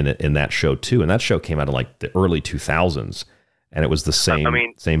thing in that show too. And that show came out in like the early 2000s, and it was the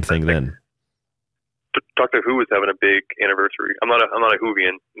same thing then. Doctor Who is having a big anniversary. I'm not a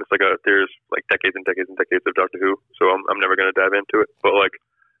Whovian. It's like there's like decades and decades and decades of Doctor Who, so I'm never going to dive into it. But like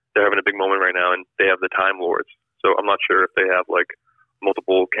they're having a big moment right now, and they have the Time Lords. So I'm not sure if they have like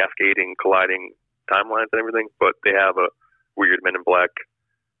multiple cascading, colliding timelines and everything, but they have a weird Men in Black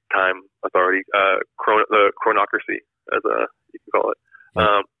time authority, the chronocracy, as you can call it.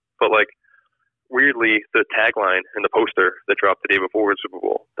 But like weirdly, the tagline and the poster that dropped the day before the Super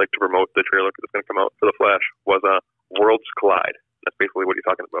Bowl, like to promote the trailer that's going to come out for The Flash, was Worlds Collide. That's basically what he's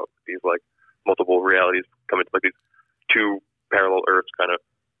talking about. These like multiple realities coming to like these two parallel Earths kind of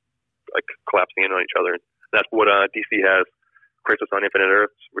like collapsing in on each other. And that's what DC has, Crisis on Infinite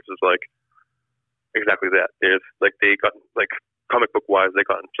Earths, which is like exactly that. There's like they got like comic book wise, they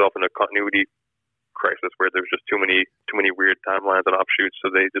got themselves in a continuity crisis where there's just too many weird timelines and offshoots.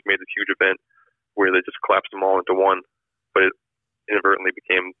 So they just made this huge event where they just collapsed them all into one, but it inadvertently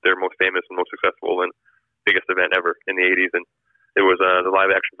became their most famous and most successful and biggest event ever in the 80s. And it was the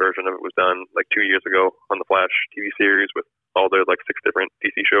live action version of it was done like 2 years ago on the Flash TV series with all their like 6 different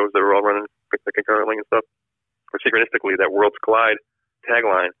DC shows that were all running concurrently and stuff. But synchronistically, that Worlds Collide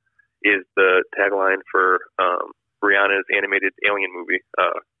tagline is the tagline for Rihanna's animated Alien movie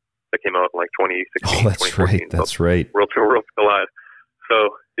that came out in like 2016. Oh, that's right. That's right. Worlds Collide.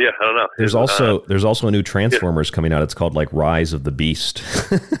 So yeah, I don't know. There's also a new Transformers coming out. It's called like Rise of the Beast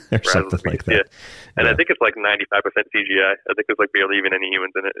or something like that. Yeah. And I think it's like 95% CGI. I think there's like barely even any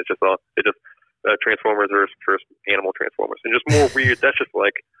humans in it. It's just Transformers versus animal Transformers, and just more weird. That's just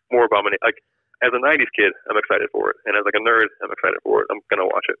like more abomination. Like as a 90s kid, I'm excited for it, and as like a nerd, I'm excited for it. I'm gonna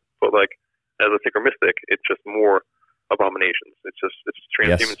watch it. But like as a synchromistic, it's just more abominations. It's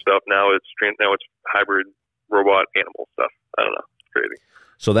transhuman stuff. Now it's hybrid robot animal stuff. I don't know. It's crazy.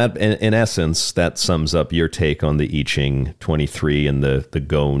 So that, in essence, that sums up your take on the I Ching 23 and the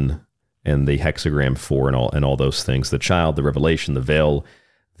Gone and the hexagram 4 and all those things. The child, the revelation, the veil,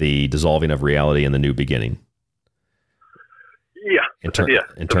 the dissolving of reality, and the new beginning. Yeah. In terms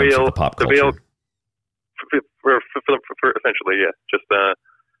of the pop culture. The veil, for essentially, yeah. Just the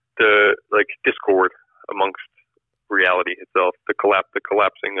like discord amongst reality itself, the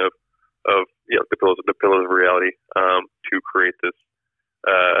collapsing of the pillars of reality to create this.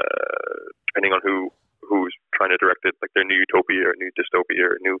 Depending on who's trying to direct it, like their new utopia or new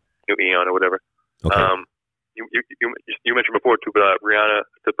dystopia or new eon or whatever. Okay. You mentioned before too, but Rihanna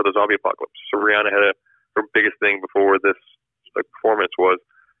for the zombie apocalypse. So Rihanna had her biggest thing before this performance was,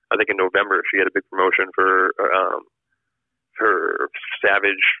 I think in November she had a big promotion for her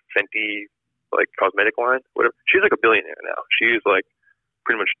Savage Fenty like cosmetic line, whatever. She's like a billionaire now. She's like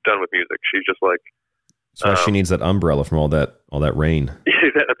pretty much done with music. She's just like. So she needs that umbrella from all that rain.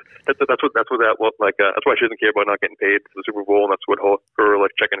 Yeah, that's why she doesn't care about not getting paid for the Super Bowl, and that's what her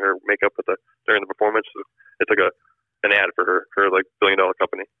like checking her makeup during the performance. It's like an ad for her like $1 billion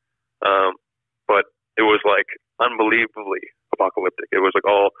company. But it was like unbelievably apocalyptic. It was like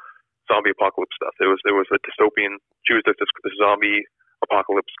all zombie apocalypse stuff. It was a dystopian. She was this zombie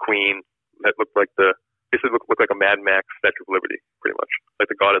apocalypse queen that looked like basically looked like a Mad Max Statue of Liberty, pretty much like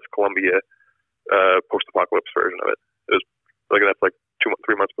the goddess Columbia. Post-apocalypse version of it. It was like that's like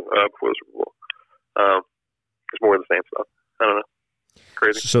 3 months before the Super Bowl. It's more of the same stuff. I don't know.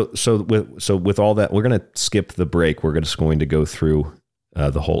 Crazy. So with all that, we're going to skip the break. We're just going to go through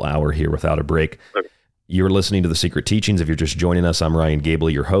the whole hour here without a break. Okay. You're listening to The Secret Teachings. If you're just joining us, I'm Ryan Gable,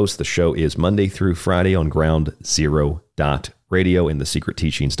 your host. The show is Monday through Friday on groundzero.radio and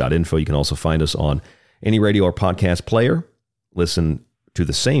thesecretteachings.info. You can also find us on any radio or podcast player. Listen to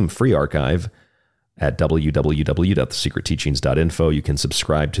the same free archive at www.thesecretteachings.info. You can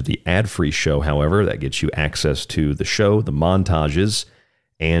subscribe to the ad-free show, however. That gets you access to the show, the montages,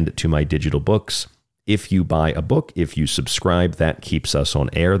 and to my digital books. If you buy a book, if you subscribe, that keeps us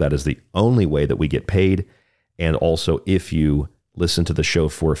on air. That is the only way that we get paid. And also, if you listen to the show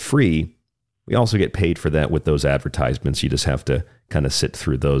for free, we also get paid for that with those advertisements. You just have to kind of sit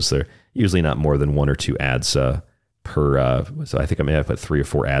through those. They're usually not more than 1 or 2 ads so I think I may have put 3 or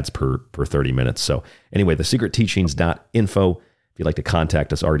 4 ads per 30 minutes. So anyway, thesecretteachings.info. If you'd like to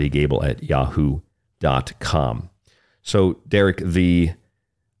contact us, rdgable@yahoo.com. So Derek, the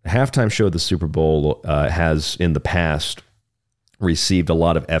halftime show of the Super Bowl has in the past received a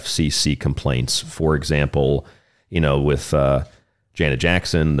lot of FCC complaints. For example, with Janet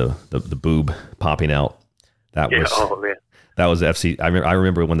Jackson, the boob popping out. That That was FC. I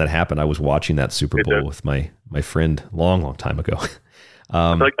remember when that happened. I was watching that Super Bowl with my friend long time ago.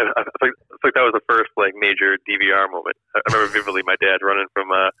 I feel like that was the first like major DVR moment. I remember vividly my dad running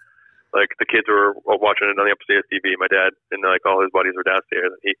from like the kids were watching it on the upstairs TV. My dad and like all his buddies were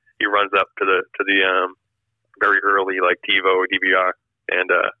downstairs. And he runs up to the very early like TiVo or DVR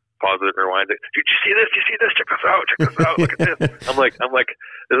and pauses it and rewinds it. Did you see this? Did you see this? Check this out. Look at this. I'm like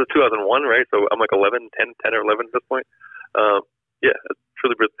this is 2001, right? So I'm like 10 or 11 at this point. Yeah, it's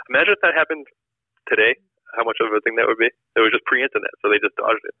really good. Imagine if that happened today. How much of a thing that would be? It was just pre-internet, so they just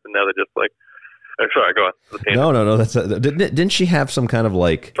dodged it, and now they're just like. Sorry, go on. No. That's didn't she have some kind of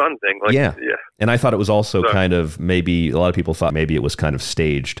like fun thing? Like, yeah. And I thought it was also kind of maybe a lot of people thought maybe it was kind of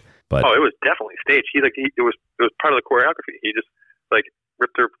staged, but it was definitely staged. It was part of the choreography. He just like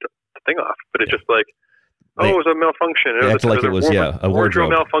ripped her thing off, but it's just like. It was a malfunction. It was a wardrobe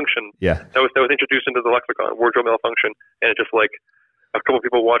malfunction. Yeah, that was introduced into the lexicon. Wardrobe malfunction, and it just like a couple of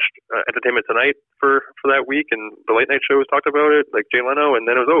people watched Entertainment Tonight for that week, and the late night shows talked about it, like Jay Leno, and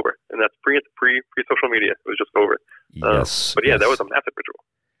then it was over. And that's pre social media. It was just over. Yes, but yeah, that was a massive ritual.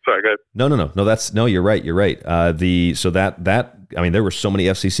 Sorry, go ahead. No. You're right. You're right. I mean, there were so many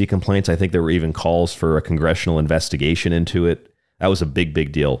FCC complaints. I think there were even calls for a congressional investigation into it. That was a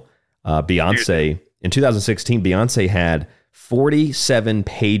big deal. Beyonce. In 2016, Beyonce had 47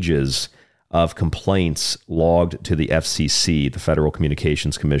 pages of complaints logged to the FCC, the Federal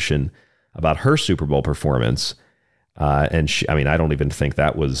Communications Commission, about her Super Bowl performance. And I don't even think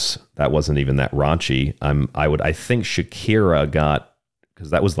that wasn't even that raunchy. I think Shakira got, because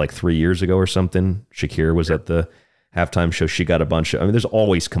that was like 3 years ago or something. Shakira was at the halftime show. She got a bunch of. There's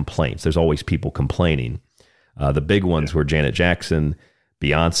always complaints. There's always people complaining. The big ones were Janet Jackson,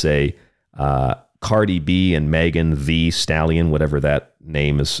 Beyonce. Cardi B and Megan Thee Stallion, whatever that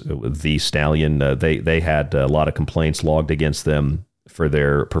name is, The Stallion, they had a lot of complaints logged against them for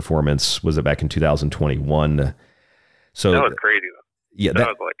their performance. Was it back in 2021? So that was crazy. Yeah,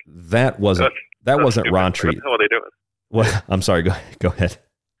 that wasn't raunchy. What the hell are they doing? Well, I'm sorry. Go ahead.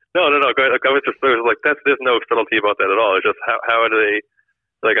 No. Go ahead. I was just like there's no subtlety about that at all. It's just how do they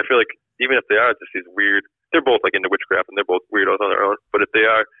like? I feel like even if they are just these weird. They're both like into witchcraft and they're both weirdos on their own. But if they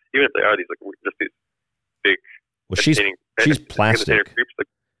are, even if they are these like just these big, well, she's plastic. Creeps,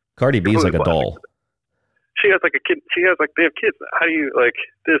 like, Cardi B is like a doll. She has like a kid. She has like they have kids. How do you like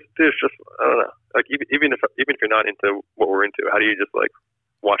this? There's just I don't know. Like even if you're not into what we're into, how do you just like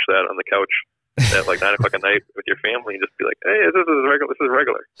watch that on the couch at like 9 o'clock at night with your family and just be like, hey, this is regular. This is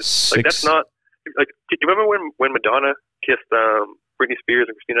regular. Like that's not like. Do you remember when Madonna kissed Britney Spears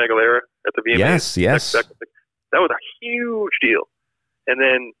and Christina Aguilera at the VMAs? Yes. That was a huge deal. And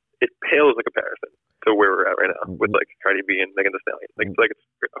then it pales in comparison to where we're at right now with like Cardi B and Megan Thee Stallion. Like it's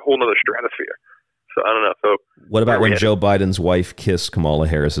a whole nother stratosphere. So I don't know. So what about when Joe Biden's wife kissed Kamala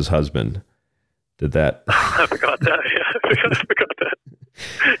Harris's husband? Did that? I forgot that. Yeah, I forgot that.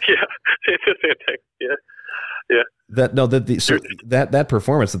 Yeah, it's the same thing. Yeah. That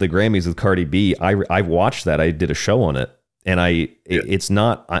performance at the Grammys with Cardi B, I watched that. I did a show on it. And it's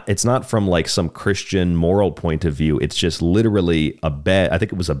not from like some Christian moral point of view. It's just literally a bed. I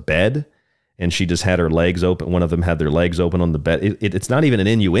think it was a bed, and she just had her legs open. One of them had their legs open on the bed. It's not even an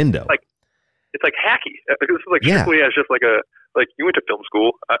innuendo. It's like hacky. This is like strictly as just like you went to film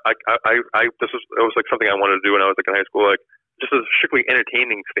school. It was like something I wanted to do when I was like in high school. Like just as a strictly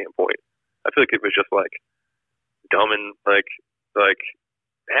entertaining standpoint, I feel like it was just like dumb and like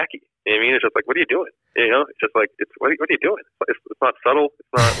hacky. You know what I mean? It's just like, what are you doing? You know, it's just like, what are you doing? It's not subtle.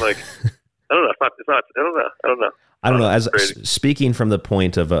 It's not like, I don't know. I don't know. As speaking from the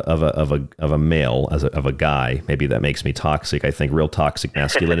point of a male, of a guy, maybe that makes me toxic. I think real toxic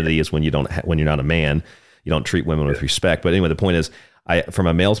masculinity is when you're not a man, you don't treat women with respect. But anyway, the point is, from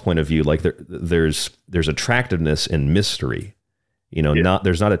a male's point of view, like there's attractiveness in mystery. You know,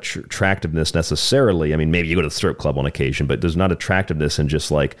 there's not attractiveness necessarily. I mean, maybe you go to the strip club on occasion, but there's not attractiveness in just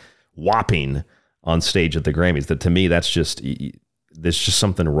like whopping on stage at the Grammys. That to me, there's just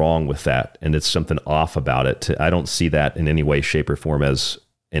something wrong with that, and it's something off about it. I don't see that in any way, shape, or form as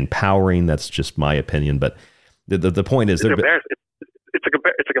empowering. That's just my opinion. But the point is, it's embarrassing. It's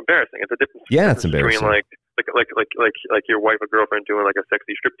embarrassing. It's a difference. Yeah, it's embarrassing. Between like your wife or girlfriend doing like a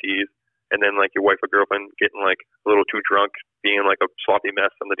sexy striptease, and then like your wife or girlfriend getting like a little too drunk, being like a sloppy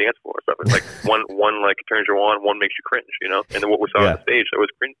mess on the dance floor or something. Like one like turns you on, one makes you cringe, you know. And then what we saw on the stage, that was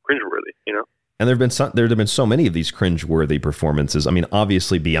cringeworthy, you know. And there have been so many of these cringeworthy performances. I mean,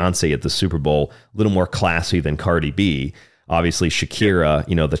 obviously Beyonce at the Super Bowl, a little more classy than Cardi B. Obviously Shakira,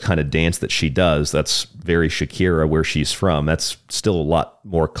 you know, the kind of dance that she does, that's very Shakira where she's from. That's still a lot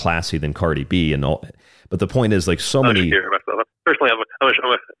more classy than Cardi B and all. But the point is, like, so many. Shakira myself. Personally, I like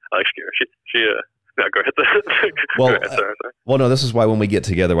Shakira. She no, go ahead. Well, go ahead. Sorry. Well, no, this is why when we get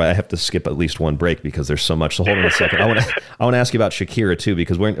together, I have to skip at least one break because there's so much. So hold on a second. I want to ask you about Shakira too,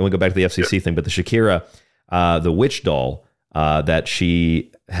 because we'll go back to the FCC thing. But the Shakira, the witch doll that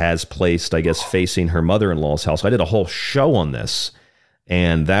she has placed, I guess, facing her mother-in-law's house. I did a whole show on this,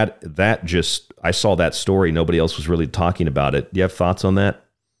 and that just, I saw that story. Nobody else was really talking about it. Do you have thoughts on that?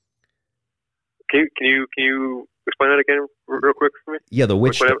 Can you explain that again real quick for me? Yeah, the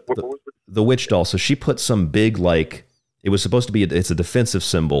witch, what was it? The witch doll. So she put some big, like, it was supposed to be, it's a defensive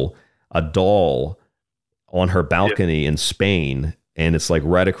symbol, a doll on her balcony in Spain, and it's like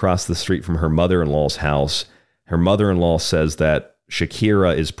right across the street from her mother-in-law's house. Her mother-in-law says that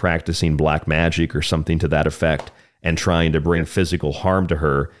Shakira is practicing black magic or something to that effect and trying to bring physical harm to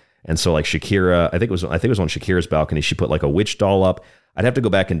her. And so, like, Shakira, I think it was on Shakira's balcony, she put like a witch doll up. I'd have to go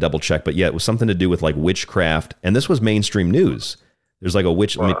back and double check, but yeah, it was something to do with like witchcraft, and this was mainstream news. There's like a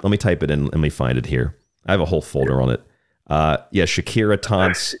witch. Wow. Let me type it in. Let me find it here. I have a whole folder on it. Yeah, Shakira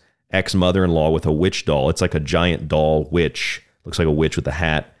taunts ex-mother-in-law with a witch doll. It's like a giant doll witch. Looks like a witch with a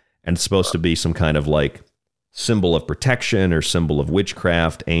hat, and it's supposed to be some kind of like symbol of protection or symbol of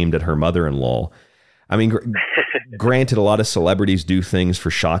witchcraft aimed at her mother-in-law. I mean, granted, a lot of celebrities do things for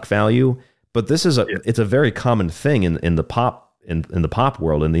shock value, but this is it's a very common thing in the pop. In the pop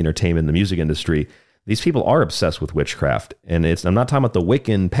world, in the entertainment, the music industry, these people are obsessed with witchcraft. And I'm not talking about the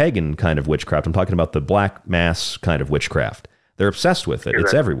Wiccan, pagan kind of witchcraft. I'm talking about the black mass kind of witchcraft. They're obsessed with it. Exactly.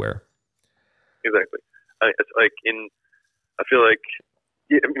 It's everywhere. Exactly. It's like I feel like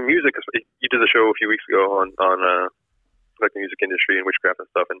music. You did a show a few weeks ago on like the music industry and witchcraft and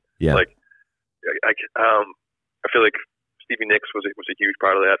stuff. And like, I feel like Stevie Nicks was a huge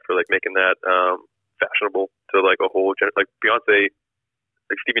part of that for like making that fashionable to like a whole like Beyonce.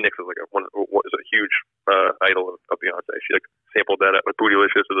 Like Stevie Nicks is like was a huge idol of Beyonce. She like sampled that at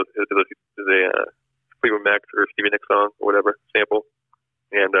Bootylicious is a Fleetwood Mac or Stevie Nicks song or whatever sample,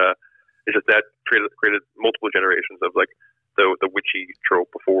 and it's just that created multiple generations of like the witchy trope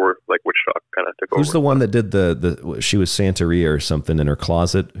before like witch talk kind of took over. Who's the one that did the she was Santeria or something in her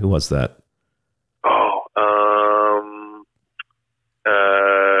closet? Who was that?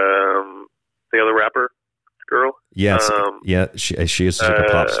 The other rapper girl. Yes, she is like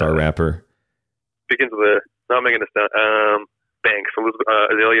a pop star rapper. Begins with not Megan Thee Banks,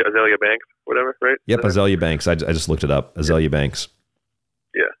 Azalea Banks, whatever, right? Yep, Azalea Banks. I just looked it up. Azalea Banks.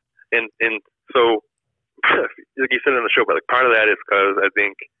 Yeah, and so like you said on the show, but like part of that is because I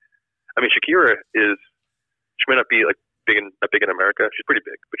mean Shakira she may not be like big in America. She's pretty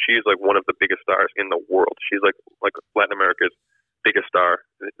big, but she's like one of the biggest stars in the world. She's like Latin America's biggest star.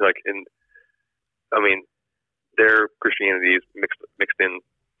 Like I mean, their Christianity is mixed in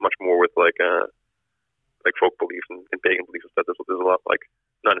much more with like folk beliefs and pagan beliefs and stuff. There's a lot like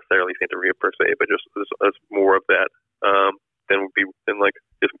not necessarily Santeria per se, but just there's more of that than would be like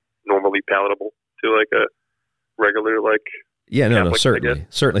just normally palatable to like a regular like. Yeah, Catholic,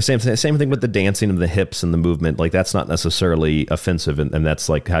 certainly. Same thing with the dancing and the hips and the movement. Like that's not necessarily offensive, and that's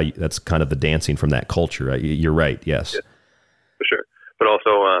like that's kind of the dancing from that culture. Right? You're right. Yes, for sure. But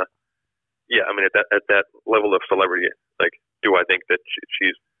also, yeah, I mean, at that level of celebrity, like, do I think that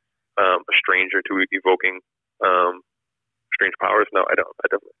she's a stranger to evoking strange powers? No, I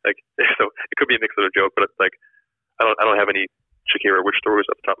don't. Like, so it could be a mix of a joke, but it's like I don't have any Shakira witch stories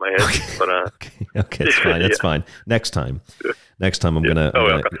off the top of my head. But okay, that's fine. That's fine. Next time I'm gonna.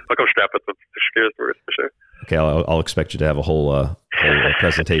 I'll come strapped with some Shakira stories for sure. Okay, I'll expect you to have a whole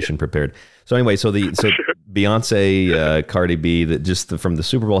presentation prepared. So anyway, so Beyonce, Cardi B, from the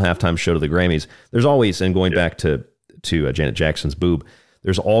Super Bowl halftime show to the Grammys, there's always, and going back to Janet Jackson's boob,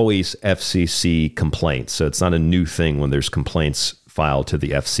 there's always FCC complaints. So it's not a new thing when there's complaints filed to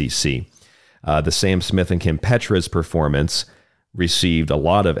the FCC. The Sam Smith and Kim Petras performance received a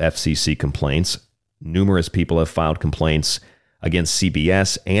lot of FCC complaints. Numerous people have filed complaints against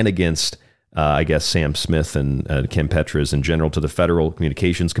CBS and against I guess Sam Smith and Kim Petras in general to the Federal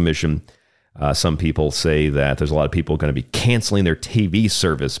Communications Commission. Some people say that there's a lot of people going to be canceling their TV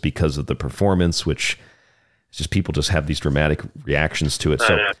service because of the performance, which is just people just have these dramatic reactions to it.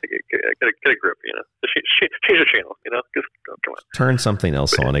 So get a grip, you know. Change the channel, you know. Just come on. Turn something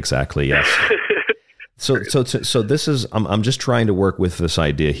else on. Exactly. Yes. So this is. I'm just trying to work with this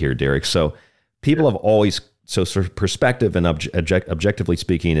idea here, Derek. So people have always. So sort of perspective and objectively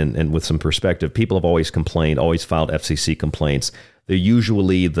speaking, and with some perspective, people have always complained, always filed FCC complaints. They're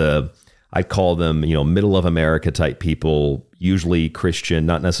usually I call them, middle of America type people, usually Christian,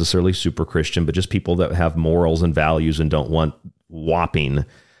 not necessarily super Christian, but just people that have morals and values and don't want whopping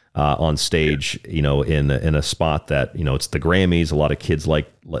on stage, in a spot that, it's the Grammys. A lot of kids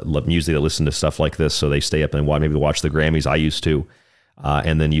like music, they listen to stuff like this, so they stay up and maybe watch the Grammys. I used to,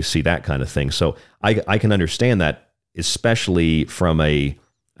 and then you see that kind of thing. So I can understand that, especially from a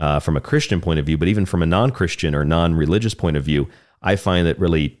Christian point of view, but even from a non-Christian or non-religious point of view, I find it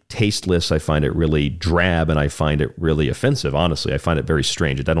really tasteless. I find it really drab, and I find it really offensive. Honestly, I find it very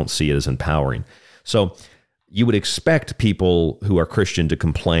strange. I don't see it as empowering. So you would expect people who are Christian to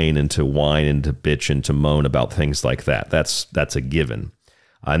complain and to whine and to bitch and to moan about things like that. That's a given.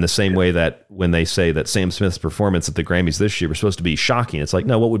 In the same way that when they say that Sam Smith's performance at the Grammys this year was supposed to be shocking, it's like,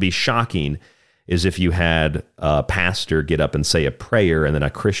 no, what would be shocking is if you had a pastor get up and say a prayer and then a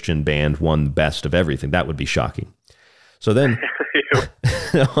Christian band won best of everything. That would be shocking. So then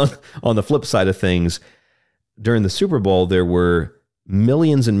on the flip side of things, during the Super Bowl, there were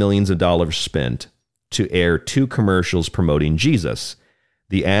millions and millions of dollars spent to air 2 commercials promoting Jesus.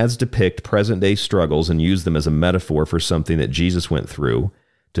 The ads depict present-day struggles and use them as a metaphor for something that Jesus went through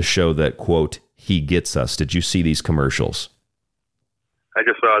to show that, quote, he gets us. Did you see these commercials? I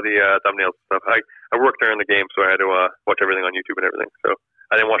just saw the thumbnails and stuff. I worked during the game, so I had to watch everything on YouTube and everything. So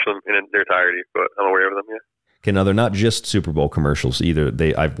I didn't watch them in their entirety, but I'm aware of them, yeah. Okay, now they're not just Super Bowl commercials either.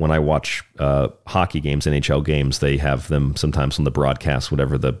 When I watch hockey games, NHL games, they have them sometimes on the broadcast,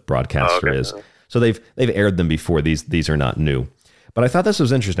 whatever the broadcaster is. So they've aired them before. These are not new. But I thought this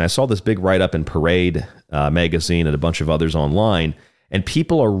was interesting. I saw this big write-up in Parade magazine and a bunch of others online, and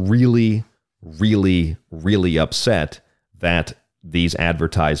people are really, really, really upset that these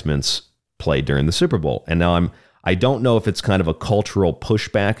advertisements played during the Super Bowl. And now I don't know if it's kind of a cultural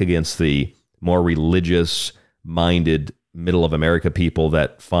pushback against the more religious-minded middle of America people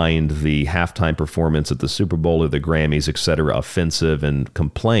that find the halftime performance at the Super Bowl or the Grammys, et cetera, offensive and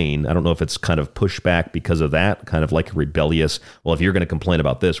complain. I don't know if it's kind of pushback because of that, kind of like a rebellious, well, if you're going to complain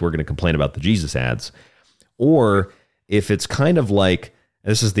about this, we're going to complain about the Jesus ads. Or if it's kind of like,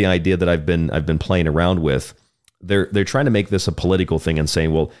 this is the idea that I've been playing around with, they're trying to make this a political thing and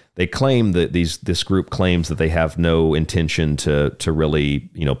saying, well, they claim that this group claims that they have no intention to really,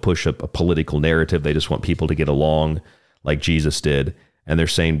 push a political narrative. They just want people to get along like Jesus did. And they're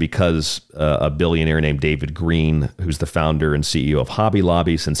saying because a billionaire named David Green, who's the founder and CEO of Hobby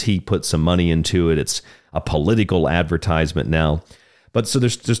Lobby, since he put some money into it, it's a political advertisement now. But so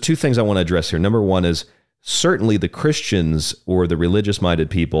there's 2 things I want to address here. Number one is certainly the Christians or the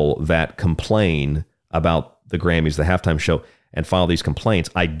religious-minded people that complain about the Grammys, the halftime show, and file these complaints.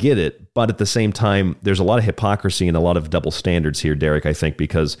 I get it, but at the same time, there's a lot of hypocrisy and a lot of double standards here, Derek, I think,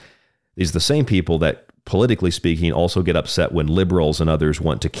 because these are the same people that, politically speaking, also get upset when liberals and others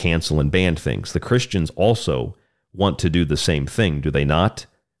want to cancel and ban things. The Christians also want to do the same thing, do they not?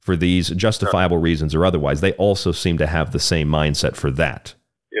 For these justifiable reasons or otherwise, they also seem to have the same mindset for that.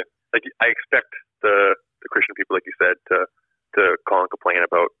 Yeah, like I expect the Christian people, like you said, to call and complain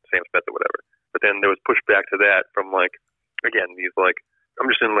about Sam Smith or whatever. But then there was pushback to that from I'm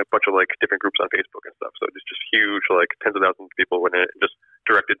just in a bunch of different groups on Facebook and stuff. So it's just huge, tens of thousands of people when it just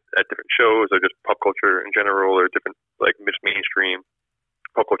directed at different shows or just pop culture in general or different mainstream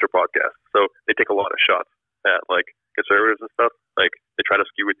pop culture podcasts. So they take a lot of shots at conservatives and stuff. They try to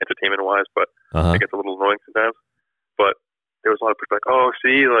skew it entertainment wise, but it gets a little annoying sometimes. But there was a lot of pushback. Oh,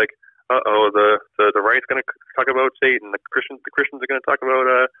 see, the right's going to talk about Satan. The Christians are going to talk about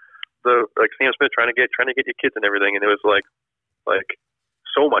Sam Smith trying to get your kids and everything. And it was like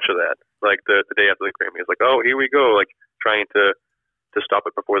so much of that, the day after the Grammy, it's oh, here we go, trying to stop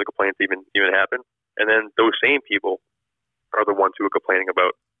it before the complaints even happen. And then those same people are the ones who are complaining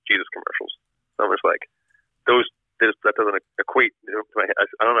about Jesus commercials. So I'm just that doesn't equate to my head.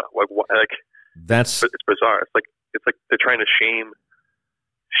 I don't know, that's, it's bizarre. It's like they're trying to shame.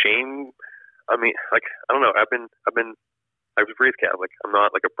 I mean, I don't know. I was raised Catholic. I'm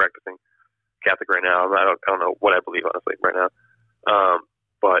not a practicing Catholic right now. I don't know what I believe, honestly, right now.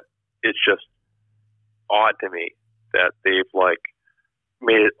 But it's just odd to me that they've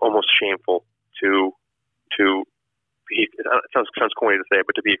made it almost shameful to be. It sounds corny to say,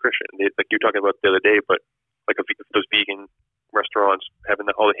 but to be a Christian. You were talking about the other day, but those vegan restaurants having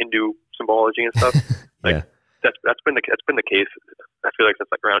all the Hindu symbology and stuff. Yeah. That's been the case. I feel since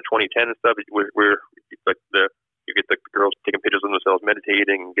around 2010 and stuff. Where you get the girls taking pictures of themselves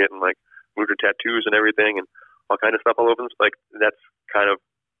meditating and getting voodoo tattoos and everything and all kind of stuff all over them. That's kind of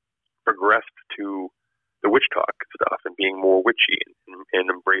progressed to the witch talk stuff and being more witchy and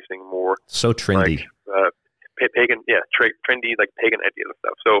embracing more so trendy pagan, trendy pagan ideas and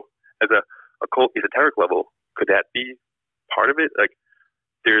stuff. So as a cult esoteric level, could that be part of it?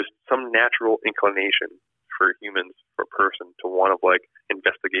 There's some natural inclination for humans for a person to want to like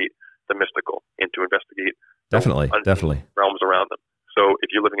investigate the mystical and to investigate definitely realms around them. So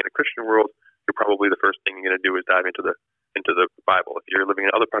if you're living in a Christian world, you're probably the first thing you're going to do is dive into the Bible. If you're living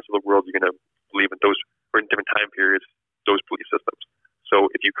in other parts of the world, you're going to believe in those, or in different time periods, those belief systems.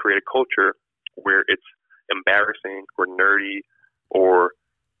 So if you create a culture where it's embarrassing or nerdy or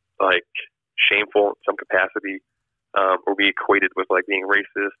like shameful in some capacity, or be equated with like being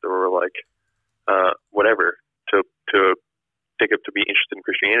racist or like whatever, to think of to be interested in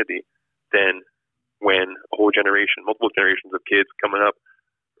Christianity, then when a whole generation, multiple generations of kids coming up,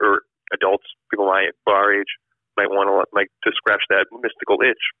 or adults, people our age, might want to scratch that mystical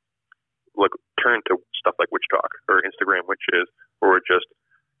itch, look, turn to stuff like witch talk or Instagram witches, or just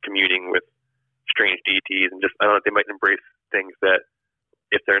communing with strange deities, and just, I don't know, they might embrace things that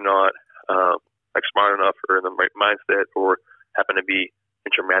if they're not like smart enough or in the right mindset, or happen to be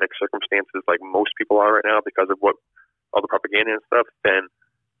in traumatic circumstances like most people are right now because of what all the propaganda and stuff, then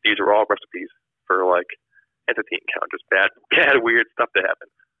these are all recipes for like entity encounters, bad weird stuff to happen.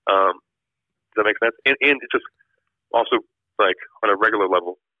 Does that make sense? And it's just also like on a regular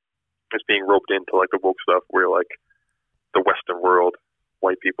level, it's being roped into like the woke stuff where like the Western world,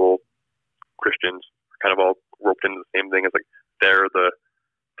 white people, Christians, are kind of all roped into the same thing. It's like they're the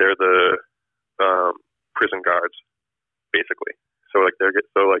prison guards, basically. So like you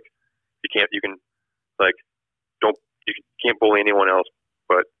can't bully anyone else,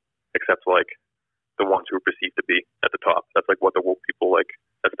 but except like the ones who are perceived to be at the top. That's like what the woke people like.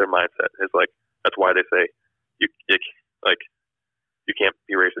 That's their mindset. Is like that's why they say you can't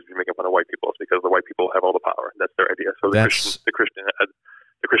be racist if you're making fun of white people. It's because the white people have all the power. That's their idea. So the Christian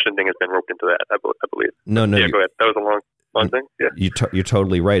thing has been roped into that. I believe. No. Yeah, go ahead. That was a long thing. Yeah. You're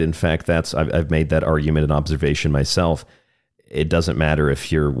totally right. In fact, I've made that argument and observation myself. It doesn't matter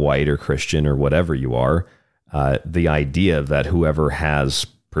if you're white or Christian or whatever you are. The idea that whoever has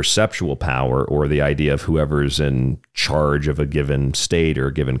perceptual power, or the idea of whoever's in charge of a given state or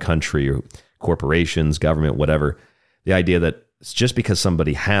a given country or corporations, government, whatever, the idea that it's just because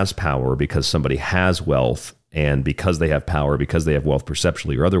somebody has power, because somebody has wealth, and because they have power, because they have wealth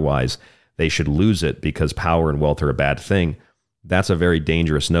perceptually or otherwise, they should lose it because power and wealth are a bad thing. That's a very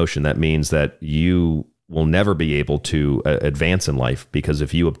dangerous notion. That means that you will never be able to advance in life, because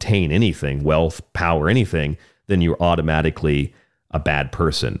if you obtain anything, wealth, power, anything, then you're automatically a bad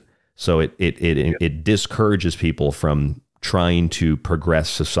person. So it discourages people from trying to progress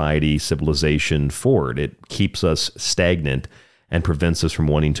society, civilization forward. It keeps us stagnant and prevents us from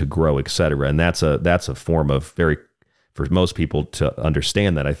wanting to grow, etc. And that's a form of for most people to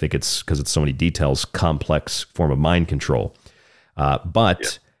understand that. I think it's because it's so many details, complex form of mind control.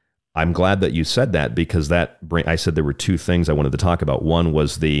 But I'm glad that you said that, because I said there were two things I wanted to talk about. One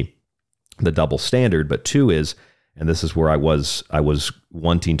was the double standard, but two is, and this is where I was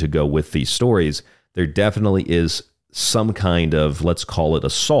wanting to go with these stories, there definitely is some kind of, let's call it,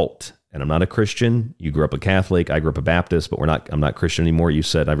 assault. And I'm not a Christian. You grew up a Catholic. I grew up a Baptist, but I'm not Christian anymore. You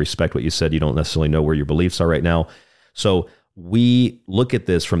said, I respect what you said. You don't necessarily know where your beliefs are right now. So we look at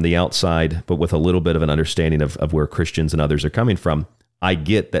this from the outside, but with a little bit of an understanding of where Christians and others are coming from. I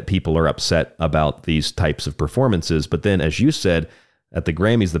get that people are upset about these types of performances, but then, as you said, at the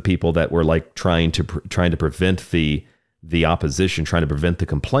Grammys, the people that were like trying to prevent the opposition, trying to prevent the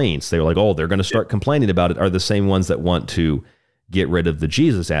complaints, they were like, oh, they're going to start complaining about it, are the same ones that want to get rid of the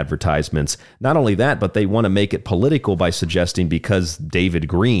Jesus advertisements. Not only that, but they want to make it political by suggesting because David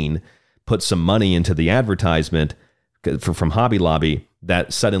Green put some money into the advertisement from Hobby Lobby,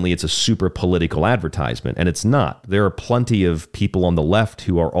 that suddenly it's a super political advertisement. And it's not. There are plenty of people on the left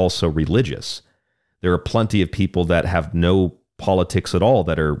who are also religious. There are plenty of people that have no politics at all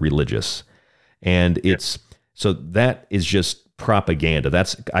that are religious. And so that is just propaganda.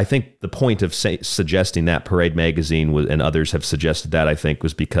 That's, I think, the point of suggesting that. Parade Magazine and others have suggested that, I think,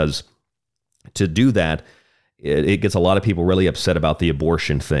 was because to do that, it gets a lot of people really upset about the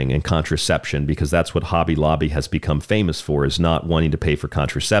abortion thing and contraception, because that's what Hobby Lobby has become famous for, is not wanting to pay for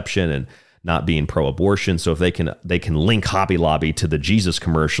contraception and not being pro-abortion. So if they can link Hobby Lobby to the Jesus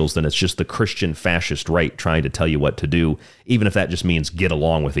commercials, then it's just the Christian fascist right trying to tell you what to do, even if that just means get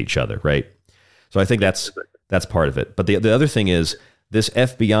along with each other, right? So I think that's part of it. But the other thing is this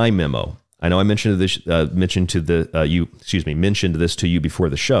FBI memo. I know I mentioned this to you before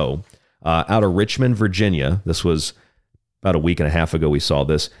the show. Out of Richmond, Virginia. This was about a week and a half ago we saw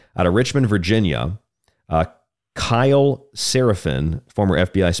this. Out of Richmond, Virginia, Kyle Seraphin, former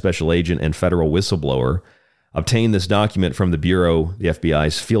FBI special agent and federal whistleblower, obtained this document from the Bureau, the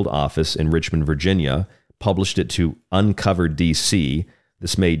FBI's field office in Richmond, Virginia, published it to Uncovered DC.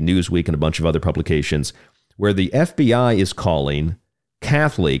 This made Newsweek and a bunch of other publications. where the FBI is calling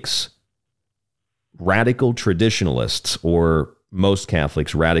Catholics radical traditionalists, or most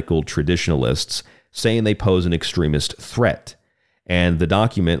Catholics radical traditionalists, saying they pose an extremist threat. And the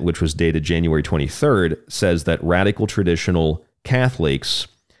document, which was dated January 23rd, says that radical traditional Catholics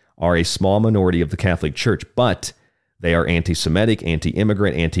are a small minority of the Catholic Church, but they are anti-Semitic,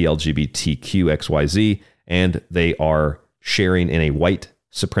 anti-immigrant, anti-LGBTQ, XYZ, and they are sharing in a white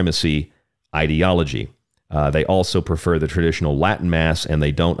supremacy ideology. They also prefer the traditional Latin Mass, and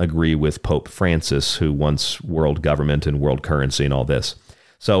they don't agree with Pope Francis, who wants world government and world currency and all this.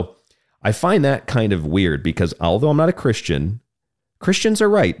 So I find that kind of weird because although I'm not a Christian, Christians are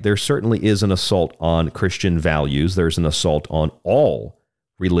right. There certainly is an assault on Christian values. There's an assault on all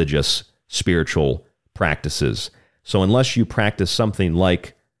religious, spiritual practices. So unless you practice something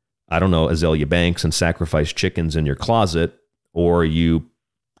like, I don't know, Azalea Banks and sacrifice chickens in your closet, or you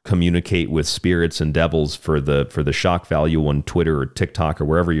communicate with spirits and devils for the shock value on Twitter or TikTok or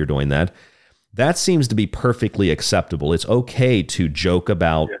wherever you're doing that, that seems to be perfectly acceptable. It's okay to joke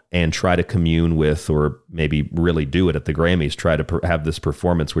about and try to commune with, or maybe really do it at the Grammys, try to have this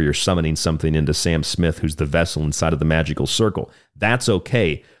performance where you're summoning something into Sam Smith, who's the vessel inside of the magical circle. That's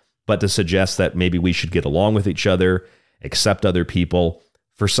okay. But to suggest that maybe we should get along with each other, accept other people,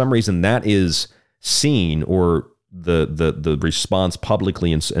 for some reason that is seen, or the response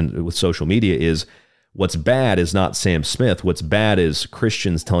publicly and with social media is, what's bad is not Sam Smith. What's bad is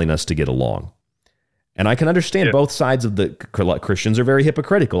Christians telling us to get along. And I can understand both sides of the Christians are very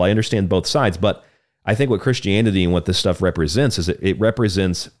hypocritical. I understand both sides, but I think what Christianity and what this stuff represents is it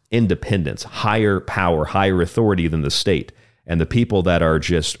represents independence, higher power, higher authority than the state. And the people that are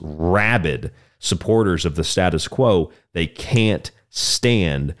just rabid supporters of the status quo, they can't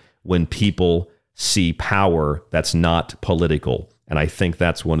stand when people see power that's not political. And I think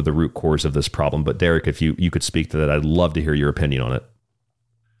that's one of the root cores of this problem. But Derek, if you could speak to that, I'd love to hear your opinion on it.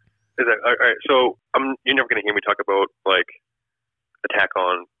 All right, so you're never going to hear me talk about like attack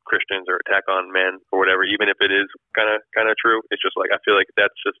on Christians or attack on men or whatever, even if it is kind of true. It's just like I feel like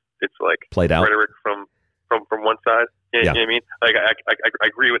it's like played out rhetoric from one side. You know what I mean? Like I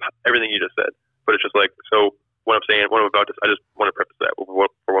agree with everything you just said, but it's just like, so what I'm saying, what I'm about to, I just want to preface that for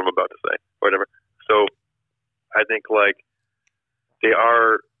what I'm about to say, or whatever. So I think like they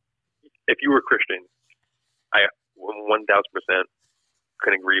are. If you were Christian, I 1,000%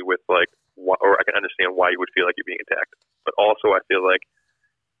 can agree with like, or I can understand why you would feel like you're being attacked. But also, I feel like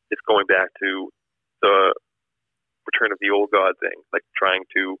it's going back to the return of the old God thing, like trying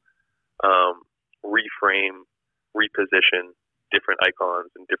to reframe, reposition different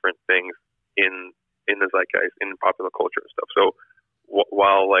icons and different things in the zeitgeist, in popular culture and stuff. So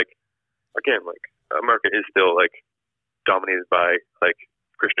while like, again, like America is still like dominated by like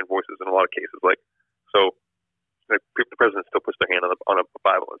Christian voices in a lot of cases, like so. Like, the president still puts their hand on a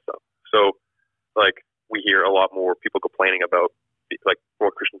Bible and stuff. So, like, we hear a lot more people complaining about, like,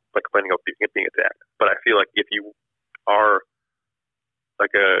 more Christians like complaining about being attacked. But I feel like if you are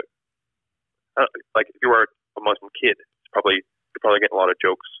like if you are a Muslim kid, you're probably getting a lot of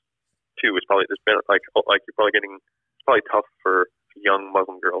jokes too. It's probably it's probably tough for a young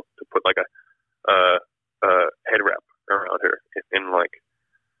Muslim girl to put like a head wrap around her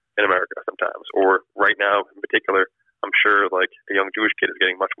in America sometimes, or right now in particular, I'm sure like a young Jewish kid is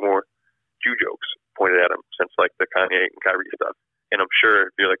getting much more Jew jokes pointed at him since like the Kanye and Kyrie stuff. And I'm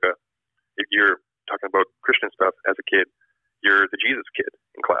sure if you're talking about Christian stuff as a kid, you're the Jesus kid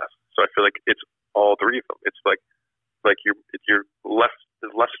in class. So I feel like it's all three of them. It's like there's less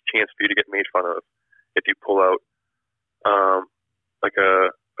chance for you to get made fun of if you pull out like a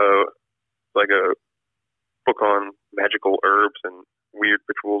book on magical herbs and weird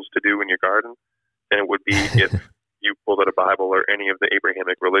rituals to do in your garden than it would be if you pulled out a Bible or any of the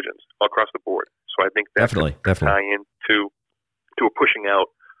Abrahamic religions all across the board. So I think that's definitely tie into a pushing out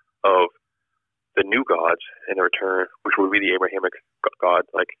of the new gods in a return, which would be the Abrahamic God,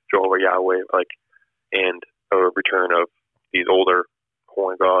 like Jehovah, Yahweh, like, and a return of these older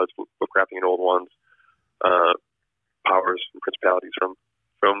horn gods, crafting in old ones, powers and principalities from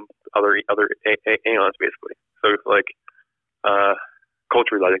other aeons, basically. So it's like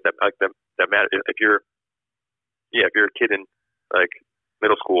culturally, I think that matters. If you're a kid in like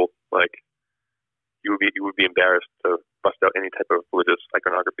middle school, like you would be embarrassed to bust out any type of religious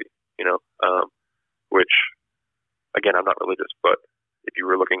iconography, you know. Which, again, I'm not religious, but if you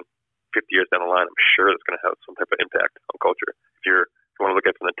were looking 50 years down the line, I'm sure it's going to have some type of impact on culture. If you want to look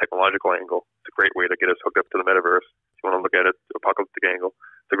at it from the technological angle, it's a great way to get us hooked up to the metaverse. If you want to look at it from the apocalyptic angle,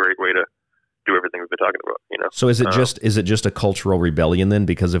 it's a great way to do everything we've been talking about, you know. So is it just a cultural rebellion then?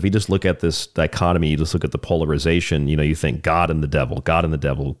 Because if we just look at this dichotomy, you just look at the polarization, you think God and the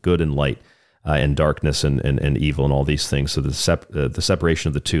devil, good and light, and darkness and evil and all these things. So the separation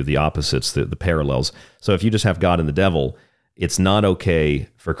of the two, the opposites, the parallels. So if you just have God and the devil, it's not okay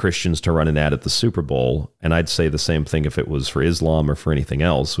for Christians to run an ad at the Super Bowl. And I'd say the same thing if it was for Islam or for anything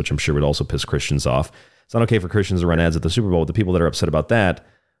else, which I'm sure would also piss Christians off. It's not okay for Christians to run ads at the Super Bowl. The people that are upset about that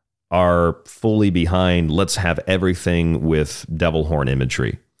are fully behind, let's have everything with devil horn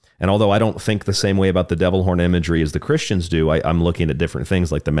imagery. And although I don't think the same way about the devil horn imagery as the Christians do, I'm looking at different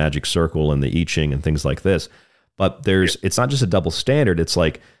things like the magic circle and the I Ching and things like this. But it's not just a double standard. It's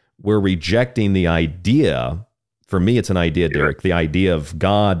like we're rejecting the idea. For me, it's an idea, Derek, the idea of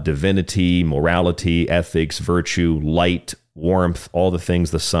God, divinity, morality, ethics, virtue, light, warmth, all the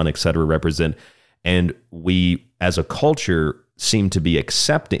things the sun, etc., represent. And we, as a culture, seem to be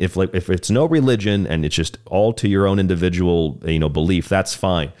accepting. If it's no religion and it's just all to your own individual, belief, that's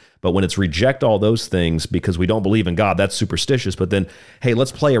fine. But when it's reject all those things because we don't believe in God, that's superstitious. But then, hey,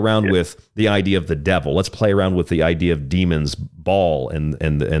 let's play around with the idea of the devil. Let's play around with the idea of demons, Baal,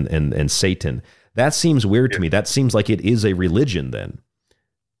 and Satan. That seems weird to me. That seems like it is a religion then.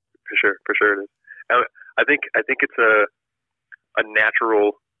 For sure it is. I think it's a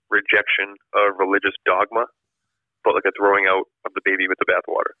natural rejection of religious dogma, but like a throwing out of the baby with the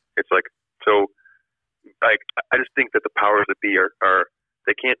bathwater. It's like, so like, I just think that the powers that be are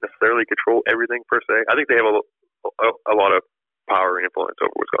they can't necessarily control everything per se. I think they have a lot of power and influence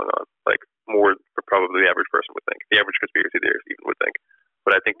over what's going on, like more than probably the average person would think, the average conspiracy theorist even would think.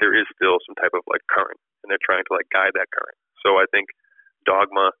 But I think there is still some type of like current, and they're trying to like guide that current. So I think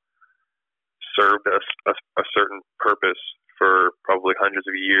dogma served us a certain purpose for probably hundreds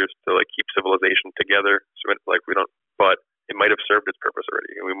of years to like keep civilization together. So like we don't, but it might have served its purpose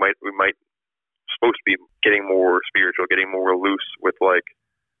already, and we might supposed to be getting more spiritual, getting more loose with like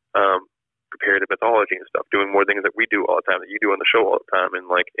comparative mythology and stuff, doing more things that we do all the time, that you do on the show all the time, and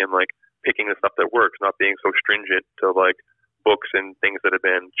like picking the stuff that works, not being so stringent to like books and things that have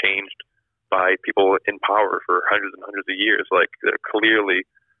been changed by people in power for hundreds and hundreds of years, like that are clearly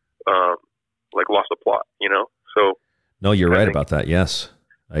like lost the plot, So no, you're right about that. Yes,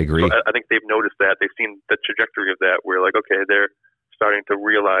 I agree. So I think they've noticed that. They've seen the trajectory of that, where like, okay, they're starting to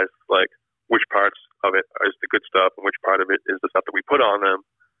realize like which parts of it is the good stuff and which part of it is the stuff that we put on them.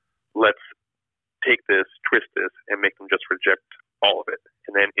 Let's take this, twist this, and make them just reject all of it.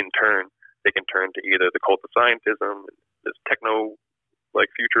 And then in turn, they can turn to either the cult of scientism, this techno, like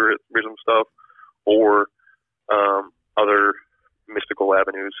futurism stuff, or other mystical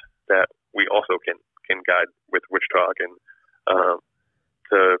avenues that we also can guide with witch talk and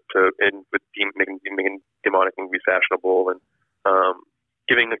making demonic movies fashionable, and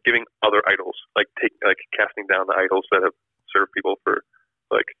giving other idols, like casting down the idols that have served people for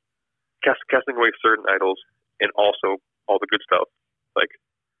like casting away certain idols, and also all the good stuff. Like,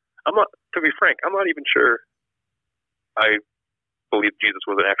 to be frank, I'm not even sure I believe Jesus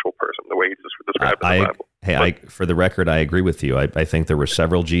was an actual person the way he's described in the Bible. Hey, for the record, I agree with you. I think there were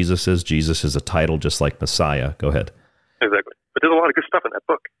several Jesuses. Jesus is a title just like Messiah. Go ahead. Exactly. But there's a lot of good stuff in that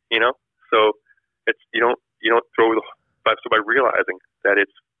book, So it's you don't throw by realizing that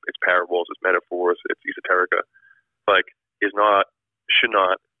it's parables, it's metaphors, it's esoterica, like should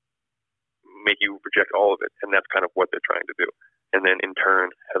not make you reject all of it, and that's kind of what they're trying to do. And then in turn,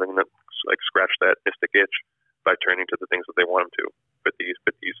 having them like scratch that mystic itch by turning to the things that they want them to. But these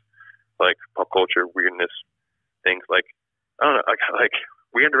like pop culture weirdness things, like I don't know, like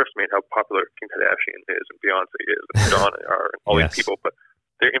we underestimate how popular Kim Kardashian is and Beyonce is and Madonna are and all these people, but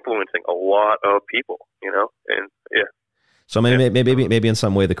they're influencing a lot of people, and yeah. So maybe in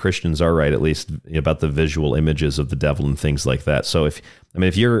some way the Christians are right, at least about the visual images of the devil and things like that. So if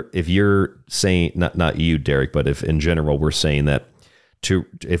you're saying, not you, Derek, but if in general we're saying that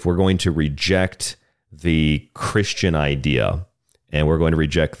if we're going to reject the Christian idea and we're going to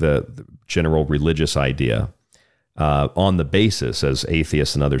reject the general religious idea on the basis, as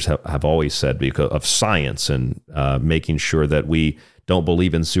atheists and others have always said, because of science and making sure that we don't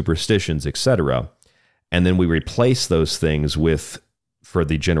believe in superstitions, etc., and then we replace those things with, for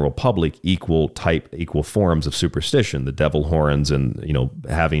the general public, equal forms of superstition, the devil horns and,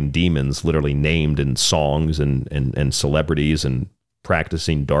 having demons literally named in songs and celebrities and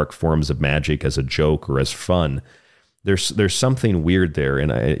practicing dark forms of magic as a joke or as fun. There's something weird there. And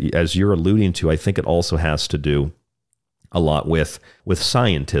as you're alluding to, I think it also has to do a lot with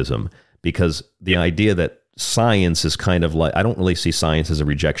scientism, because the idea that science is kind of like, I don't really see science as a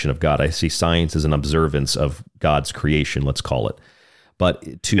rejection of God. I see science as an observance of God's creation, let's call it. But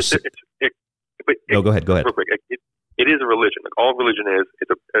it No, go ahead. Real quick, it is a religion. Like all religion is,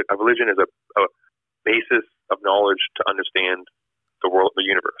 a religion is a basis of knowledge to understand the world, the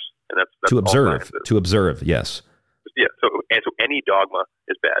universe, and that's to observe. To observe, yes. Yeah. So any dogma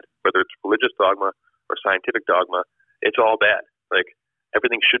is bad, whether it's religious dogma or scientific dogma. It's all bad. Like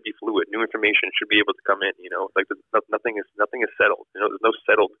everything should be fluid. New information should be able to come in. Like nothing is settled. There's no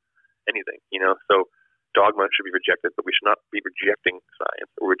settled anything. So dogma should be rejected, but we should not be rejecting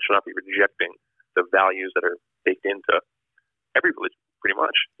science, or we should not be rejecting the values that are baked into every religion, pretty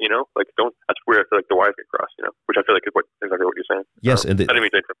much. Like that's where I feel like the wires get crossed. Which I feel like is exactly what you're saying. Yes, and I didn't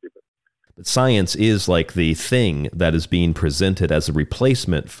mean to interrupt you. But science is like the thing that is being presented as a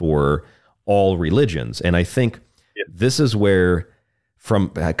replacement for all religions, and I think this is where, from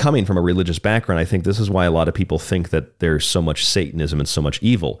coming from a religious background, I think this is why a lot of people think that there's so much Satanism and so much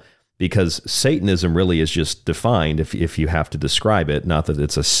evil. Because Satanism really is just defined, if you have to describe it, not that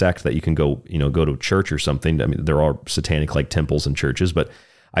it's a sect that you can go to church or something. I mean, there are satanic like temples and churches, but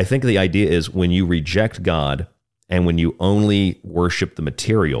I think the idea is when you reject God and when you only worship the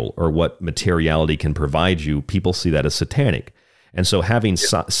material or what materiality can provide you, people see that as satanic. And so having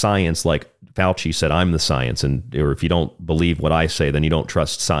science, like Fauci said, I'm the science, or if you don't believe what I say, then you don't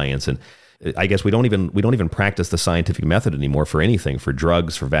trust science. And I guess we don't even practice the scientific method anymore for anything, for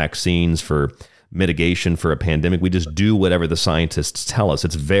drugs, for vaccines, for mitigation, for a pandemic. We just do whatever the scientists tell us.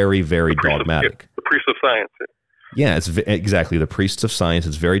 It's very, very dogmatic. The priests of science. Yeah, it's exactly the priests of science.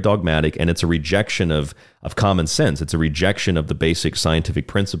 It's very dogmatic, and it's a rejection of common sense. It's a rejection of the basic scientific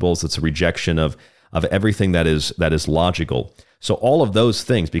principles. It's a rejection of everything that is logical. So all of those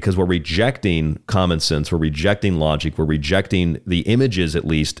things, because we're rejecting common sense, we're rejecting logic, we're rejecting the images, at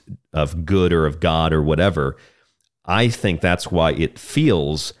least, of good or of God or whatever, I think that's why it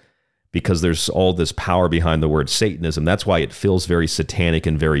feels, because there's all this power behind the word Satanism, that's why it feels very satanic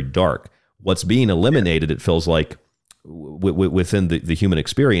and very dark. What's being eliminated, it feels like, within the human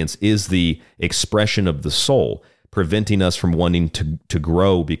experience, is the expression of the soul, preventing us from wanting to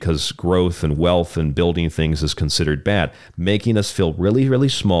grow because growth and wealth and building things is considered bad, making us feel really, really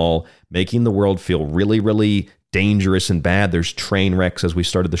small, making the world feel really, really dangerous and bad. There's train wrecks, as we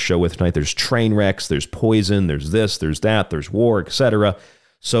started the show with tonight. There's train wrecks, there's poison, there's this, there's that, there's war, etc.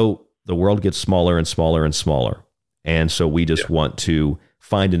 So the world gets smaller and smaller and smaller. And so we just want to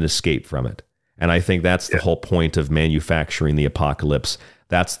find an escape from it. And I think that's the whole point of manufacturing the apocalypse.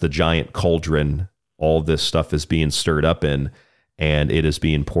 That's the giant cauldron all this stuff is being stirred up in, and it is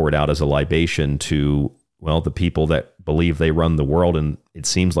being poured out as a libation to, well, the people that believe they run the world, and it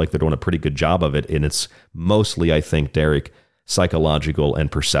seems like they're doing a pretty good job of it, and it's mostly, I think, Derek, psychological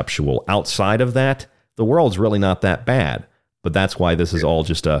and perceptual. Outside of that, the world's really not that bad, but that's why this is all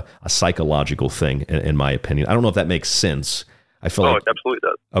just a psychological thing, in my opinion. I don't know if that makes sense. I feel like it absolutely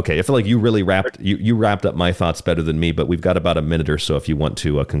does. Okay, I feel like you really you wrapped up my thoughts better than me, but we've got about a minute or so if you want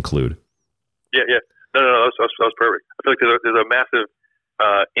to conclude. Yeah. No, that was perfect. I feel like there's a massive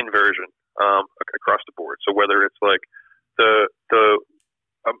inversion across the board. So whether it's like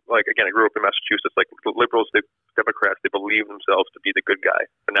like again, I grew up in Massachusetts. Like liberals, Democrats, they believe themselves to be the good guy,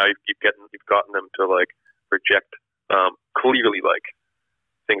 but now you've gotten them to like reject clearly like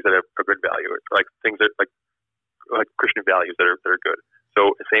things that are good value, or like things that like Christian values that are good.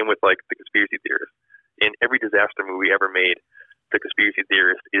 So same with like the conspiracy theorists. In every disaster movie ever made, the conspiracy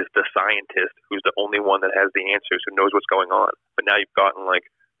theorist is the scientist who's the only one that has the answers, who knows what's going on. But now you've gotten like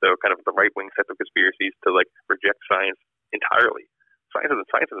the kind of the right wing set of conspiracies to like reject science entirely. Science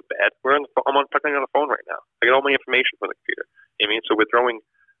isn't bad. I'm talking on the phone right now. I get all my information from the computer. You know what I mean? So we're throwing,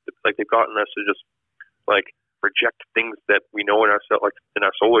 like, they've gotten us to just like reject things that we know in our soul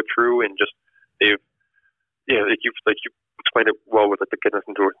are true, and just you explained it well with like getting us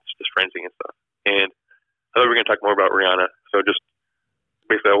into this frenzy and stuff. And I thought we were going to talk more about Rihanna. So just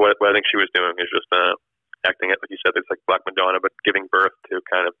basically what I think she was doing is just acting, like you said, it's like Black Madonna, but giving birth to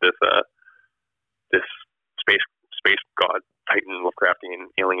kind of this space god, Titan, Lovecraftian,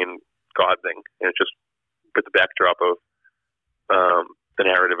 alien god thing. And it's just with the backdrop of the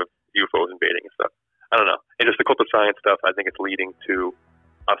narrative of UFOs invading and stuff. I don't know. And just the cult of science stuff, I think it's leading to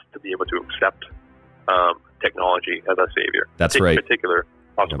us to be able to accept technology as our savior. That's right. In particular,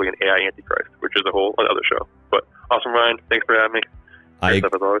 possibly an AI Antichrist, which is a whole other show. But awesome, Ryan. Thanks for having me.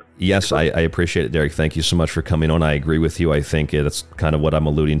 Yes, I appreciate it, Derek. Thank you so much for coming on. I agree with you. I think that's kind of what I'm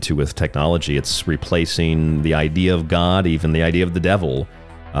alluding to with technology. It's replacing the idea of God, even the idea of the devil,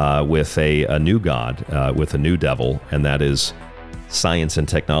 with a new God, with a new devil, and that is science and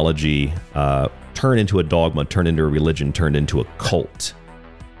technology turn into a dogma, turn into a religion, turned into a cult.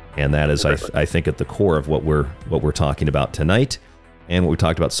 And that is, I think, at the core of what we're talking about tonight. and what we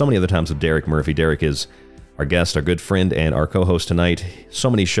talked about so many other times with Derek Murphy. Derek is our guest, our good friend, and our co-host tonight. So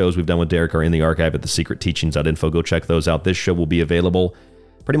many shows we've done with Derek are in the archive at thesecretteachings.info. Go check those out. This show will be available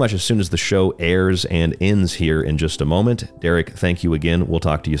pretty much as soon as the show airs and ends here in just a moment. Derek, thank you again. We'll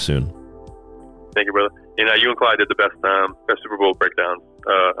talk to you soon. Thank you, brother. You know, you and Clyde did the best Super Bowl breakdowns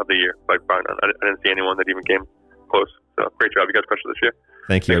of the year. By far, I didn't see anyone that even came close. So great job. You guys crushed it this year.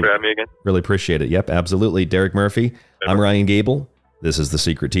 Thank you. Thanks for having me again. Really appreciate it. Yep, absolutely. Derek Murphy. I'm Ryan Gable. This is The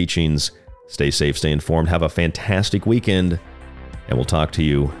Secret Teachings. Stay safe, stay informed. Have a fantastic weekend, and we'll talk to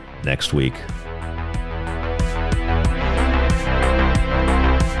you next week.